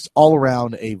 Just all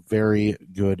around a very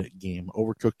good game.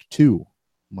 Overcooked 2,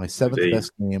 my 7th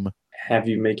best game. Have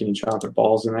you make any chocolate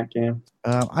balls in that game?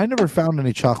 I never found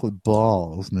any chocolate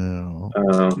balls. No.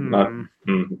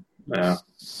 No.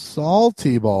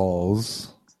 Salty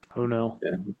balls. Oh no.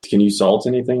 Yeah. Can you salt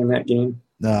anything in that game?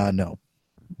 No. No.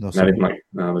 Not even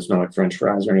there's no French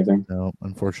fries or anything. No,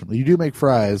 unfortunately, you do make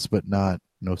fries, but not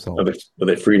No salt. Are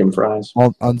they freedom fries?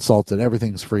 All unsalted.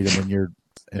 Everything's freedom when you're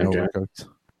in Okay. Overcooked.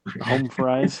 Home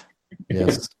fries.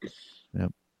 Yes.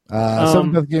 Yep.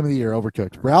 Seventh best game of the year,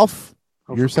 Overcooked. Ralph,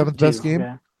 your seventh best game?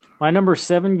 Okay. My number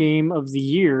 7 game of the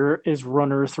year is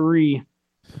Runner 3.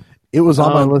 It was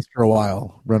on my list for a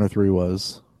while. Runner 3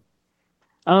 was.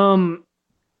 Yeah,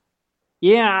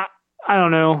 I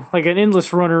don't know. Like an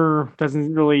endless runner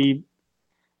doesn't really.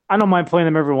 I don't mind playing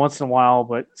them every once in a while,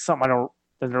 but something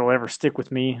doesn't really ever stick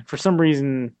with me. For some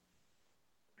reason,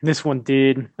 this one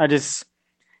did.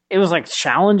 It was like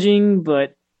challenging,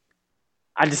 but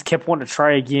I just kept wanting to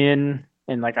try again,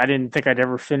 and like I didn't think I'd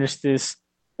ever finish this,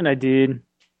 and I did.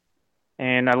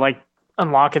 And I like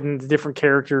unlocking the different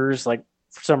characters. Like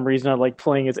for some reason, I like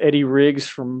playing as Eddie Riggs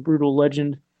from Brutal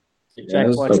Legend. Yeah,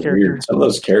 Jack Black's so character. Weird. Some of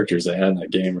those characters they had in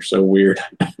that game are so weird.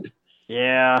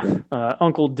 Yeah,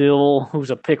 Uncle Dill,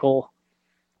 who's a pickle,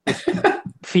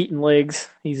 feet and legs.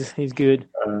 He's good.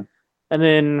 And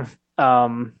then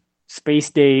Space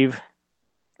Dave,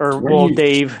 Dave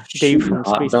from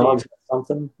Space Dave.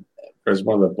 Something, or is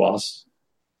one of the boss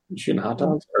shooting hot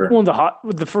dogs? Or?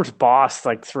 The first boss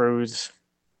like throws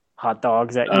hot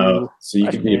dogs at you. So you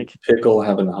could be a pickle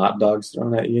having hot dogs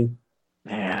thrown at you.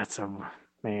 Yeah, that's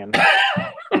man.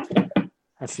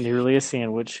 That's nearly a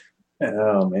sandwich.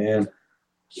 Oh man.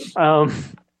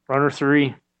 Runner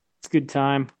 3. It's a good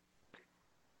time.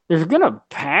 They're gonna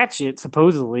patch it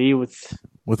supposedly with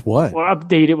what? Well,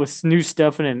 update it with new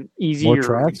stuff and an easier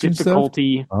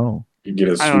difficulty. Oh, you get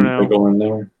a sweet pickle in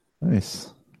there.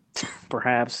 Nice.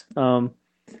 Perhaps. Runner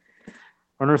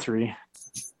 3.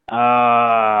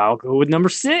 I'll go with number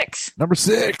 6. Number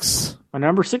 6. My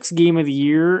number 6 game of the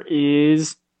year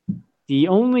is the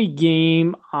only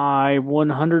game I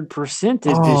 100%ed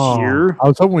this year. I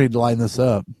was hoping we'd line this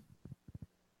up.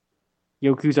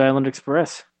 Yoku's Island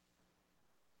Express.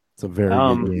 It's a very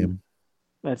good game.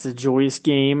 That's a joyous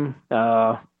game.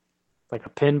 Like a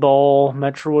pinball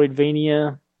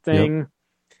Metroidvania thing. Yep.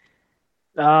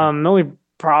 The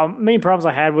main problems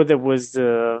I had with it was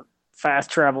the fast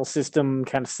travel system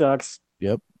kind of sucks.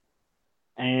 Yep.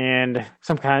 And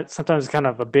sometimes it's kind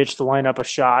of a bitch to line up a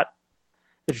shot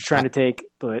that you're trying to take.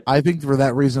 But I think for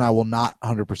that reason, I will not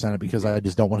 100% it because I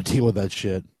just don't want to deal with that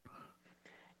shit.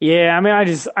 Yeah, I mean,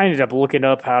 I ended up looking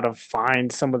up how to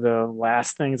find some of the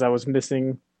last things I was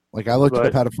missing. Like I looked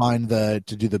up how to find to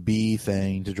do the B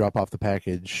thing to drop off the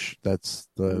package. That's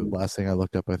the last thing I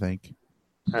looked up, I think.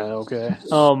 Okay.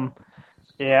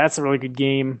 Yeah, that's a really good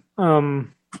game. I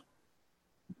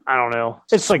don't know.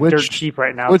 It's like dirt cheap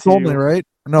right now. It's only right.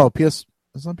 No, PS.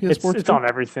 It's on PS4. It's on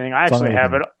everything. I actually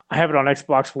have it. I have it on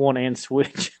Xbox One and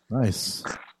Switch. Nice.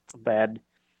 It's a bad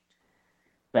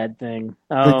thing.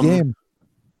 Good game.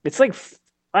 It's like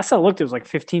last I looked, it was like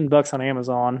 $15 on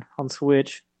Amazon on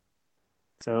Switch.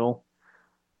 So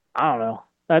I don't know.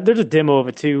 There's a demo of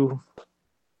it too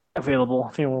available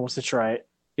if anyone wants to try it.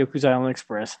 Yoku's Island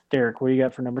Express. Derek, what do you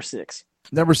got for number 6?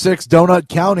 Number 6, Donut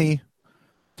County.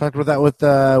 Talked about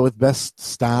that with Best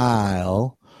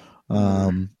Style.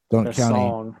 Donut Best County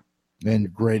song. And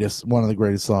one of the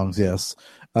greatest songs. Yes,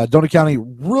 Donut County,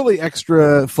 really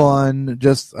extra fun.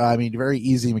 Just very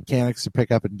easy mechanics to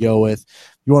pick up and go with.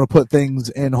 You want to put things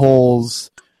in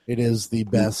holes. It is the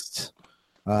best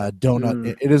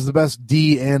donut. It is the best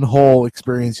D in hole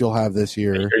experience you'll have this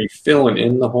year. Are you filling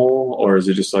in the hole, or is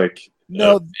it just like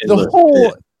no? The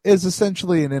hole is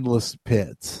essentially an endless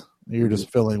pit. You're just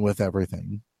filling with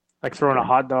everything. Like throwing a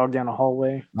hot dog down a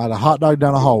hallway. Not a hot dog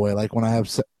down a hallway, like when I have,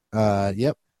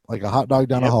 like a hot dog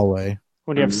down a hallway.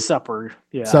 When you have supper,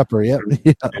 yeah. Supper, yep.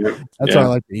 Yeah. That's what I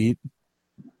like to eat.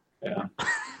 Yeah.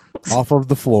 Off of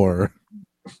the floor.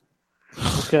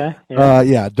 Okay.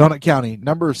 Donut County,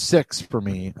 number 6 for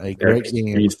me. A great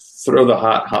game. You throw the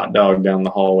hot dog down the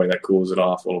hallway, that cools it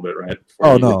off a little bit, right?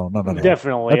 No.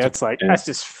 Definitely. That's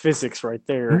just physics right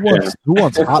there. Who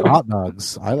wants hot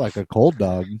dogs? I like a cold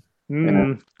dog.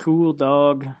 Cool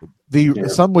dog.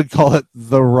 Some would call it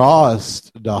the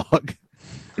rawest dog.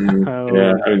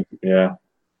 Yeah.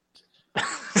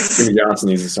 Jimmy Johnson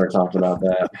needs to start talking about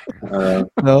that.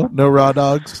 No raw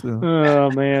dogs. Oh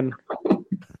man.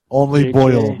 Only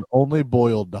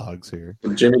boiled dogs here.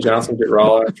 Did Jimmy Johnson get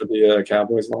raw after the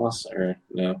Cowboys loss, or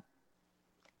no?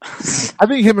 I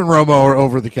think him and Romo are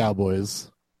over the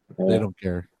Cowboys. Yeah. They don't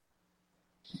care.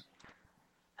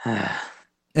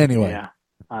 Anyway. Yeah.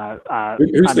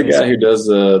 Who's the guy who does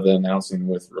the announcing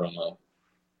with Romo?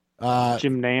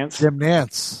 Jim Nance. Jim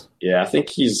Nance. Yeah, I think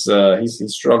he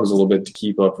struggles a little bit to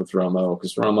keep up with Romo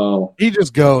because Romo he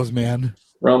just goes, man.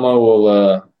 Romo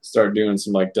will start doing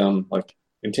some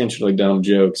intentionally dumb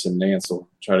jokes, and Nance will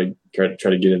try to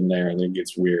get in there, and then it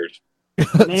gets weird.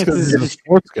 It's 'cause he's a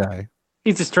sports guy.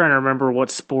 He's just trying to remember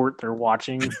what sport they're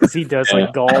watching because he does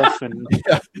like golf and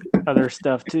other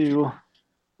stuff too.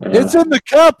 It's in the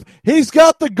cup. He's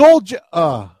got the gold.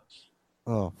 Oh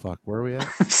fuck! Where are we at?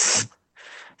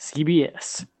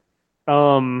 CBS.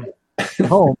 Home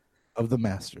of the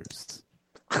Masters.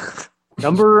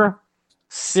 Number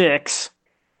 6,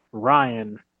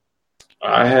 Ryan.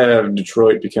 I have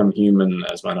Detroit Become Human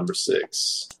as my number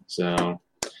 6. So,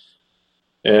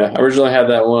 yeah, I originally had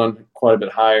that one quite a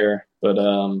bit higher, but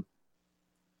I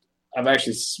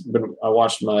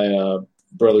watched my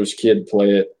brother's kid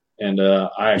play it, and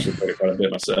I actually played it quite a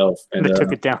bit myself. And they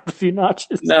took it down a few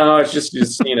notches. No, it's just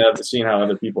seeing how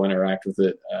other people interact with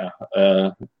it.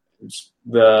 I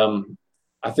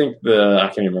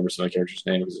can't even remember some of the characters'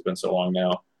 names because it's been so long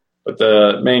now. But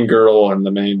the main girl and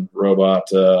the main robot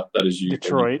that is you.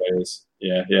 Detroit.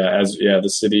 The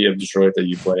city of Detroit that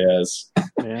you play as.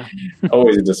 Yeah.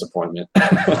 Always a disappointment.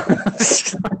 I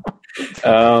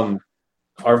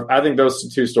think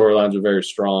those two storylines are very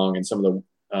strong, and some of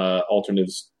the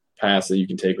alternatives paths that you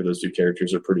can take with those two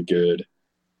characters are pretty good.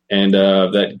 And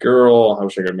that girl, I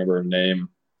wish I could remember her name.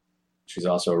 She's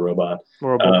also a robot.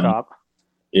 RoboCop.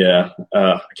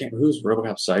 I can't. Who's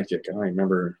RoboCop's sidekick? I don't even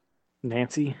remember.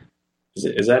 Nancy.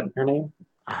 Is that her name?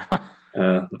 I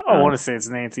want to say it's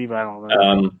Nancy, but I don't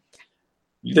know.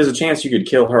 There's a chance you could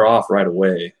kill her off right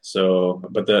away. So,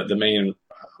 but the main,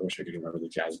 I wish I could remember the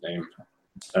guy's name.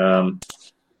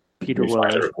 Peter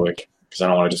Wells. Real quick, because I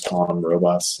don't want to just call them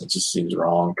robots. It just seems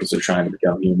wrong because they're trying to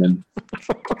become human.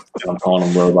 And I'm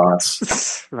calling them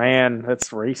robots. Man, that's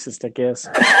racist, I guess,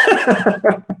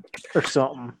 or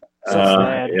something. So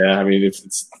sad. Yeah, I mean,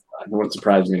 it's wouldn't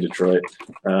surprise me in Detroit.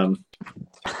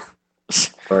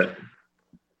 But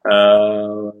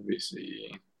let me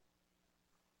see.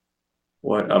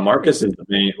 What Marcus is the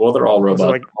main? Well, they're all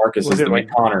robots. Marcus is the main.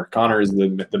 Connor is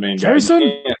the main guy.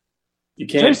 You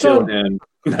can't kill him.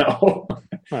 No.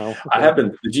 Oh, okay. I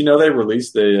haven't. Did you know they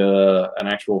released an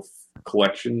actual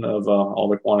collection of all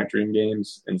the Quantic Dream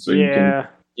games, and so you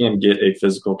can get a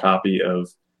physical copy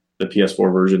of the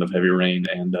PS4 version of Heavy Rain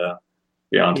and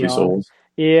Beyond Two Souls.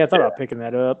 Yeah, I thought about picking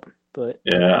that up, but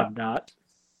I'm not.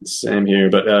 Same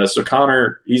here. But so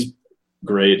Connor, he's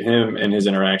great. Him and his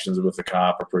interactions with the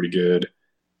cop are pretty good.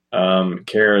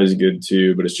 Kara is good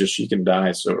too, but it's just she can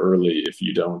die so early if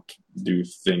you don't do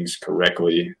things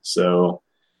correctly. So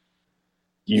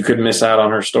you could miss out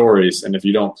on her stories, and if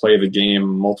you don't play the game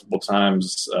multiple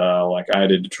times like I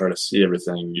did to try to see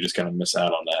everything, you just kind of miss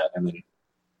out on that. And then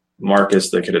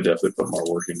Marcus, they could have definitely put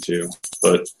more work into.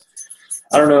 But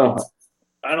I don't know.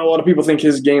 I know a lot of people think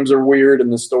his games are weird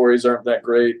and the stories aren't that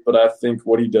great, but I think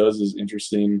what he does is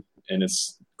interesting, and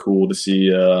it's cool to see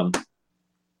a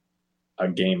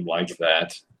game like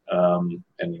that. And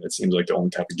it seems like the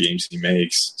only type of games he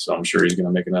makes, so I'm sure he's going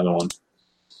to make another one.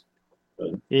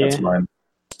 But that's my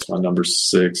number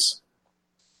 6.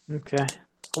 Okay.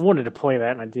 I wanted to play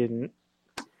that, and I didn't.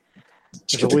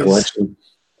 Just get the collection.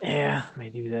 Yeah, may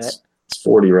do that. It's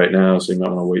 40 right now, so you might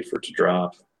want to wait for it to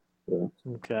drop. But.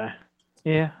 Okay.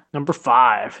 Yeah, number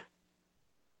 5.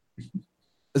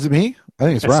 Is it me? I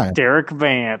think it's Ryan. Derek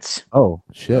Vance. Oh,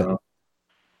 shit.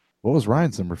 What was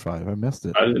Ryan's number 5? I missed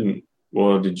it. I didn't.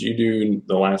 Well, did you do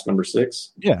the last number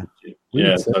 6? Yeah.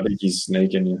 Yeah, so I think he's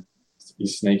snaking you.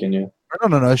 He's snaking you.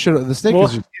 No. The snake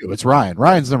is just you. It's Ryan.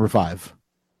 Ryan's number 5.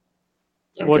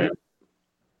 Okay. What?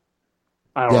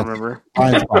 I don't remember.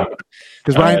 Ryan's 5.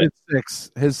 Because Ryan did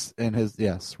 6.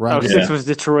 Ryan 6 was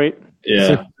Detroit.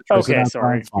 Yeah. Okay,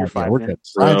 sorry. You're 5. We're good.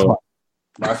 So,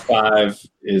 my 5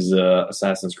 is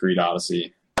Assassin's Creed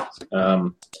Odyssey. I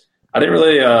didn't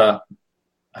really. I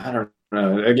don't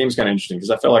know. That game's kind of interesting because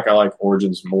I feel like I like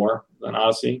Origins more than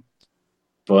Odyssey,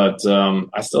 but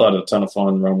I still had a ton of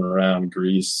fun roaming around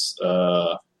Greece.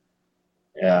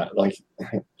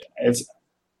 It's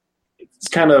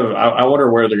kind of. I wonder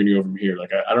where they're going to go from here.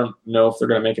 Like I don't know if they're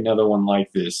going to make another one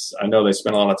like this. I know they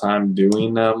spent a lot of time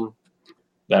doing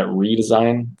that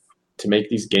redesign to make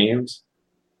these games,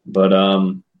 but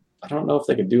I don't know if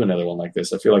they could do another one like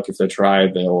this. I feel like if they try,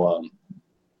 they'll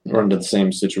run into the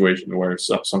same situation where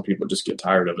some people just get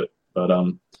tired of it. But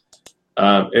I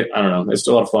don't know. It's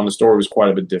still a lot of fun. The story was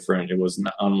quite a bit different. It was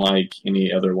not unlike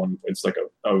any other one. It's like it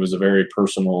was a very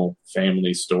personal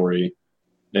family story.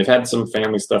 They've had some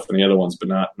family stuff in the other ones, but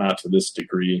not to this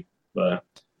degree. But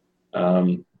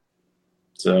so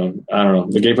I don't know.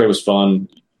 The gameplay was fun.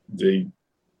 The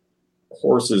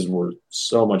horses were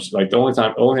so much like the only thing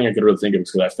I could really think of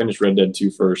is because I finished Red Dead 2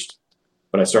 first,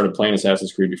 but I started playing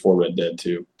Assassin's Creed before Red Dead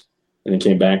 2, and then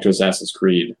came back to Assassin's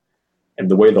Creed. and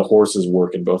the way the horses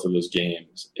work in both of those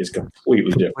games is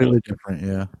completely different.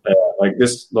 Yeah. Like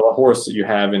the horse that you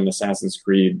have in Assassin's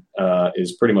Creed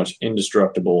is pretty much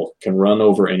indestructible, can run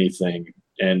over anything,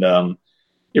 and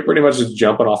you're pretty much just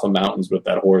jumping off of mountains with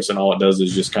that horse, and all it does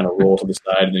is just kind of roll to the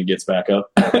side and then gets back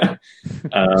up.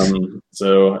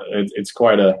 So it's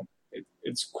quite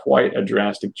a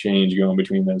drastic change going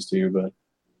between those two, but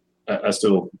I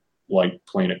still like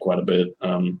playing it quite a bit.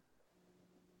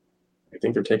 I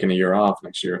think they're taking a year off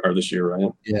next year or this year, right?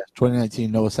 Yeah,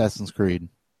 2019, no Assassin's Creed.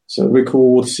 So it'll be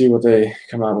cool to see what they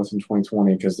come out with in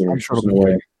 2020 because there's no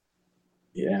way.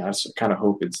 Yeah, I just kind of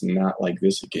hope it's not like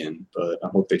this again, but I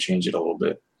hope they change it a little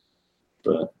bit.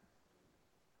 But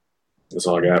that's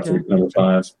all I got for number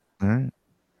 5. All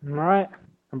right.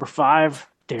 Number 5,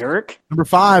 Derek. Number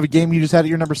 5, a game you just had at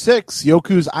your number 6,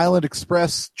 Yoku's Island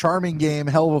Express. Charming game,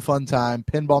 hell of a fun time.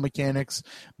 Pinball mechanics,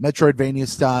 Metroidvania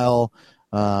style.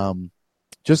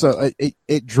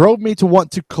 It drove me to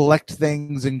want to collect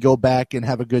things and go back and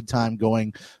have a good time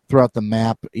going throughout the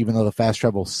map, even though the fast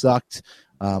travel sucked.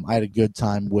 I had a good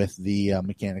time with the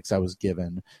mechanics I was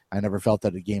given. I never felt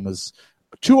that the game was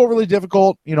too overly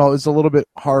difficult. You know, it's a little bit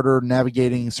harder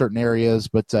navigating certain areas,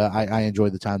 but I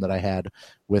enjoyed the time that I had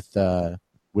with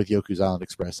Yoku's Island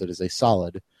Express. It is a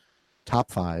solid top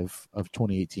 5 of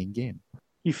 2018 game.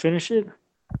 You finish it?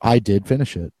 I did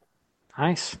finish it.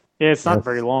 Nice. Yeah, it's not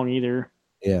very long either.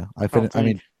 Yeah, I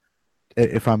mean,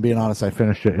 if I'm being honest, I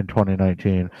finished it in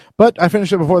 2019, but I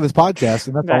finished it before this podcast,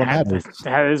 and that's all that matters.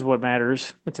 That is what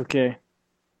matters. It's okay.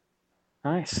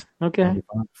 Nice. Okay.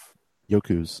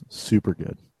 Yoku's super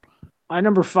good. My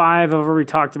number 5, I've already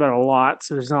talked about a lot,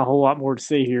 so there's not a whole lot more to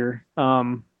say here.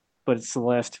 But it's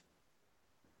Celeste.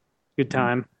 Good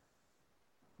time.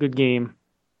 Good game.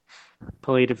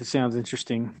 Play it if it sounds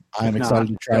interesting. I'm excited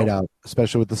to try it out,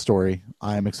 especially with the story.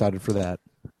 I am excited for that.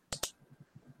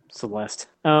 Celeste.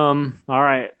 All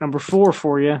right, number 4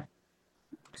 for you.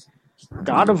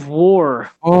 God of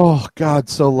War. Oh God,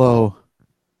 so low.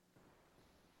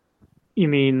 You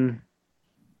mean?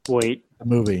 Wait. The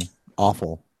movie,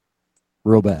 awful,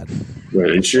 real bad. Wait,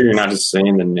 are you sure you're not just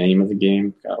saying the name of the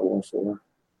game? God of War 4.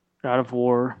 God of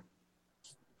War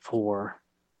 4.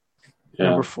 Yeah.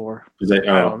 Number 4. Is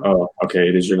that, okay.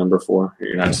 It is your number 4.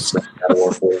 You're not just saying God of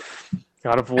War 4.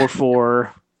 God of War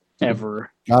 4.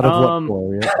 Ever. God of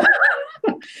War 4.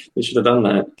 Yeah. They should have done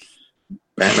that.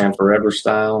 Batman Forever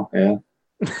style. Yeah.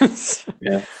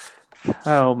 Yeah.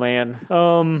 Oh man.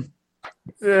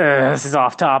 This is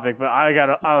off topic, but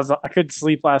I couldn't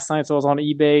sleep last night, so I was on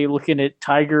eBay looking at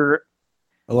Tiger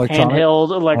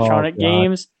handheld electronic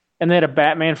games, and they had a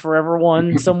Batman Forever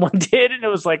one someone did, and it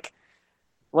was like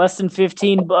less than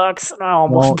 $15, and I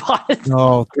almost bought it.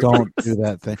 No, don't do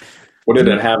that thing. What did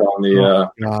it have on the?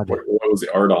 What was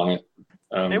the art on it?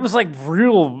 It was like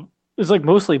real. It was like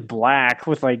mostly black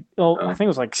with like I think it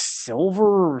was like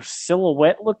silver or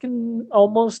silhouette looking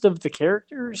almost of the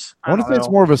characters. I want to say it's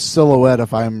more of a silhouette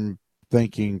if I'm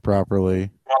thinking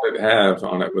properly. What did it have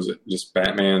on it? Was it just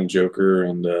Batman, Joker,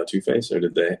 and Two-Face, or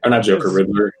did they? Or not Joker,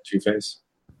 Riddler, Two-Face,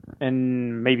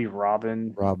 and maybe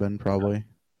Robin. Robin, probably.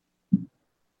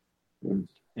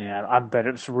 Yeah, I bet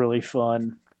it's really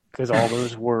fun because all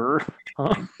those were.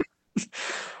 God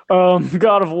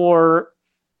of War.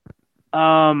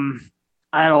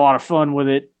 I had a lot of fun with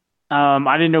it.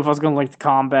 I didn't know if I was going to like the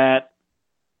combat.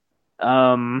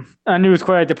 I knew it was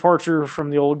quite a departure from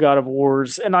the old God of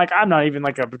Wars, and like I'm not even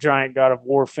like a giant God of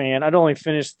War fan. I'd only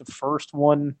finished the first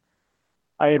one.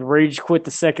 I had rage quit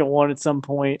the second one at some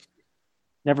point.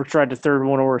 Never tried the third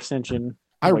one or Ascension.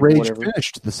 I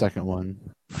finished the second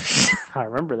one. I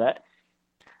remember that.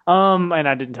 And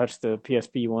I didn't touch the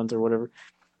PSP ones or whatever.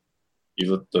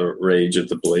 You let the rage of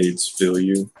the blades fill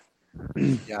you.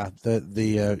 Yeah,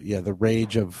 the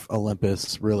rage of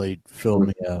Olympus really filled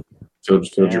me up. Filled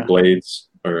your blades,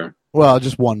 or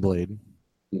just one blade.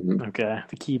 Mm-hmm. Okay,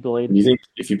 the key blade. Do you think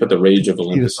if you put the rage of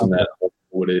Olympus in that,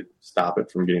 would it stop it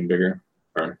from getting bigger?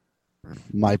 Or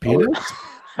my penis?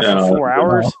 4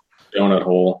 hours. Donut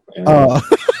hole.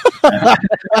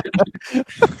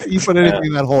 You put anything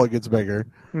in that hole, it gets bigger.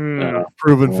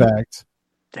 Proven fact.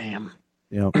 Damn.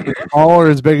 You know, all or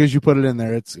as big as you put it in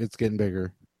there, it's getting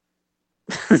bigger.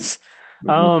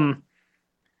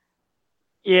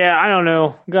 Yeah, I don't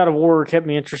know. God of War kept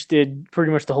me interested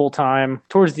pretty much the whole time.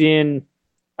 Towards the end,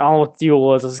 I don't know what the deal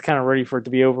was. I was kind of ready for it to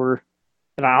be over.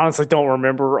 And I honestly don't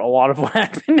remember a lot of what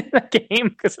happened in that game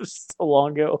because it was so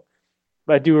long ago.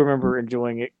 But I do remember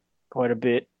enjoying it quite a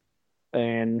bit.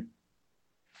 And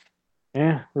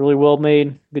yeah, really well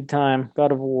made. Good time.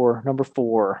 God of War, number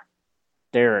 4.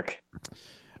 Derek.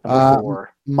 Number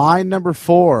 4. My number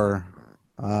 4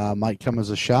 might come as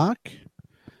a shock.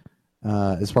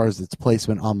 as far as its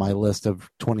placement on my list of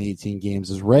 2018 games,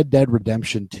 is Red Dead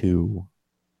Redemption 2.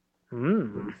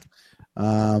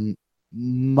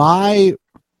 My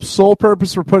sole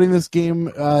purpose for putting this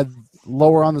game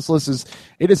lower on this list is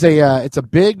it's a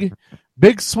big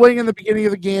swing in the beginning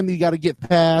of the game that you got to get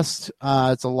past.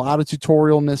 It's a lot of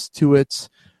tutorialness to it.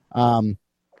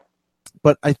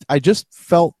 But I just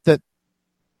felt that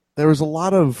there was a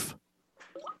lot of,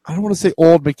 I don't want to say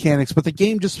old mechanics, but the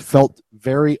game just felt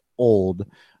very old.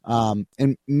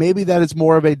 And maybe that is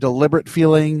more of a deliberate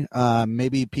feeling.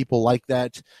 Maybe people like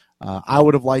that. I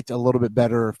would have liked a little bit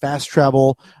better fast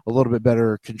travel, a little bit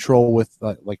better control with,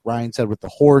 like Ryan said, with the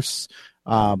horse.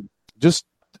 Just,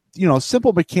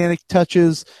 simple mechanic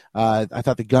touches. I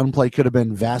thought the gunplay could have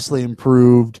been vastly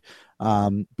improved.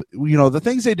 The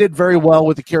things they did very well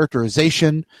with the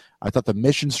characterization. I thought the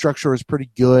mission structure was pretty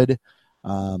good.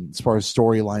 As far as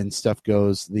storyline stuff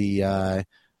goes, the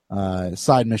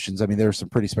side missions, I mean, there's some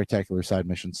pretty spectacular side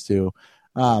missions too.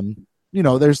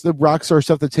 There's the Rockstar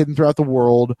stuff that's hidden throughout the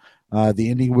world. The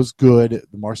ending was good.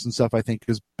 The Marston stuff, I think,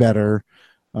 is better.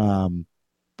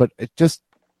 But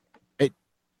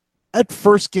that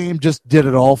first game just did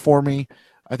it all for me.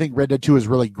 I think Red Dead 2 is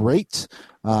really great,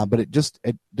 but it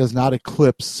does not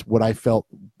eclipse what I felt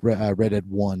Red Dead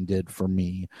 1 did for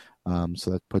me.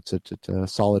 So that puts it at a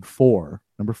solid 4,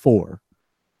 number 4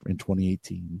 in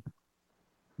 2018.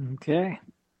 Okay.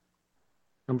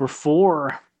 Number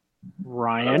 4,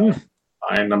 Ryan.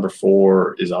 My number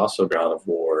 4 is also God of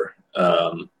War.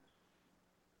 I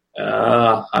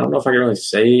don't know if I can really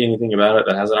say anything about it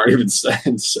that hasn't already been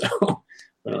said, so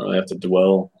I don't really have to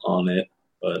dwell on it.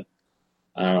 But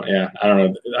I don't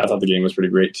know. I thought the game was pretty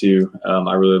great too.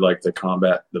 I really liked the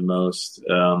combat the most,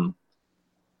 and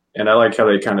I like how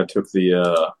they kind of took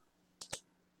the.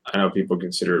 I know people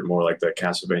consider it more like the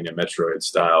Castlevania Metroid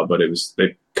style, but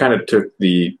they kind of took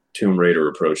the Tomb Raider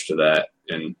approach to that,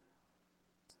 and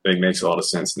it makes a lot of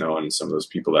sense knowing some of those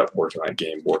people that worked on that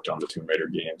game worked on the Tomb Raider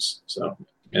games. So,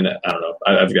 and I don't know.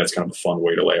 I think that's kind of a fun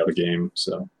way to lay out a game.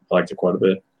 So I liked it quite a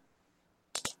bit.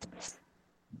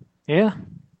 Yeah,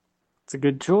 it's a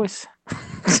good choice.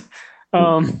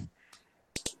 How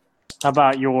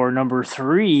about your number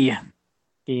 3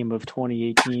 game of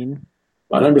 2018?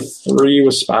 My number 3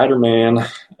 was Spider-Man.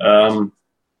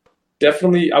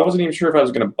 Definitely, I wasn't even sure if I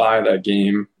was going to buy that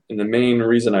game. And the main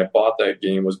reason I bought that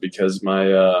game was because my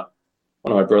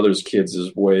one of my brother's kids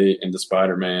is way into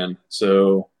Spider-Man.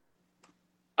 So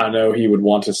I know he would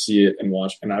want to see it and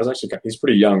watch. And he's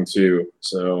pretty young too.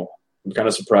 So I'm kind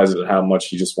of surprised at how much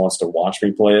he just wants to watch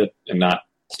me play it and not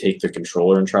take the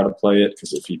controller and try to play it.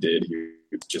 Because if he did, he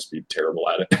would just be terrible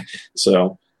at it.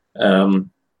 So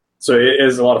it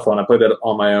is a lot of fun. I played that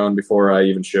on my own before I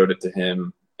even showed it to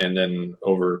him. And then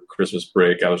over Christmas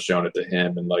break, I was showing it to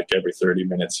him. And like every 30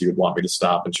 minutes, he would want me to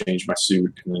stop and change my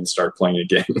suit and then start playing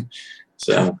again.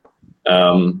 So,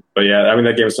 but yeah, I mean,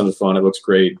 that game was tons of fun. It looks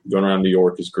great. Going around New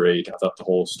York is great. I thought the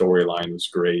whole storyline was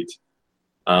great.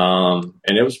 And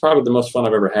it was probably the most fun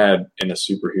I've ever had in a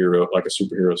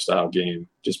superhero style game,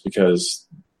 just because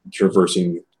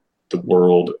traversing the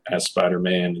world as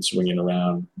Spider-Man and swinging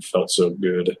around felt so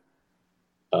good.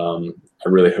 I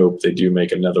really hope they do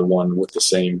make another one with the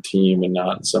same team and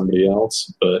not somebody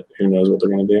else, but who knows what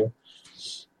they're going to do.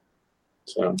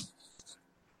 So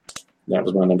that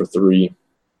was my number 3.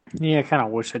 Yeah, I kind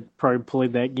of wish I'd probably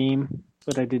played that game,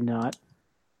 but I did not.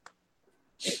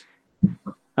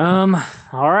 All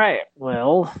right.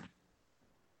 Well,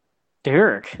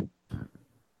 Derek.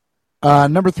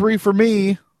 Number 3 for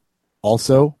me,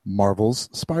 also Marvel's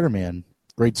Spider-Man.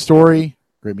 Great story,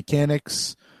 great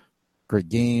mechanics, great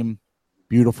game,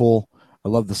 beautiful. I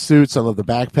love the suits. I love the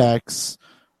backpacks.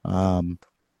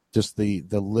 Just the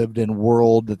lived-in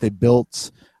world that they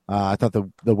built. I thought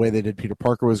the way they did Peter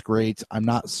Parker was great. I'm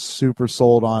not super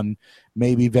sold on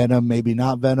maybe Venom, maybe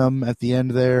not Venom at the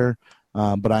end there,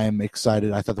 but I am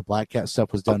excited. I thought the Black Cat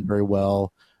stuff was done very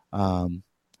well.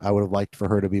 I would have liked for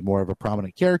her to be more of a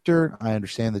prominent character. I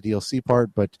understand the DLC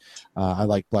part, but I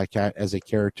like Black Cat as a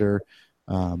character.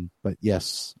 But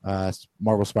yes,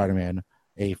 Marvel Spider-Man,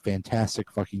 a fantastic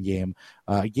fucking game.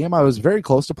 A game I was very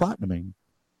close to platinuming.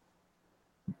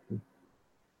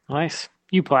 Nice.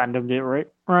 You platinumed it, right,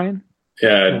 Ryan?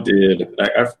 Yeah, I did.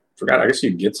 I forgot. I guess you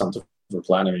can get something for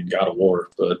platinum. God of War,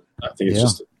 but I think it's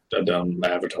just a dumb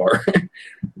avatar.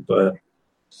 But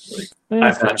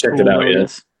I've not checked it out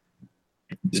yet.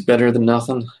 It's better than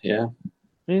nothing. Yeah.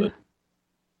 But I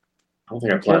don't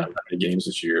think I platinumed that many games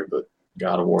this year, but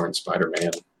God of War and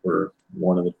Spider-Man were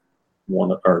we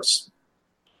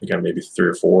got maybe 3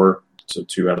 or 4, so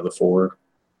 2 out of the 4.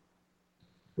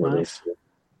 Nice.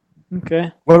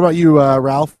 Okay. What about you,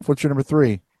 Ralph? What's your number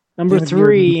 3? Number Game of the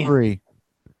year, three.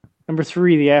 Number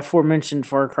 3, the aforementioned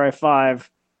Far Cry 5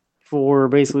 for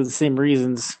basically the same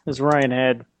reasons as Ryan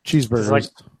had. Cheeseburgers. Just like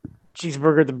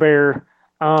Cheeseburger the bear.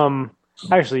 I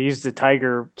actually used the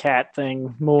tiger cat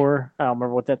thing more. I don't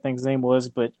remember what that thing's name was,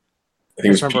 but I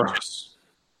think it was Peaches.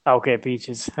 Okay,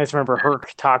 Peaches. I just remember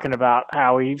Herc talking about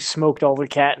how he smoked all the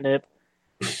catnip,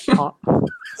 so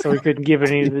he couldn't give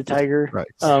any to the tiger. Right.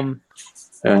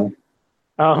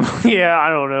 Yeah, I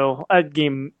don't know. That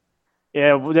game,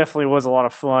 yeah, it definitely was a lot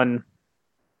of fun.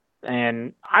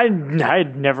 And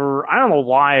I'd never, I don't know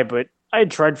why, but I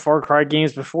had tried Far Cry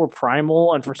games before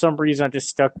Primal, and for some reason I just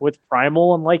stuck with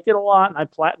Primal and liked it a lot, and I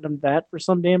platinumed that for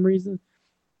some damn reason.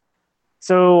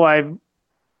 So I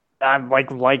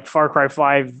liked Far Cry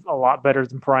 5 a lot better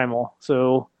than Primal.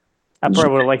 So I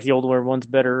probably would have liked the older ones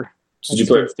better. Did you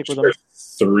play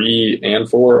 3 and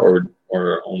 4,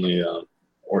 or only? I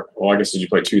guess did you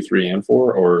play 2, 3, and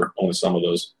 4, or only some of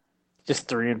those? Just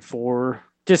 3 and 4.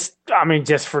 Just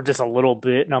for just a little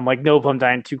bit, and I'm like, nope, I'm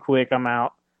dying too quick. I'm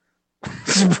out.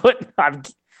 But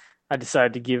I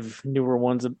decided to give newer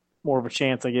ones more of a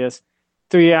chance, I guess.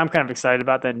 So yeah, I'm kind of excited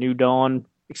about that New Dawn.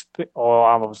 I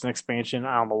don't know if it's an expansion.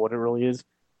 I don't know what it really is.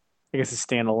 I guess it's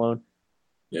standalone.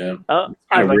 Yeah,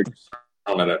 I like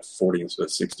I'm at 40 instead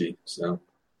of 60. So,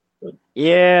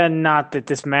 yeah, not that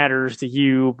this matters to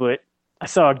you, but I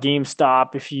saw a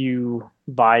GameStop. If you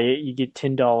buy it, you get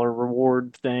 $10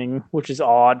 reward thing, which is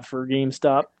odd for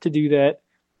GameStop to do that.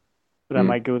 But I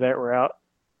might go that route.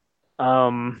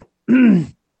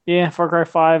 Yeah, Far Cry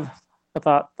 5. I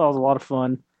thought was a lot of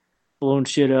fun. Blowing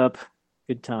shit up.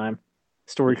 Good time.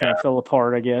 Story kind of fell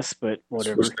apart, I guess, but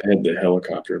whatever. I had the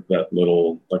helicopter, that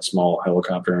little, small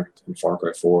helicopter in Far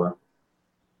Cry 4.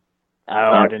 Oh,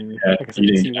 I didn't. I guess I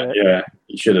didn't see that. Yeah,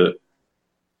 you should have.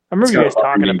 I remember you guys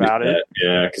talking about it.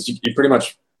 Yeah, because you pretty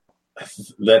much,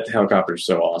 that helicopter is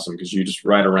so awesome because you just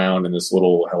ride around in this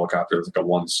little helicopter that's like a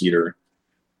one-seater,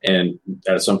 and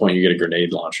at some point you get a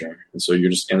grenade launcher, and so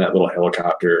you're just in that little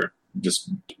helicopter,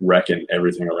 just wrecking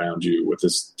everything around you with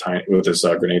this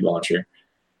grenade launcher.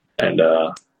 And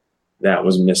that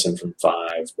was missing from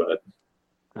 5, but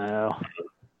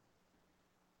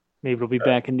maybe it'll be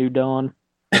back in New Dawn.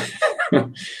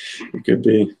 It could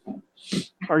be.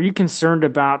 Are you concerned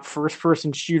about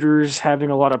first-person shooters having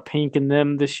a lot of pink in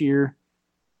them this year?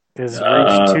 Because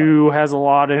Rage 2 has a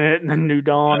lot in it, and then New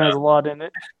Dawn has a lot in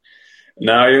it.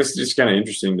 No, it was just kind of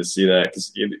interesting to see that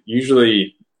because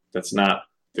usually that's not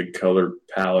the color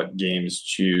palette games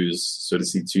choose. So to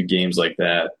see 2 games like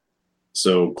that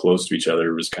so close to each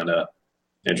other was kind of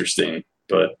interesting.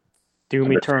 But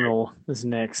Doom Eternal is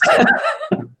next.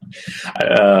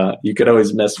 You could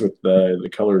always mess with the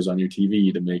colors on your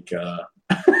TV to make it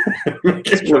look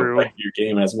like your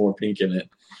game has more pink in it.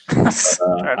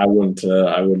 I wouldn't say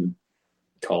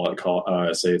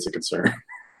it's a concern.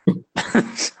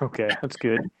 Okay, that's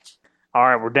good. All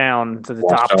right, we're down to the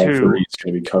Watch top 2. It's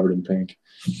going to be covered in pink.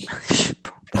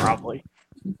 Probably.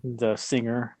 The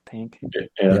singer, Pink.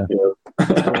 Yeah.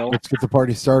 Let's get the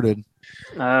party started.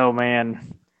 Oh,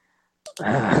 man.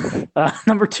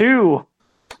 Number 2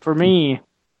 for me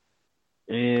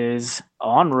is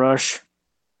Onrush.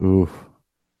 Oof.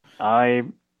 I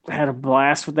had a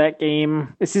blast with that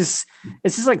game. It's just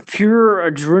like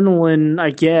pure adrenaline,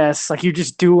 I guess. Like you're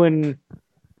just doing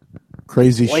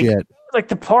crazy shit. Like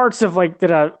the parts of like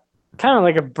that kind of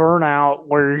like a Burnout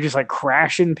where you're just like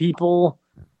crashing people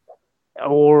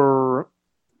or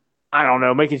I don't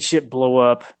know, making shit blow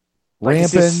up. Like,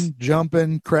 ramping,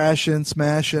 jumping, crashing,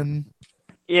 smashing.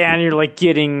 Yeah, and you're like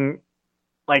getting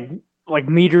like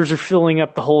meters are filling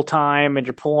up the whole time and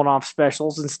you're pulling off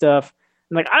specials and stuff.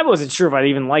 And like I wasn't sure if I'd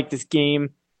even like this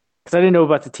game because I didn't know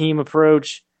about the team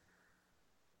approach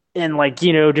and like,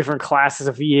 you know, different classes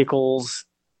of vehicles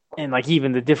and like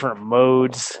even the different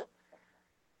modes.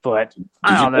 But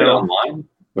I don't know. Did you play online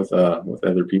with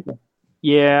other people?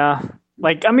 Yeah.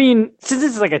 Like, I mean, since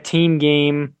it's like a team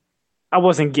game, I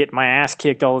wasn't getting my ass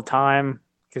kicked all the time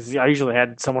because I usually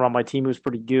had someone on my team who was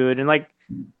pretty good. And like,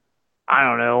 I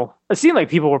don't know. It seemed like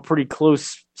people were pretty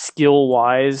close skill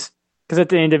wise because at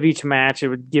the end of each match, it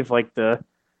would give like the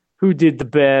who did the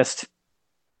best,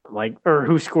 like, or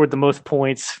who scored the most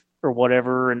points or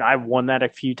whatever. And I won that a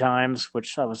few times,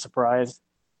 which I was surprised.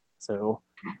 So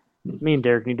me and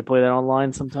Derek need to play that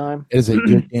online sometime. It is a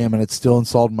good game, and it's still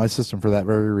installed in my system for that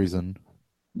very reason.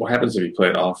 What happens if you play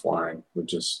it offline?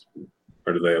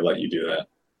 Or do they let you do that?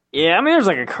 Yeah, I mean, there's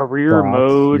like a career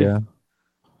mode. Yeah.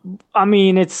 I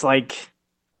mean, it's like,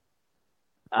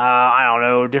 I don't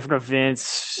know, different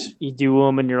events. You do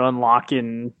them and you're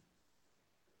unlocking.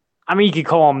 I mean, you could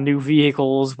call them new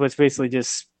vehicles, but it's basically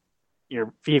just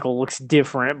your vehicle looks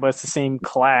different, but it's the same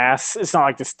class. It's not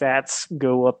like the stats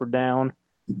go up or down,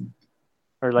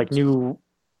 or like new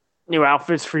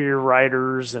outfits for your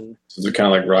riders, and So is it kind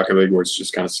of like Rocket League, where it's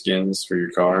just kind of skins for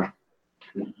your car?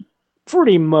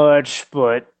 pretty much.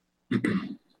 But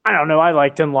I don't know. I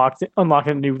liked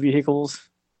unlocking new vehicles.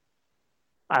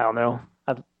 I don't know.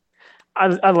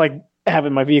 I like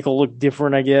having my vehicle look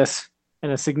different, I guess,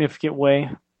 in a significant way.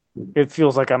 It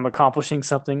feels like I'm accomplishing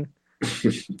something.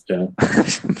 Yeah.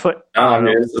 But I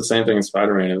mean, it's the same thing in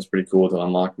Spider-Man. It was pretty cool to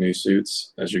unlock new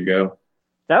suits as you go.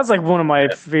 that was like one of my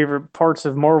favorite parts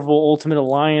of Marvel Ultimate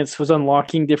Alliance was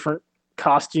unlocking different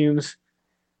costumes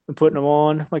and putting them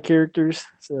on my characters.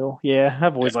 So yeah,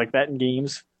 I've always liked that in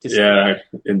games.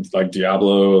 In like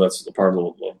Diablo, that's the part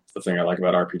of the thing I like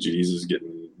about RPGs is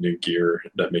getting new gear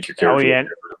that make your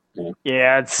character.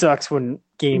 Yeah, it sucks when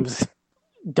games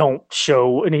don't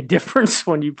show any difference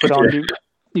when you put on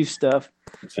new stuff.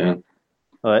 Yeah.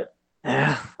 But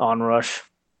Onrush.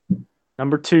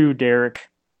 Number 2, Derek.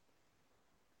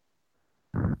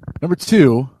 Number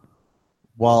 2,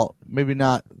 while maybe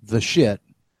not the shit,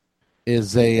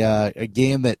 is a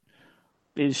game that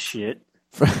is shit.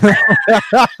 I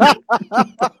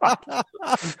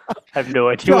have no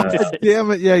idea what this is.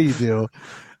 Damn it, yeah, you do.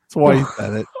 That's why you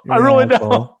said it. I really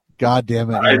don't. God damn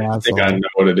it, I think I know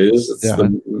what it is. It's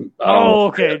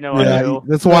okay. No, I know.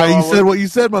 That's why you said what you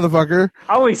said, motherfucker.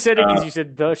 I only said it because you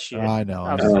said the shit. I know.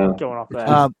 I was going off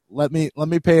that. Let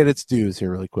me pay it its dues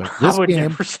here really quick. I would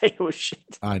never say it was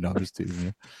shit. I know, I'm just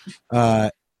teasing you.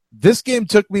 This game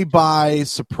took me by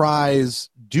surprise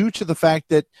due to the fact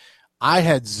that I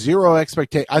had zero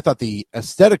expectation. I thought the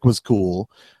aesthetic was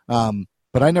cool,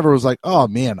 but I never was like, oh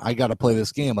man, I got to play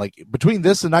this game. Like between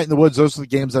this and Night in the Woods, those are the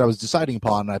games that I was deciding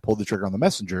upon, and I pulled the trigger on the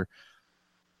Messenger.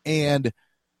 And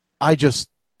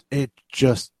it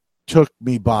just took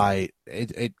me by,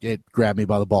 it grabbed me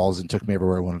by the balls and took me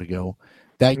everywhere I wanted to go.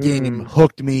 That game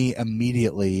hooked me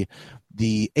immediately.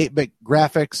 The 8-bit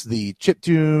graphics, the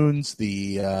chiptunes,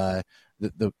 the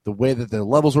way that the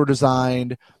levels were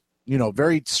designed,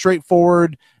 very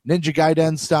straightforward, Ninja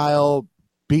Gaiden style,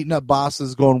 beating up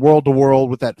bosses, going world to world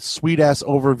with that sweet ass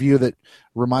overview that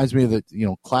reminds me of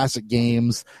the classic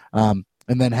games, and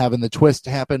then having the twist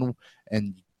happen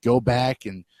and go back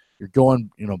and you're going,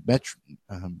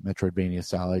 Metroidvania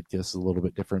style, I guess, is a little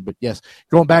bit different. But yes,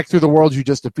 going back through the worlds you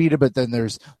just defeated, but then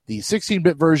there's the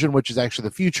 16-bit version, which is actually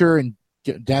the future, and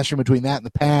dashing between that and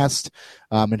the past,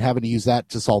 and having to use that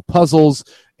to solve puzzles,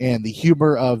 and the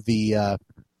humor of the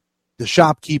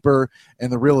shopkeeper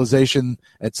and the realization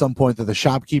at some point that the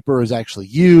shopkeeper is actually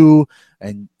you.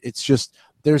 And it's just,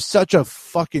 there's such a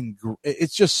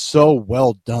it's just so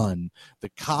well done. The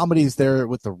comedy's there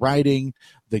with the writing,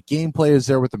 the gameplay is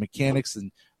there with the mechanics.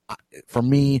 And for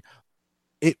me,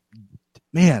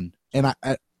 and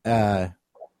I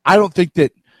don't think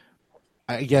that,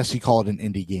 I guess you call it an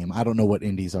indie game. I don't know what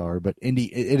indies are, but it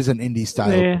is an indie style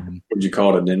game. Would you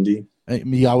call it an indie?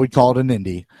 I would call it an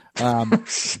indie.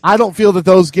 I don't feel that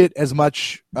those get as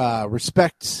much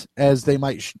respect as they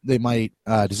might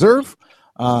deserve.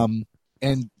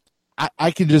 And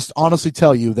I can just honestly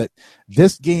tell you that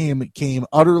this game came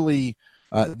utterly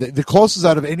the closest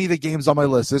out of any of the games on my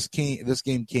list. This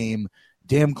game came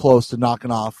damn close to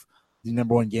knocking off the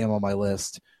number one game on my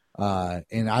list,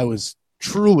 and I was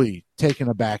truly taken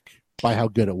aback by how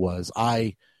good it was.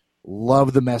 I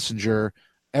love the Messenger,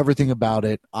 everything about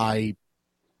it. I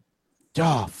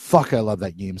love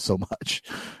that game so much.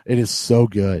 It is so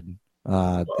good.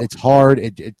 It's hard.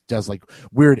 It does like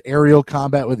weird aerial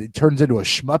combat with it turns into a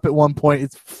shmup at one point.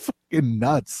 It's fucking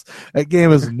nuts. That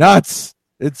game is nuts.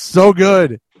 It's so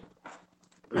good.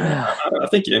 I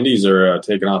think indies are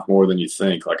taking off more than you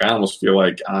think. Like I almost feel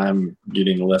like I'm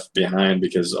getting left behind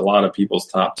because a lot of people's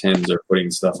top 10s are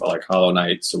putting stuff like Hollow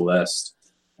Knight, Celeste,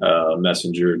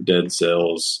 Messenger, Dead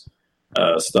Cells,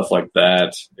 stuff like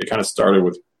that. It kind of started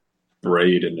with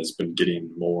Braid and has been getting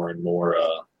more and more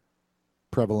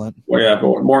prevalent. Well, yeah,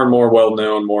 more and more well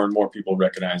known, more and more people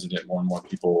recognizing it, more and more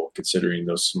people considering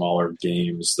those smaller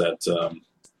games that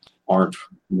aren't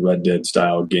Red Dead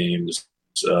style games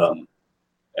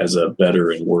as a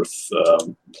better and worth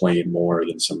playing more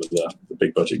than some of the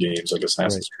big budget games like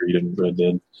Assassin's Creed and Red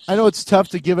Dead. I know it's tough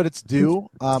to give it its due,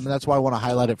 and that's why I want to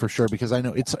highlight it for sure, because I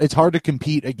know it's hard to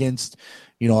compete against,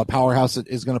 a powerhouse that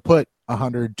is going to put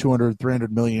 $100, $200, $300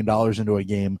 million into a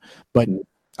game. But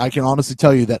I can honestly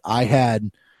tell you that I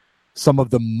had some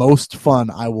of the most fun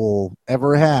I will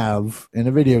ever have in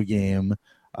a video game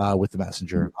with the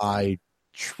Messenger. I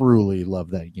truly love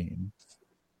that game.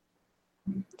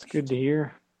 It's good to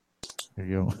hear. There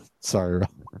you go. Sorry, Rob.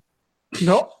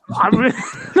 No,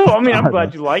 I'm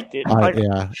glad you liked it.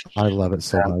 I love it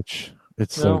so much.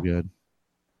 It's so good.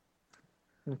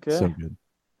 Okay. So good.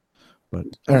 But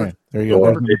all right, there you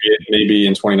Or go. maybe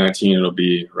in 2019 it'll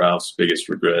be Ralph's biggest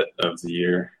regret of the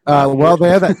year. Well, they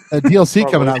have a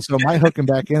DLC coming out, so it might hook him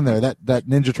back in there. That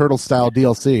Ninja Turtle style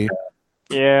DLC.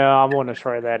 Yeah, I want to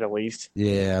try that at least.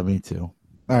 Yeah, me too.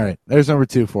 All right, there's number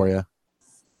 2 for you.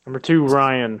 Number 2,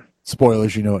 Ryan.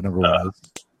 Spoilers, you know what number 1 is.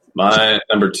 My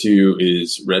number 2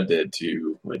 is Red Dead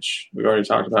 2, which we've already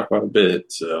talked about quite a bit,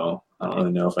 so I don't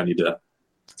really know if I need to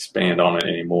expand on it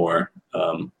anymore.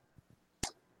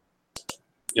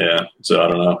 Yeah, so I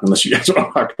don't know, unless you guys want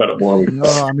to talk about it more. No,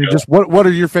 I mean, just what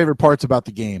are your favorite parts about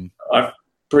the game? I've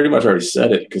pretty much already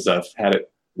said it because I've had it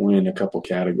win a couple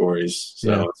categories.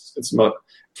 So it's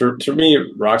for me,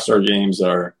 Rockstar games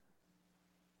are.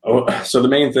 So the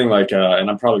main thing, and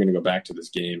I'm probably going to go back to this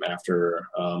game after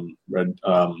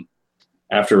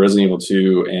after Resident Evil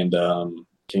 2 and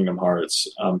Kingdom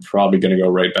Hearts. I'm probably going to go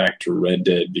right back to Red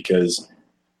Dead because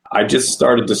I just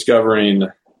started discovering.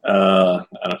 I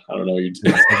don't know. You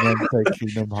did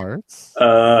Kingdom Hearts.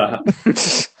 I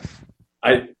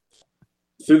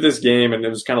through this game, and it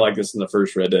was kind of like this in the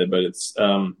first Red Dead, but it's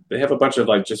they have a bunch of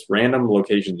just random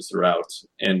locations throughout,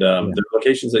 and they're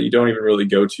locations that you don't even really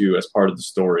go to as part of the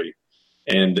story,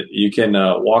 and you can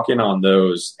walk in on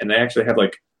those, and they actually have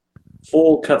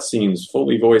full cutscenes,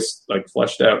 fully voiced,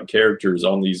 fleshed out characters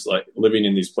on these living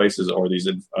in these places or these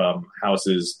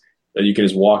houses that you can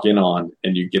just walk in on,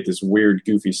 and you get this weird,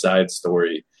 goofy side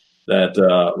story that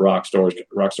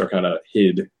Rockstar kind of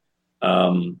hid.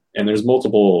 And there's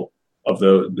multiple of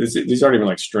those. These aren't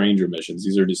even stranger missions.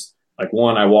 These are just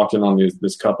one. I walked in on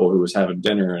this couple who was having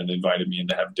dinner and invited me in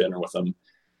to have dinner with them,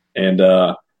 and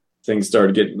things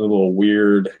started getting a little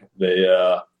weird. They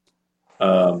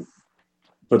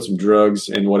put some drugs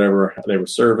in whatever they were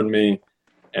serving me.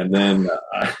 And then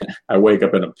I wake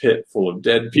up in a pit full of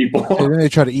dead people. And then they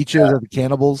try to eat you. Are the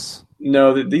cannibals?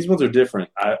 No, these ones are different.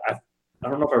 I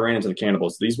don't know if I ran into the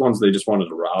cannibals. These ones, they just wanted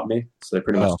to rob me. So they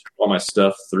pretty much took all my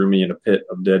stuff, threw me in a pit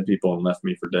of dead people, and left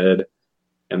me for dead.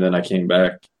 And then I came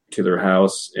back to their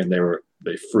house, and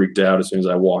they freaked out as soon as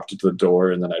I walked into the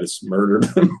door, and then I just murdered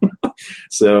them.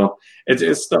 So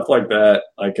it's stuff like that,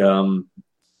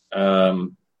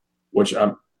 which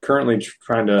I'm currently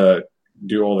trying to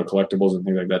do all the collectibles and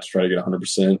things like that to try to get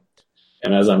 100%.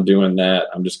 And as I'm doing that,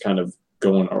 I'm just kind of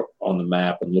going on the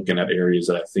map and looking at areas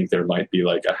that I think there might be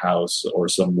a house or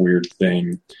some weird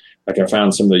thing. I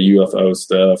found some of the UFO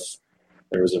stuff.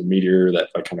 There was a meteor that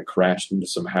kind of crashed into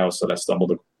some house that I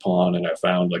stumbled upon, and I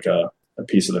found a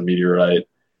piece of the meteorite.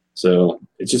 So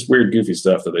it's just weird, goofy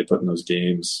stuff that they put in those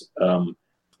games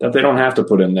that they don't have to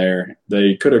put in there.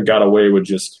 They could have got away with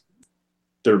just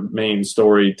their main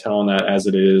story, telling that as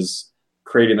it is,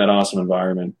 creating that awesome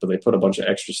environment, but they put a bunch of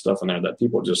extra stuff in there that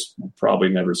people just probably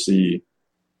never see.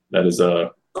 That is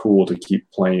cool to keep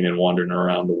playing and wandering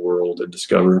around the world and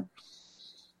discover.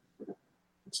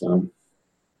 So,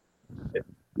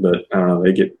 but I don't know,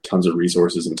 they get tons of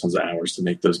resources and tons of hours to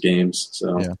make those games.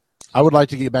 So, yeah. I would like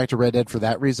to get back to Red Dead for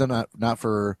that reason, not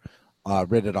for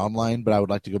Red Dead Online, but I would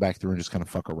like to go back through and just kind of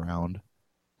fuck around.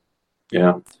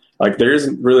 Yeah. There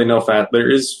isn't really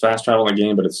there is fast travel in the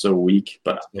game, but it's so weak.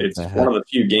 But it's one of the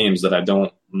few games that I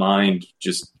don't mind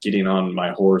just getting on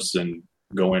my horse and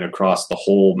going across the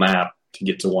whole map to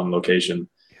get to one location.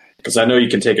 Because I know you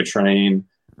can take a train.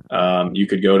 You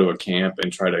could go to a camp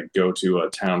and try to go to a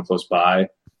town close by.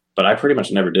 But I pretty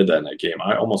much never did that in that game.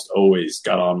 I almost always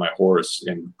got on my horse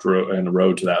and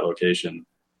rode to that location.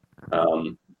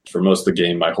 For most of the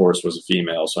game, my horse was a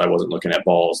female, so I wasn't looking at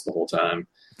balls the whole time.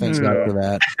 Thanks God for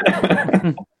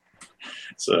that.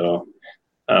 So,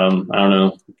 I don't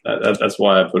know. That's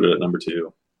why I put it at number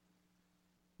 2.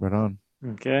 Right on.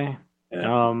 Okay.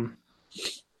 Yeah.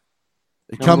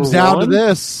 It comes down to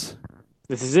this.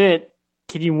 This is it.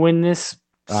 Can you win this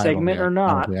segment or not?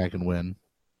 I don't think I can win.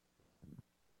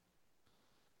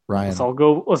 Ryan. Let's all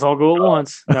go at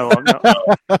once. No. You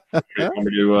want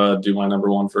me to do my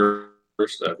number 1 first?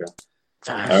 Okay.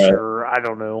 Sure. Right. I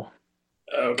don't know.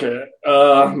 Okay.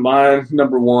 My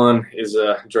number 1 is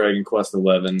Dragon Quest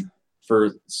XI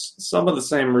for some of the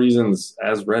same reasons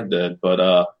as Red Dead,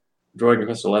 but Dragon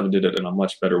Quest XI did it in a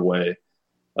much better way.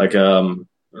 Number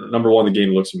 1, the game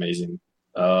looks amazing.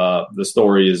 The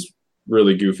story is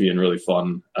really goofy and really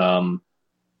fun.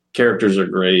 Characters are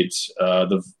great.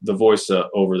 The voice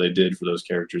over they did for those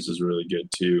characters is really good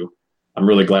too. I'm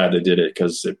really glad they did it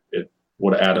because it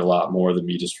would add a lot more than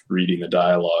me just reading the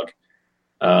dialogue.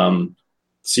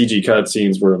 CG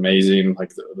cutscenes were amazing.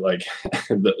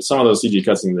 Some of those CG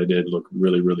cutscenes they did look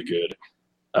really, really good.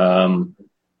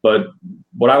 But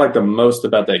what I like the most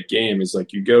about that game is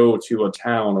like you go to a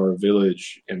town or a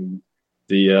village, and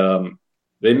they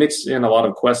mix in a lot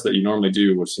of quests that you normally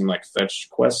do, which seem like fetch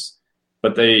quests.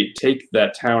 But they take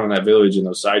that town and that village and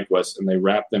those side quests, and they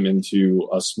wrap them into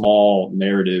a small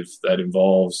narrative that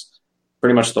involves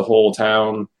pretty much the whole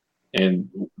town and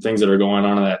things that are going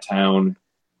on in that town.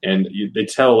 And they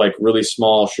tell like really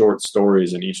small, short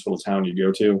stories in each little town you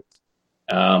go to.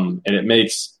 And it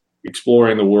makes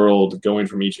exploring the world, going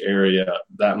from each area,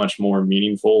 that much more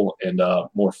meaningful and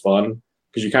more fun,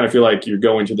 because you kind of feel like you're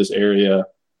going to this area,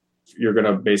 you're going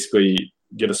to basically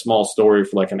get a small story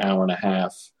for like an hour and a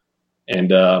half.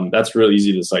 And that's really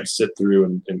easy to just like sit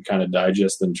through and kind of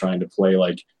digest than trying to play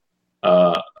like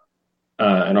an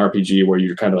RPG where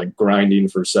you're kind of like grinding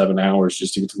for 7 hours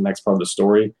just to get to the next part of the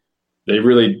story. They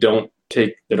really don't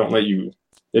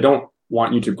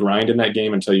want you to grind in that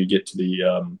game until you get to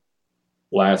the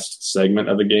last segment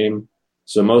of the game.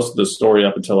 So most of the story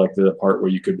up until like the part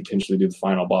where you could potentially do the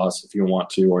final boss if you want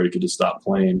to, or you could just stop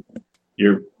playing,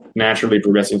 you're naturally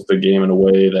progressing through the game in a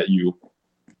way that you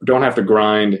don't have to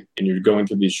grind, and you're going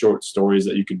through these short stories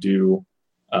that you could do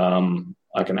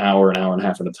like an hour and a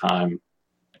half at a time.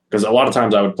 Because a lot of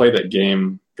times I would play that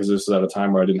game, because this is at a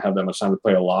time where I didn't have that much time to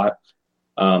play a lot.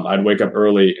 I'd wake up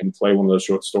early and play one of those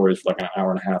short stories for like an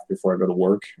hour and a half before I go to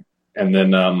work, and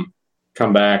then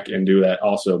come back and do that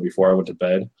also before I went to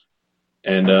bed.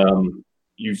 And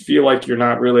you feel like you're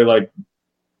not really like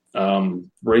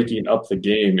breaking up the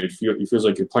game. It feels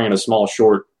like you're playing a small,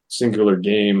 short, singular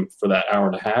game for that hour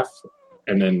and a half,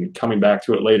 and then coming back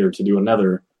to it later to do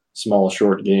another small,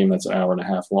 short game that's an hour and a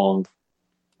half long.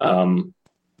 And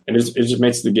it just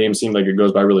makes the game seem like it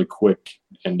goes by really quick,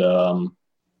 and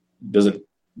doesn't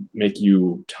make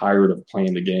you tired of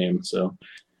playing the game. So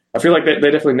I feel like they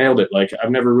definitely nailed it. Like,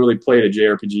 I've never really played a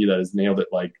JRPG that has nailed it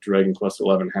like Dragon Quest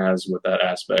XI has with that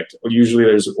aspect. Usually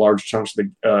there's large chunks of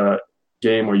the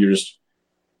game where you're just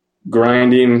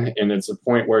grinding, and it's a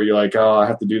point where you're like, oh, I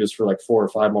have to do this for like 4 or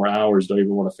 5 more hours. Don't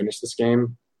even want to finish this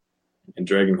game. And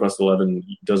Dragon Quest XI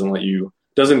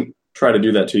doesn't try to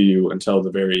do that to you until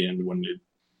the very end, when you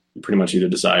pretty much either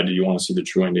decide do you want to see the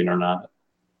true ending or not.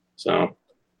 So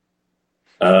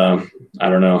I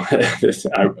don't know.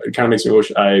 It kind of makes me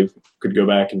wish I could go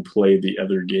back and play the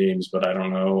other games, but I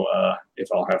don't know if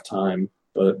I'll have time.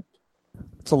 But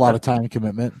it's a lot of time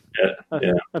commitment.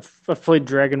 Yeah. I've played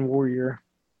Dragon Warrior,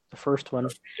 the first one.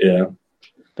 Yeah.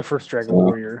 The first Dragon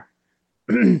Warrior.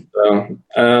 And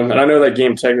I know that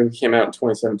game technically came out in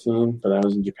 2017, but I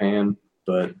was in Japan.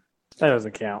 But that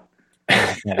doesn't count.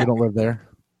 I don't live there.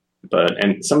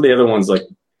 And some of the other ones, like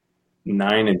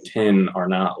 9 and 10, are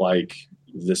not like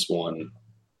this one.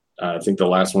 I think the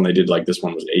last one they did like this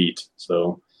one was 8.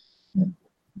 So,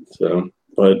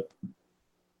 but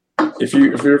if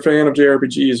you're a fan of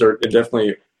JRPGs, or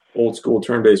definitely old school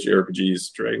turn-based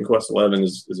JRPGs, Dragon Quest XI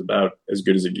is about as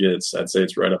good as it gets. I'd say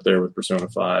it's right up there with Persona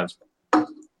 5.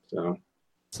 So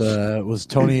it was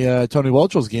Tony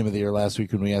Welchell's game of the year last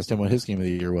week when we asked him what his game of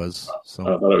the year was. So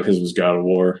I thought his was God of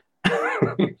War.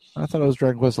 I thought it was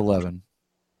Dragon Quest XI.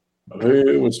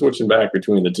 He was switching back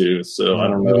between the two, so I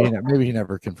don't know. Maybe he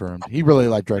never confirmed. He really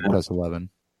liked Dragon Quest XI.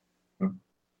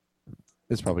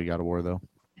 It's probably God of War, though.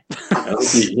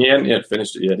 He hadn't yet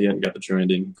finished it yet. He hadn't got the true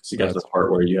ending, because he got to the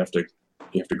part where you have to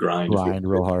grind. Grind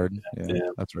real hard.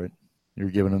 Yeah, that's right. You're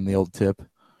giving him the old tip.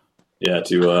 Yeah,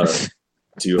 to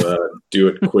do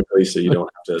it quickly so you don't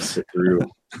have to sit through.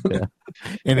 Yeah.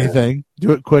 Anything.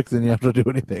 Do it quick, then you have to do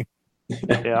anything.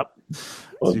 Yep.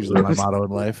 That's usually my motto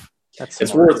in life.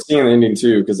 It's worth seeing the ending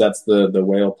too, because that's the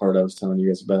whale part I was telling you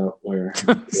guys about, where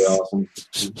it's awesome.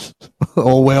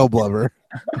 Old whale blubber.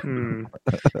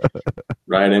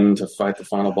 Right in to fight the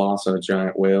final boss of a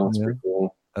giant whale. It's pretty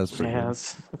cool. That's pretty cool.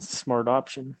 That's a smart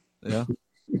option. Yeah.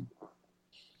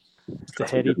 It's a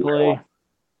heady play.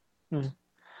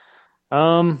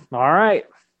 All right.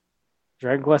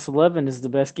 Dragon Quest XI is the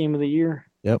best game of the year.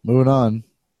 Yep. Moving on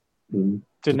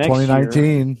to next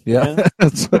 2019. Year.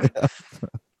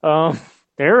 Yeah.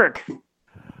 Eric.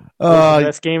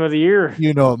 Best game of the year.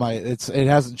 You know it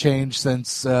hasn't changed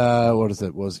since what is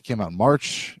it? Came out in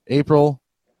March, April.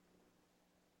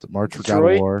 Is it March for God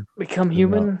of War? Become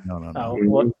Human? No. Oh,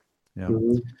 what?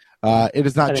 Yeah. It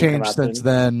has not changed since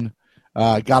then.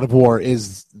 God of War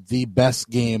is the best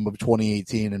game of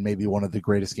 2018 and maybe one of the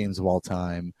greatest games of all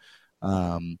time.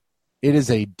 It is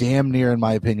a damn near, in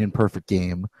my opinion, perfect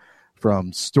game,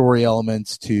 from story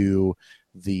elements to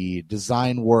the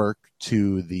design work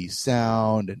to the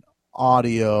sound and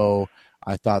audio.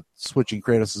 I thought switching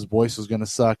Kratos' voice was going to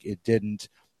suck. It didn't.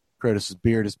 Kratos'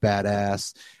 beard is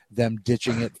badass. Them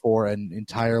ditching it for an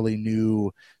entirely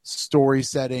new story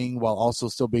setting while also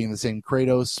still being the same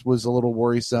Kratos was a little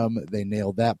worrisome. They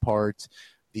nailed that part.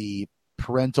 The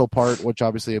parental part, which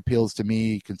obviously appeals to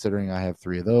me, considering I have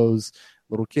 3 of those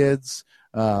little kids.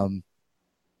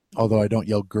 Although I don't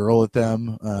yell girl at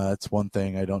them. It's one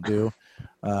thing I don't do.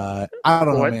 I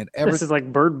don't know, man. This is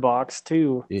like Bird Box,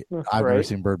 too. I've never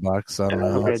seen Bird Box. So I don't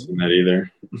know. I haven't seen that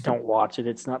either. Don't watch it.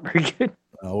 It's not very good.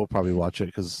 We'll probably watch it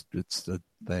because it's a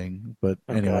thing. But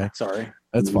anyway, sorry.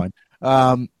 That's fine.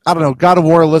 I don't know. God of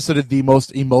War elicited the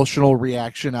most emotional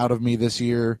reaction out of me this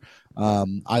year.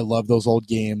 I love those old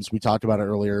games. We talked about it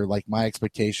earlier. Like, my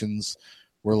expectations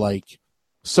were like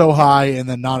so high and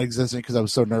then non-existent because I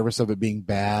was so nervous of it being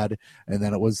bad. And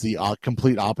then it was the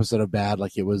complete opposite of bad.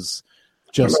 Like, it was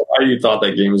just. I don't know why you thought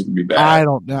that game was going to be bad. I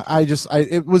don't know.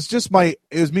 It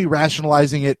was me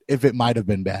rationalizing it if it might have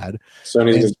been bad. Sony's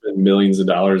going to spend millions of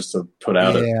dollars to put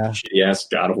out a shitty ass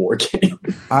God of War game.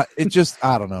 I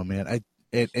don't know, man.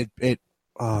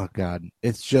 Oh God,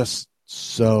 it's just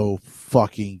so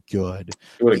fucking good.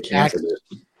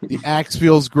 The axe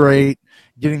feels great.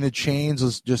 Getting the chains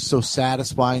was just so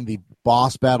satisfying. The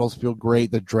boss battles feel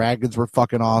great. The dragons were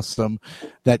fucking awesome.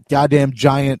 That goddamn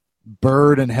giant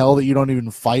bird in hell that you don't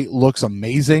even fight looks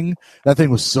amazing. That thing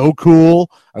was so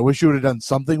cool. I wish you would have done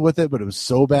something with it, but it was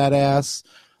so badass.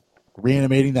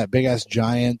 Reanimating that big ass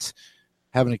giant,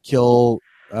 having to kill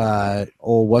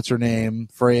what's her name,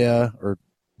 Freya, or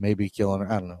maybe killing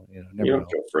her. I don't know. Never you don't know.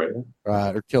 kill Freya.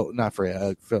 Or kill not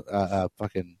Freya.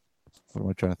 Fucking. What am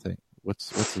I trying to think?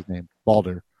 What's his name?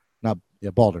 Balder.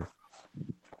 Balder.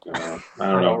 I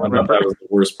don't know. I thought that was the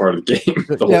worst part of the game.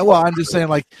 I'm just saying,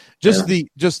 like,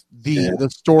 the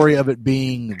story of it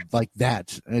being like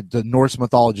that, the Norse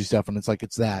mythology stuff, and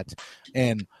it's that,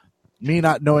 and me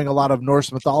not knowing a lot of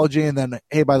Norse mythology, and then,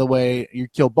 hey, by the way, you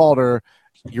killed Balder,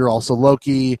 you're also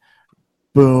Loki,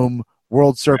 boom,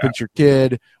 world serpent's your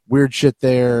kid, weird shit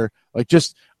there, like,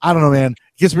 just, I don't know, man,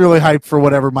 it gets me really hyped for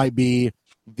whatever might be.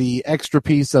 The extra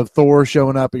piece of Thor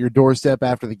showing up at your doorstep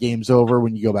after the game's over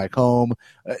when you go back home.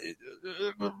 I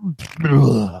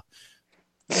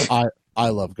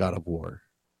love God of War.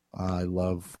 I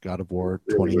love God of War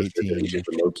 2018. The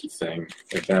Loki thing.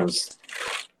 Like, that was.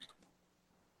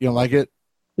 You don't like it?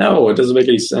 No, it doesn't make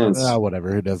any sense.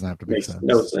 Whatever. It doesn't have to make sense.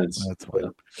 No sense. That's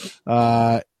fine.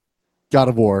 God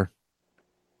of War,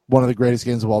 one of the greatest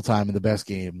games of all time and the best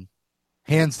game,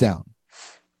 hands down,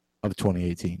 of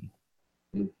 2018.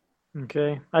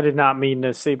 Okay. I did not mean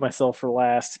to save myself for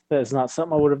last. That is not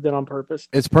something I would have done on purpose.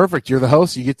 It's perfect. You're the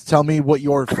host. You get to tell me what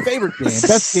your favorite game,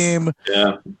 best game of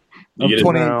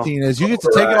 2018 is. You get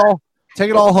to take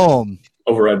it all home.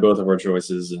 Override both of our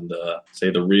choices and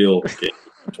say the real game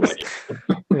of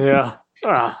 2018. Yeah.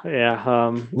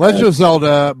 Legend of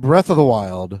Zelda, Breath of the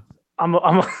Wild. I'm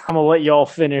gonna let y'all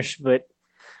finish, but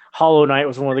Hollow Knight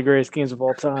was one of the greatest games of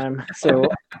all time. So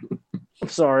I'm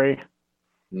sorry.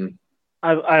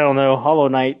 I don't know. Hollow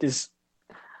Knight is.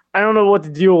 I don't know what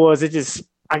the deal was. I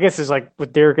guess it's like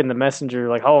with Derek and the Messenger.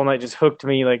 Like, Hollow Knight just hooked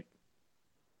me. Like,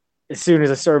 as soon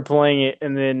as I started playing it,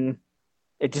 and then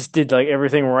it just did like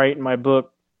everything right in my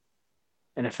book,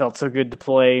 and it felt so good to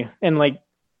play. And like,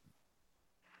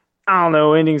 I don't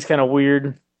know, ending's kind of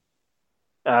weird.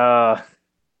 I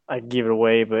give it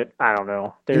away, but I don't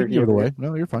know. You give it away.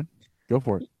 No, you're fine. Go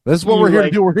for it. This is what we're here to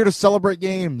do. We're here to celebrate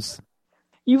games.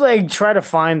 You like try to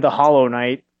find the Hollow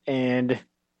Knight, and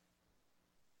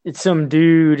it's some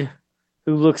dude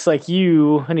who looks like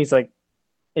you, and he's like,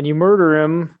 and you murder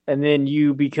him, and then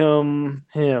you become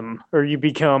him, or you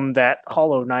become that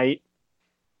Hollow Knight.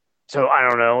 So I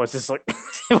don't know. It's just like it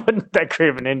wasn't that great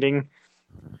of an ending.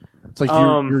 It's like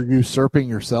you're usurping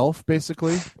yourself,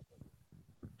 basically.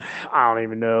 I don't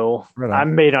even know. Right, I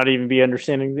may not even be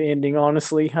understanding the ending.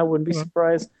 Honestly, I wouldn't be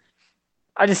surprised.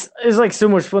 It's like so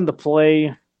much fun to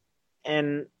play,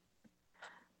 and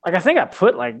like I think I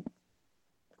put like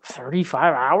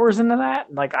 35 hours into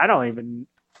that. Like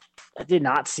it did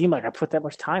not seem like I put that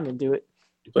much time into it.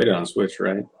 You played it on Switch,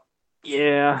 right?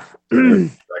 Yeah.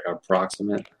 Like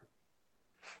approximate.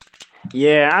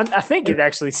 Yeah, I think it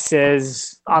actually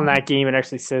says on that game. It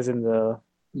actually says in the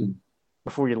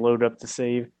before you load up the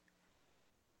save.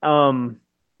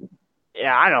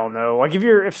 Yeah, I don't know. Like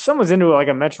if someone's into like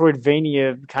a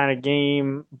Metroidvania kind of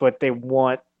game, but they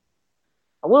want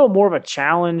a little more of a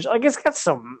challenge, like it's got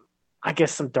some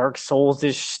Dark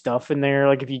Souls-ish stuff in there.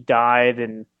 Like if you die,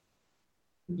 then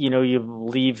you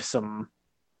leave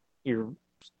your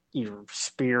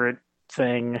spirit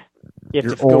thing. You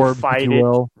have to go fight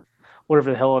it,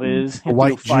 whatever the hell it is. You have to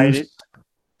go fight it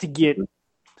to get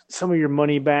some of your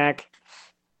money back.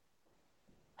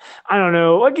 I don't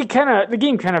know. Like the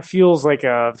game kind of feels like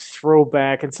a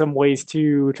throwback in some ways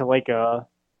too to like a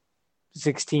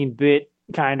 16-bit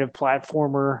kind of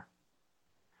platformer.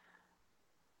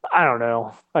 I don't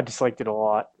know. I just liked it a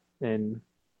lot, and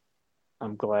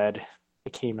I'm glad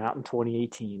it came out in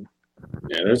 2018.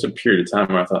 Yeah, there's a period of time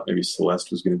where I thought maybe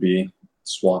Celeste was going to be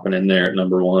swapping in there at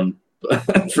number one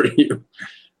for you,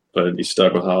 but you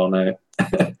stuck with Hollow Knight.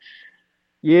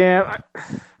 Yeah,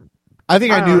 I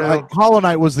think I knew know. Hollow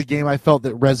Knight was the game I felt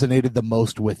that resonated the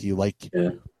most with you. Like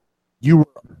Yeah. you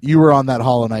were on that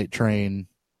Hollow Knight train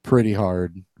pretty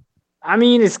hard. I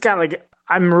mean, it's got like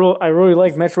I really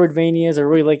like Metroidvanias. I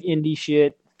really like indie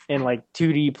shit and like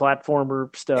 2D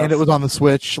platformer stuff. And it was on the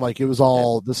Switch. Like it was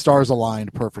all the stars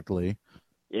aligned perfectly.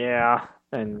 Yeah,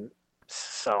 and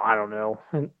so I don't know.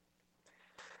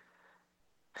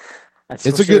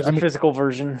 It's a good physical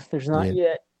version. There's not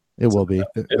yet. It will be.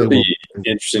 It'll be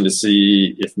interesting to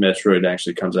see if Metroid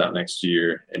actually comes out next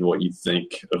year and what you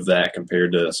think of that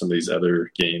compared to some of these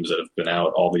other games that have been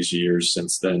out all these years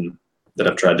since then that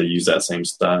have tried to use that same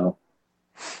style.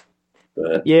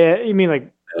 But yeah, you mean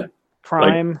like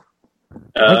Prime?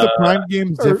 Aren't the Prime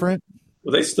games different?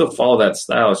 Well, they still follow that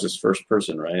style. It's just first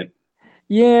person, right?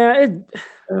 Yeah.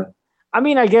 I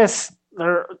mean, I guess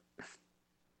I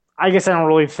don't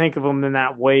really think of them in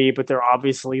that way, but they're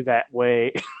obviously that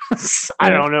way. I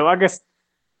don't know. I guess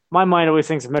my mind always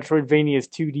thinks Metroidvania is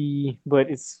 2D, but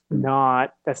it's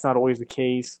not. That's not always the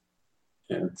case.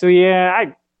 Yeah. So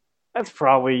yeah, that's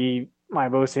probably my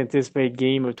most anticipated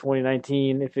game of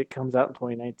 2019 if it comes out in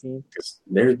 2019.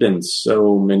 There's been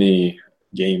so many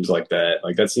games like that.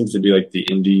 Like that seems to be like the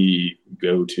indie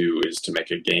go-to is to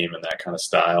make a game in that kind of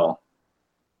style.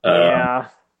 Yeah,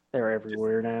 they're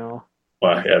everywhere now.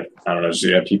 Well, yeah, I don't know. So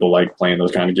yeah, people like playing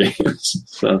those kind of games.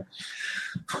 So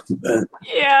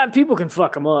yeah, people can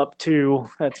fuck them up too.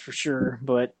 That's for sure.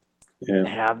 But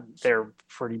yeah, they're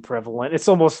pretty prevalent. It's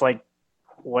almost like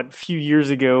a few years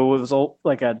ago it was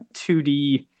like a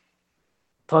 2D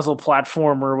puzzle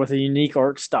platformer with a unique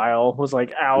art style was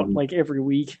like out like every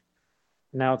week.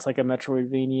 Now it's like a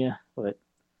Metroidvania, but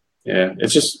yeah,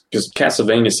 it's just because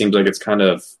Castlevania seems like it's kind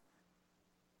of,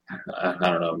 I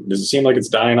don't know. Does it seem like it's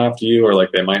dying off to you, or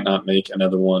like they might not make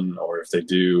another one, or if they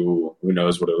do, who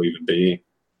knows what it'll even be?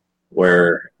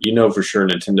 Where for sure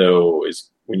Nintendo is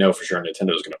going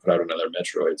to put out another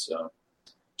Metroid, so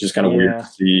just kind of weird to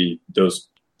see those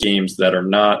games that are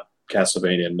not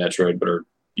Castlevania and Metroid, but are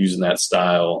using that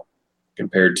style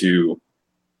compared to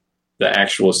the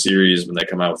actual series when they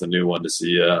come out with a new one to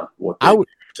see what they do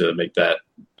to make that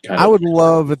kind of. I would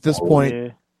love at this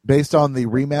point, based on the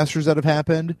remasters that have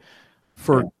happened,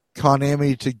 for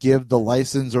Konami to give the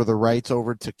license or the rights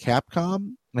over to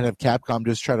Capcom and have Capcom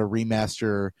just try to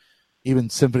remaster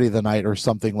even Symphony of the Night or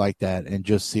something like that and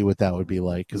just see what that would be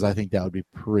like, because I think that would be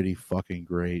pretty fucking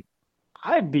great.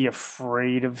 I'd be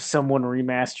afraid of someone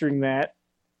remastering that,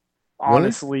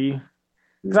 honestly.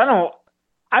 Because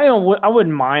I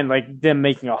wouldn't mind like them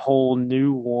making a whole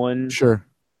new one. Sure.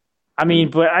 I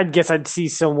mean, but I guess I'd see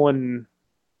someone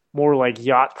more like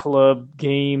Yacht Club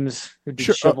Games who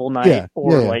did Shovel Knight,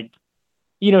 like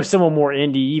someone more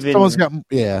indie. Even someone's got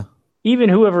even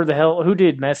whoever the hell who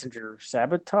did Messenger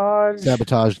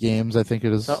Sabotage Games, I think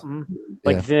it is something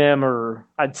like them, or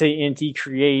I'd say NT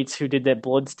Creates who did that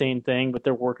Bloodstain thing, but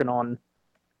they're working on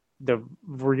the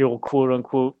real quote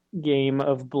unquote game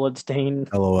of Bloodstain.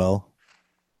 LOL.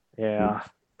 Yeah.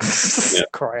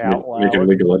 Cry out loud. Making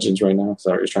League of Legends right now. Is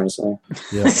that what you're trying to say?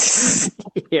 Yeah.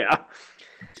 Yeah.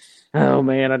 Oh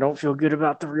man, I don't feel good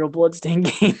about the real Bloodstain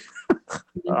game.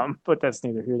 But that's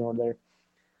neither here nor there.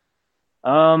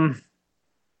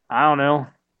 I don't know.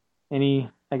 Any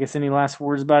last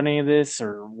words about any of this,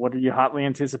 or what are you hotly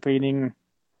anticipating?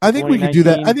 I think we could do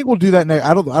that. I think we'll do that next.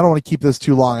 I don't want to keep this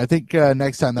too long. I think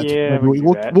next time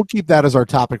we'll keep that as our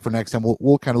topic for next time.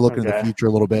 We'll kind of look into the future a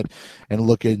little bit and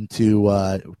look into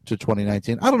to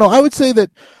 2019. I don't know. I would say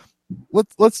that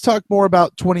let's talk more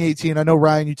about 2018. I know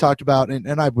Ryan, you talked about,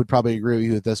 and I would probably agree with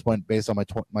you at this point based on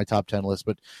my top 10 list.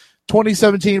 But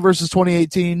 2017 versus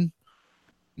 2018,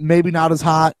 maybe not as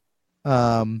hot.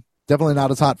 Definitely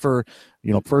not as hot for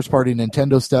first party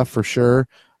Nintendo stuff for sure.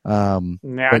 I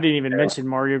didn't even mention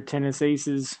Mario Tennis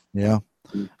Aces. Yeah.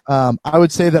 I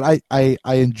would say that I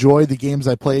enjoy the games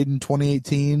I played in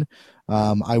 2018.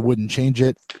 I wouldn't change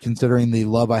it considering the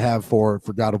love I have for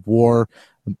God of War.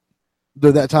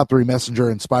 That top three, Messenger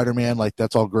and Spider-Man, like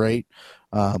that's all great.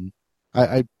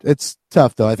 It's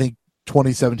tough though. I think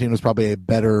 2017 was probably a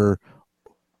better,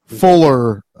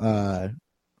 fuller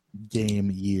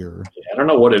game year. Yeah, I don't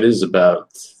know what it is about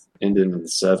ending in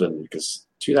 7 because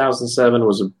 2007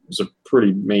 was a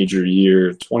pretty major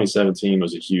year. 2017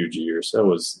 was a huge year. So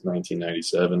was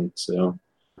 1997. So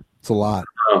it's a lot.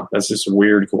 Oh, that's just a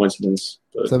weird coincidence.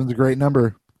 But, 7's a great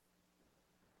number.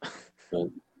 But,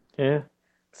 yeah,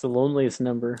 it's the loneliest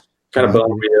number. Kind of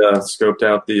bummed we scoped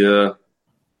out the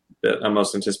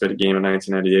most anticipated game in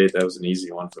 1998. That was an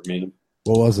easy one for me.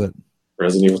 What was it?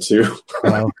 Resident Evil 2.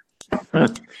 Oh.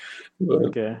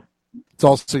 Okay. It's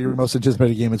also your most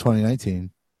anticipated game in 2019.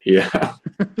 Yeah.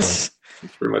 That's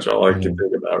pretty much all I can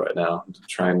think about right now. I'm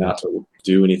trying not to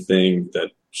do anything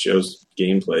that shows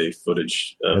gameplay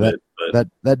footage of it. But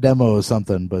that demo is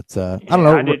something, but I don't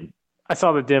know. I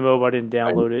saw the demo, but I didn't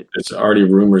download it. There's already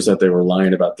rumors that they were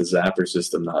lying about the Zapper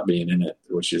system not being in it,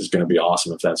 which is going to be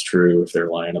awesome if that's true, if they're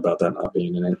lying about that not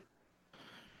being in it.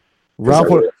 Ralph,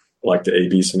 like the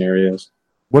A/B scenarios.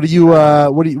 What do you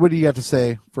got to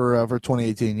say for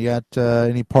 2018? You got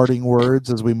any parting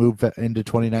words as we move into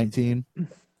 2019?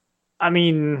 I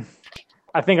mean,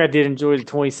 I think I did enjoy the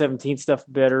 2017 stuff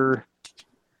better.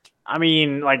 I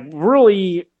mean, like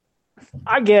really,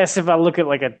 I guess if I look at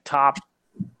my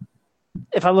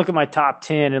top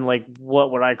 10 and like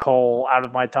what would I call out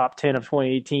of my top 10 of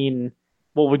 2018,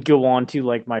 what would go on to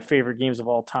like my favorite games of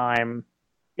all time,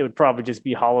 it would probably just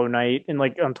be Hollow Knight. And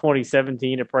like on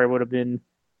 2017, it probably would have been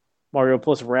Mario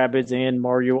plus Rabbids and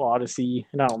Mario Odyssey.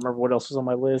 And I don't remember what else was on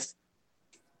my list.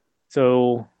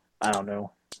 So I don't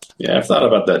know. Yeah, I've thought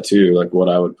about that too, like what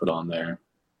I would put on there.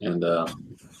 And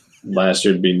last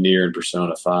year it'd be Nier and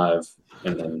Persona 5.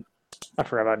 And then I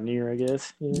forgot about Nier, I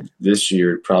guess. Yeah. This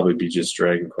year it'd probably be just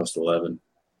Dragon Quest 11.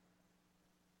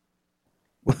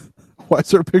 Why is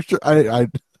there a picture?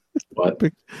 What?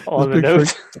 On the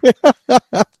notes.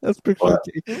 That's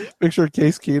picture of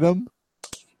Case Keenum.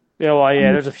 Yeah, well,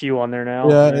 yeah, there's a few on there now.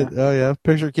 Yeah.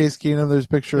 Picture of Case Keenum. There's a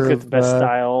picture of the best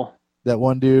style. That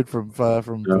one dude from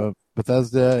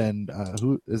Bethesda, and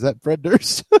who is that? Fred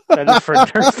Durst. That is Fred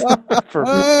Durst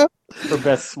for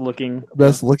best looking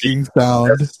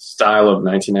sound. Best style of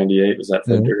 1998 was that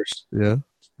Fred Durst. Yeah.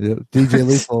 DJ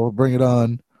Lethal, bring it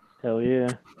on. Hell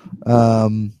yeah. I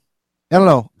don't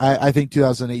know. I think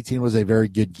 2018 was a very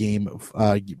good game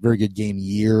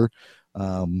year.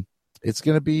 It's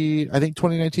going to be, I think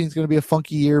 2019 is going to be a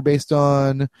funky year based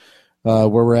on where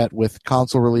we're at with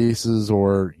console releases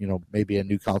or, maybe a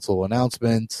new console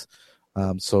announcement.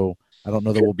 So I don't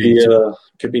know that we'll be.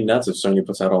 Could be nuts if Sony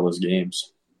puts out all those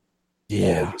games.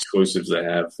 Yeah. All the exclusives they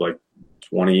have. Like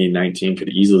 2019 could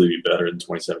easily be better than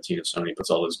 2017 if Sony puts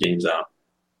all those games out.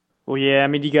 Well, yeah, I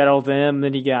mean, you got all them,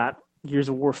 then you got Gears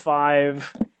of War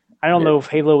 5. I don't know if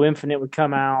Halo Infinite would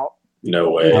come out. No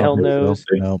way. Who the hell knows?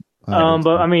 No.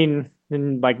 But I mean,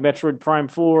 and like Metroid Prime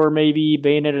 4, maybe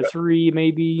Bayonetta 3,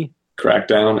 maybe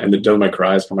Crackdown, and the Devil May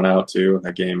Cry is coming out too.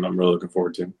 That game I'm really looking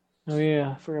forward to. Oh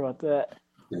yeah, I forgot about that.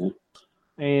 Yeah.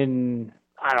 And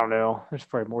I don't know. There's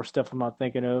probably more stuff I'm not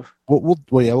thinking of.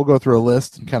 We'll go through a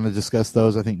list and kind of discuss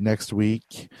those. I think next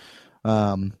week.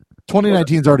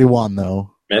 2019's already won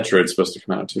though. Metroid's supposed to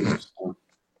come out too. So.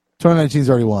 2019's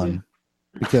already won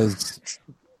because.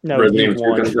 No, Resident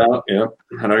Evil 2 comes out. Yeah,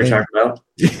 I know you're talking about.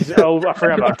 Oh, I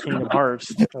forgot about Kingdom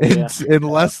Hearts. Oh, yeah. In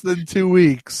less than 2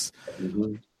 weeks,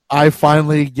 I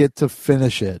finally get to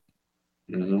finish it.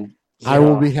 Mm-hmm. I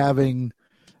will be having.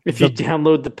 If you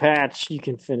download the patch, you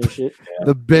can finish it.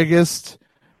 The biggest,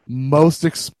 most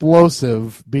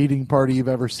explosive beating party you've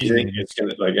ever seen. You think it's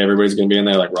gonna everybody's gonna be in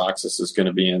there? Like Roxas is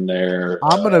gonna be in there.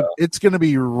 It's gonna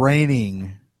be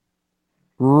raining.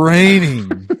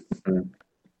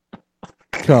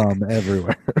 Come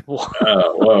everywhere. Whoa.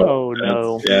 Oh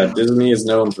no! Yeah, Disney is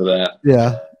known for that.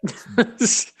 Yeah.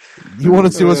 You want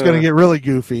to see what's going to get really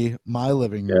goofy? My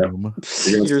living room.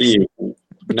 You're going to see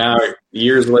now.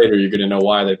 Years later, you're going to know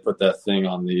why they put that thing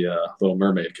on the Little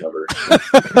Mermaid cover.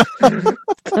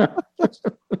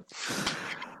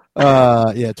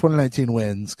 2019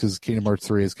 wins because Kingdom Hearts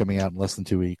 3 is coming out in less than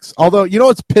 2 weeks. Although, you know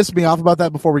what's pissed me off about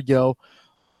that before we go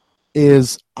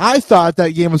is I thought that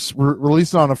game was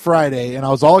releasing on a Friday, and I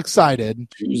was all excited.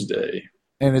 Tuesday.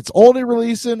 And it's only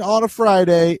releasing on a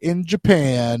Friday in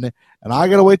Japan, and I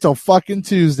got to wait till fucking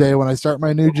Tuesday when I start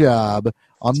my new job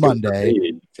on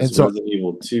Monday. And so Resident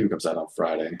Evil 2 comes out on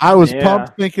Friday. I was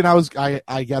pumped thinking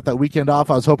I got that weekend off.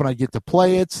 I was hoping I'd get to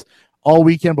play it all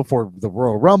weekend before the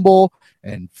Royal Rumble,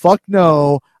 and fuck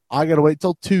no, I got to wait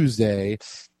till Tuesday.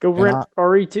 Go rent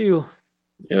RE2.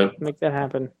 Yep. Make that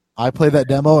happen. I played that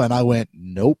demo and I went,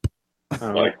 nope.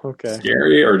 Oh, okay.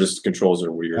 Scary or just controls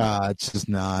are weird? It's just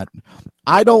not.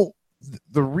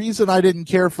 The reason I didn't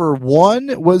care for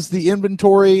 1 was the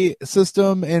inventory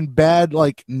system and bad,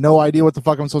 no idea what the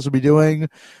fuck I'm supposed to be doing.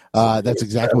 That's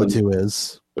exactly what 2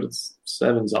 is. but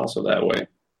 7's also that way.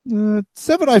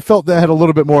 7, I felt that had a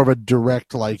little bit more of a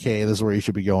direct, like, hey, this is where you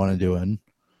should be going and doing.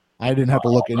 I didn't have to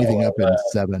look anything up in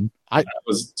 7. I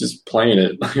was just playing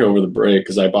it over the break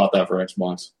because I bought that for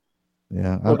Xbox.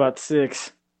 Yeah. What about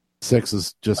 6? 6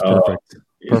 is just perfect.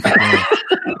 Perfect.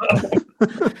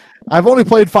 I've only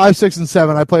played 5, 6, and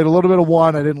 7. I played a little bit of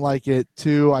 1. I didn't like it.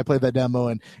 2, I played that demo,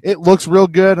 and it looks real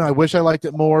good, and I wish I liked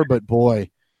it more, but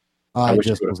boy, I wish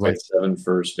just you would was have played like, 7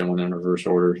 first and went in reverse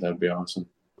order. That'd be awesome.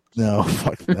 no,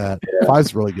 fuck that. Yeah.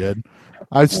 5's really good.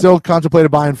 I still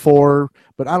contemplated buying 4,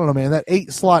 but I don't know, man. That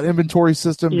 8-slot inventory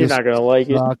system You're not going to like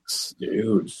sucks.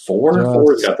 Dude, 4?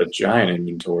 4's got the giant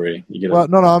inventory. No,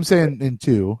 I'm saying in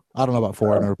 2. I don't know about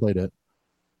 4. I never played it.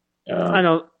 I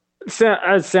know.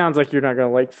 It sounds like you're not going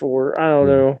to like 4. I don't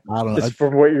know. I don't know. Just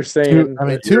from what you're saying.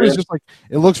 2 is just like,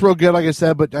 it looks real good, like I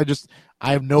said, but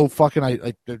I have no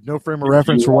fucking, there's no frame of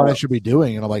reference for what I should be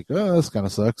doing. And I'm like, oh, this kind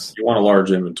of sucks. You want a large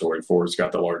inventory. 4's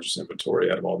got the largest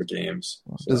inventory out of all the games.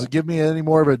 So. Does it give me any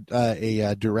more of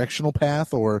a directional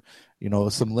path or,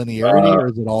 some linearity, or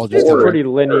is it all just pretty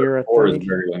linear? 4 is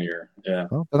very linear. Yeah.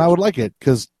 Well, then I would like it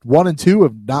because 1 and 2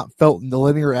 have not felt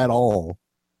linear at all.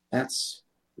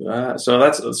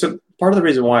 So part of the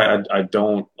reason why I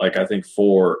don't like. I think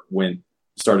 4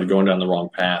 started going down the wrong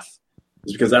path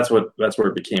is because that's where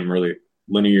it became really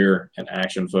linear and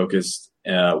action focused,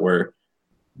 where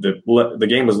the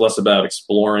game was less about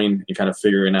exploring and kind of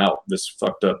figuring out this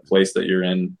fucked up place that you're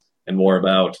in, and more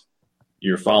about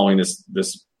you're following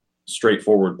this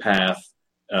straightforward path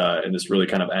in this really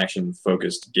kind of action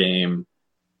focused game,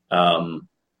 and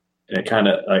it kind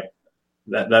of like.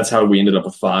 That's how we ended up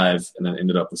with 5, and then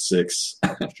ended up with 6.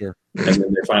 Sure. And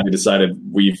then they finally decided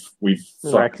we've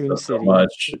fucked up so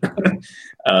much. Then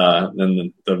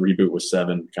the reboot with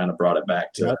 7 kind of brought it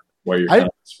back to where you're kind of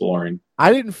exploring.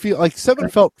 I didn't feel like 7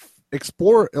 felt the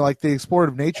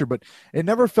explorative nature, but it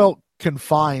never felt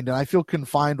confined. And I feel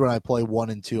confined when I play 1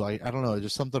 and 2. I don't know.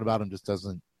 Just something about them just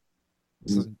doesn't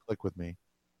click with me.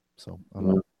 So I don't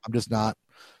know. I'm just not.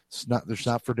 They're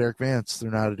not for Derek Vance.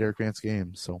 They're not a Derek Vance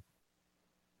game. So.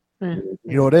 You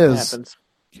know what it is? Happens.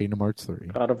 Kingdom Hearts 3.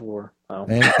 God of War. Oh.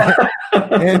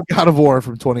 And God of War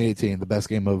from 2018, the best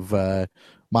game of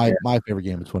my favorite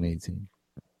game of 2018.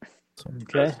 So.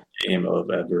 Okay. Best game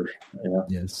of ever. Yeah.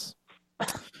 Yes.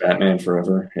 Batman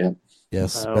Forever. Yeah.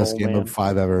 Yes. Best game of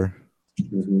 5 ever.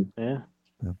 Mm-hmm. Yeah.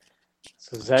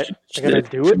 So is that going to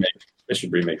do it? They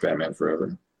should remake Batman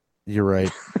Forever. You're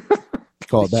right.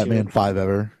 Call it Batman 5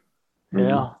 ever.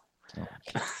 Yeah.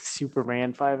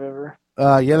 Superman 5 ever.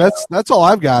 Yeah, that's all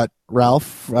I've got,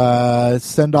 Ralph.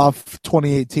 Send off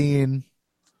 2018.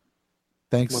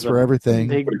 Thanks for everything.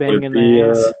 Big bang in the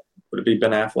ass. Would it be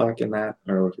Ben Affleck in that,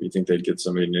 or do you think they'd get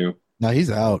somebody new? No, he's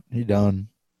out. He's done.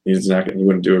 He's not. He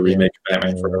wouldn't do a remake of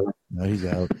Batman Forever. No, he's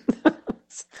out.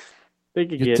 They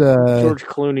could get George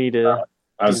Clooney to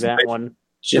do that one.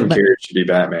 Jim Carrey should be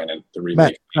Batman in the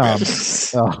remake.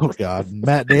 Oh God,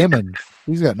 Matt Damon.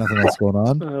 He's got nothing else going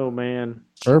on. Oh man,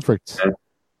 perfect. Yeah.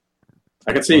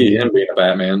 I could see him being a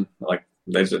Batman. Like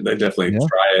they definitely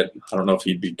try it. I don't know if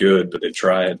he'd be good, but they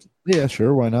try it. Yeah,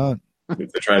 sure. Why not?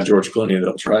 If they try George Clooney,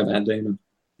 they'll try Matt Damon.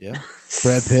 Yeah,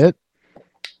 Brad Pitt.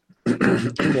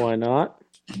 Why not?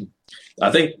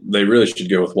 I think they really should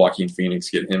go with Joaquin Phoenix,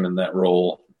 get him in that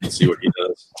role, and see what he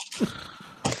does.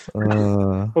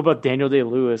 What about Daniel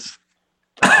Day-Lewis?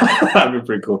 That'd be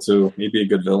pretty cool too. He'd be a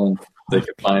good villain. They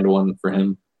could find one for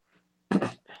him.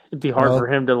 It'd be hard for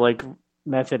him to like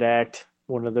method act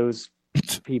one of those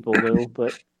people though,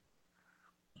 but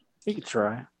he could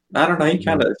try. I don't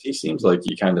know. He seems like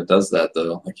he kind of does that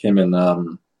though. Like him in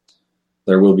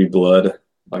There Will Be Blood.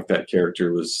 Like that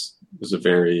character was a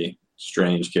very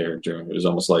strange character. It was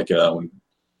almost like when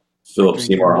Philip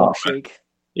Seymour Hoffman.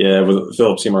 Yeah, with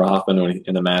Philip Seymour Hoffman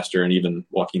in The Master, and even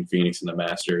Joaquin Phoenix in The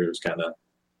Master, it was kind of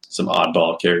some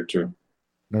oddball character.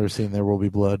 Never seen There Will Be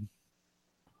Blood.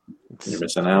 You're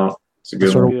missing out. It's a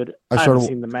good one. I haven't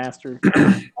seen The Master.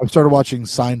 I started watching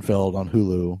Seinfeld on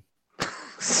Hulu.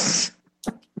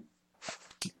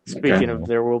 Speaking of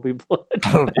There Will Be Blood.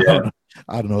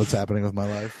 I don't know what's happening with my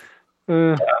life.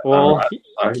 Well,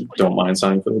 I don't mind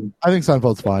Seinfeld. I think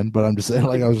Seinfeld's fine, but I'm just saying,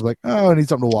 like, I was like, I need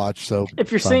something to watch. So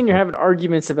if you're saying you're having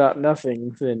arguments about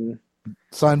nothing, then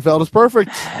Seinfeld is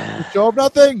perfect. Show of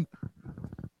nothing.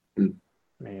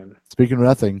 Man. Speaking of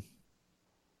nothing,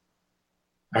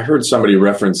 I heard somebody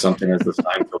reference something as the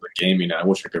Seinfeld of gaming. I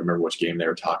wish I could remember which game they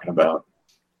were talking about.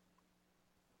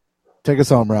 Take us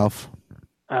home, Ralph.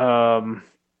 I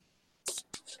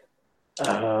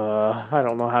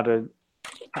don't know how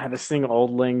to sing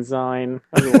Auld Lang Syne.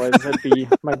 Otherwise, that'd be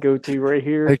my go-to right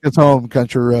here. Take us home,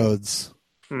 country roads.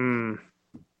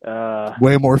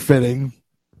 Way more fitting.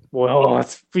 Well,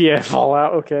 that's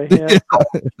Fallout. Okay, yeah.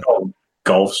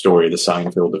 Golf Story, the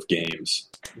Seinfeld of games.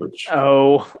 Which yeah.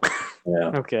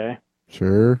 Okay. Okay.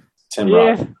 Sure. Tim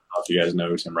Rogers. I don't know if you guys know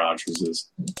who Tim Rogers is.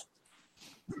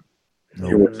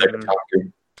 He works at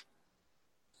Doctor.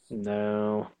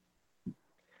 No.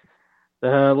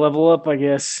 Level up, I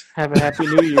guess. Have a happy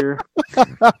new year. I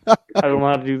don't know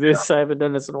how to do this. I haven't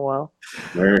done this in a while.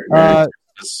 Merry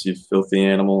Christmas, you filthy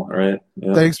animal, right?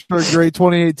 Yeah. Thanks for a great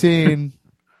 2018.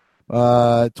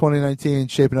 2019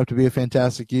 shaping up to be a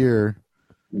fantastic year.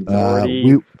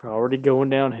 Already going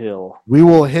downhill. We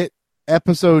will hit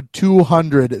episode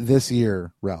 200 this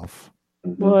year, Ralph.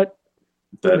 What?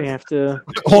 We have to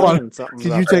hold on.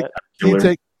 Can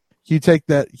you take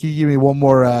that? Can you give me one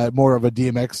more of a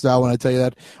DMX style when I tell you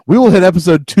that? We will hit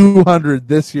episode 200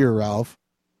 this year, Ralph.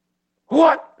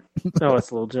 What? No,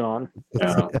 it's Lil Jon.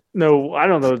 Yeah. No, I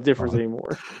don't know the difference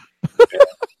anymore.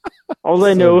 All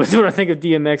I know is when I think of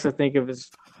DMX, I think of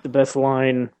the best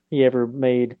line he ever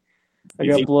made. I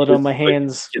got blood on my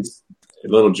hands.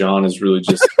 Little John is really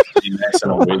just DMX in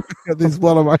a way. Got these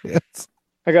blood on my hands.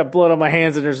 I got blood on my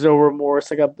hands and there's no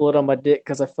remorse. I got blood on my dick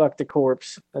because I fucked a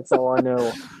corpse. That's all I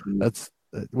know.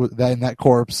 That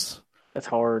corpse. That's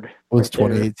hard. Was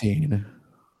 2018.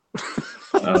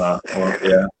 Yeah.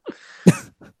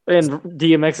 And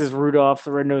DMX's Rudolph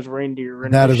the Red-Nosed Reindeer.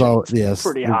 That is all. Yes,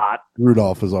 pretty hot.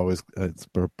 Rudolph is always it's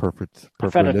perfect.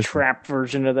 I've had a trap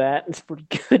version of that. It's pretty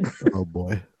good. Oh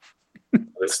boy. Are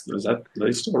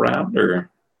they still around or are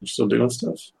you still doing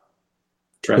stuff?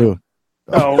 Trap. Ooh.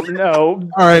 Oh no!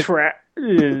 All right.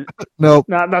 Nope.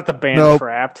 Not the band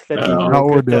Trapped. That's not what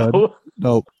we're doing.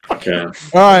 Nope. Okay. All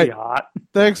right.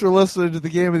 Thanks for listening to the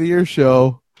Game of the Year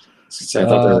show. I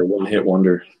thought they were a one-hit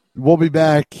wonder. We'll be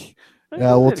back.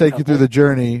 We'll take you through the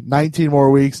journey. 19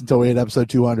 more weeks until we hit episode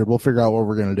 200. We'll figure out what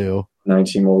we're gonna do.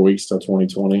 19 more weeks till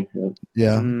 2020.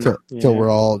 Yeah. Till we're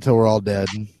all dead.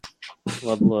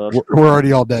 Love. We're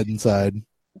already all dead inside.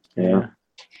 Yeah.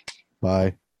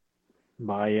 Bye.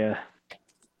 Bye.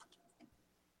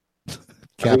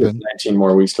 Captain. 19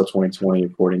 more weeks till 2020,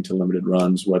 according to Limited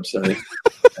Run's website.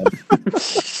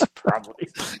 Probably.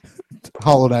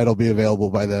 Hollow Knight will be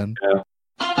available by then. Yeah.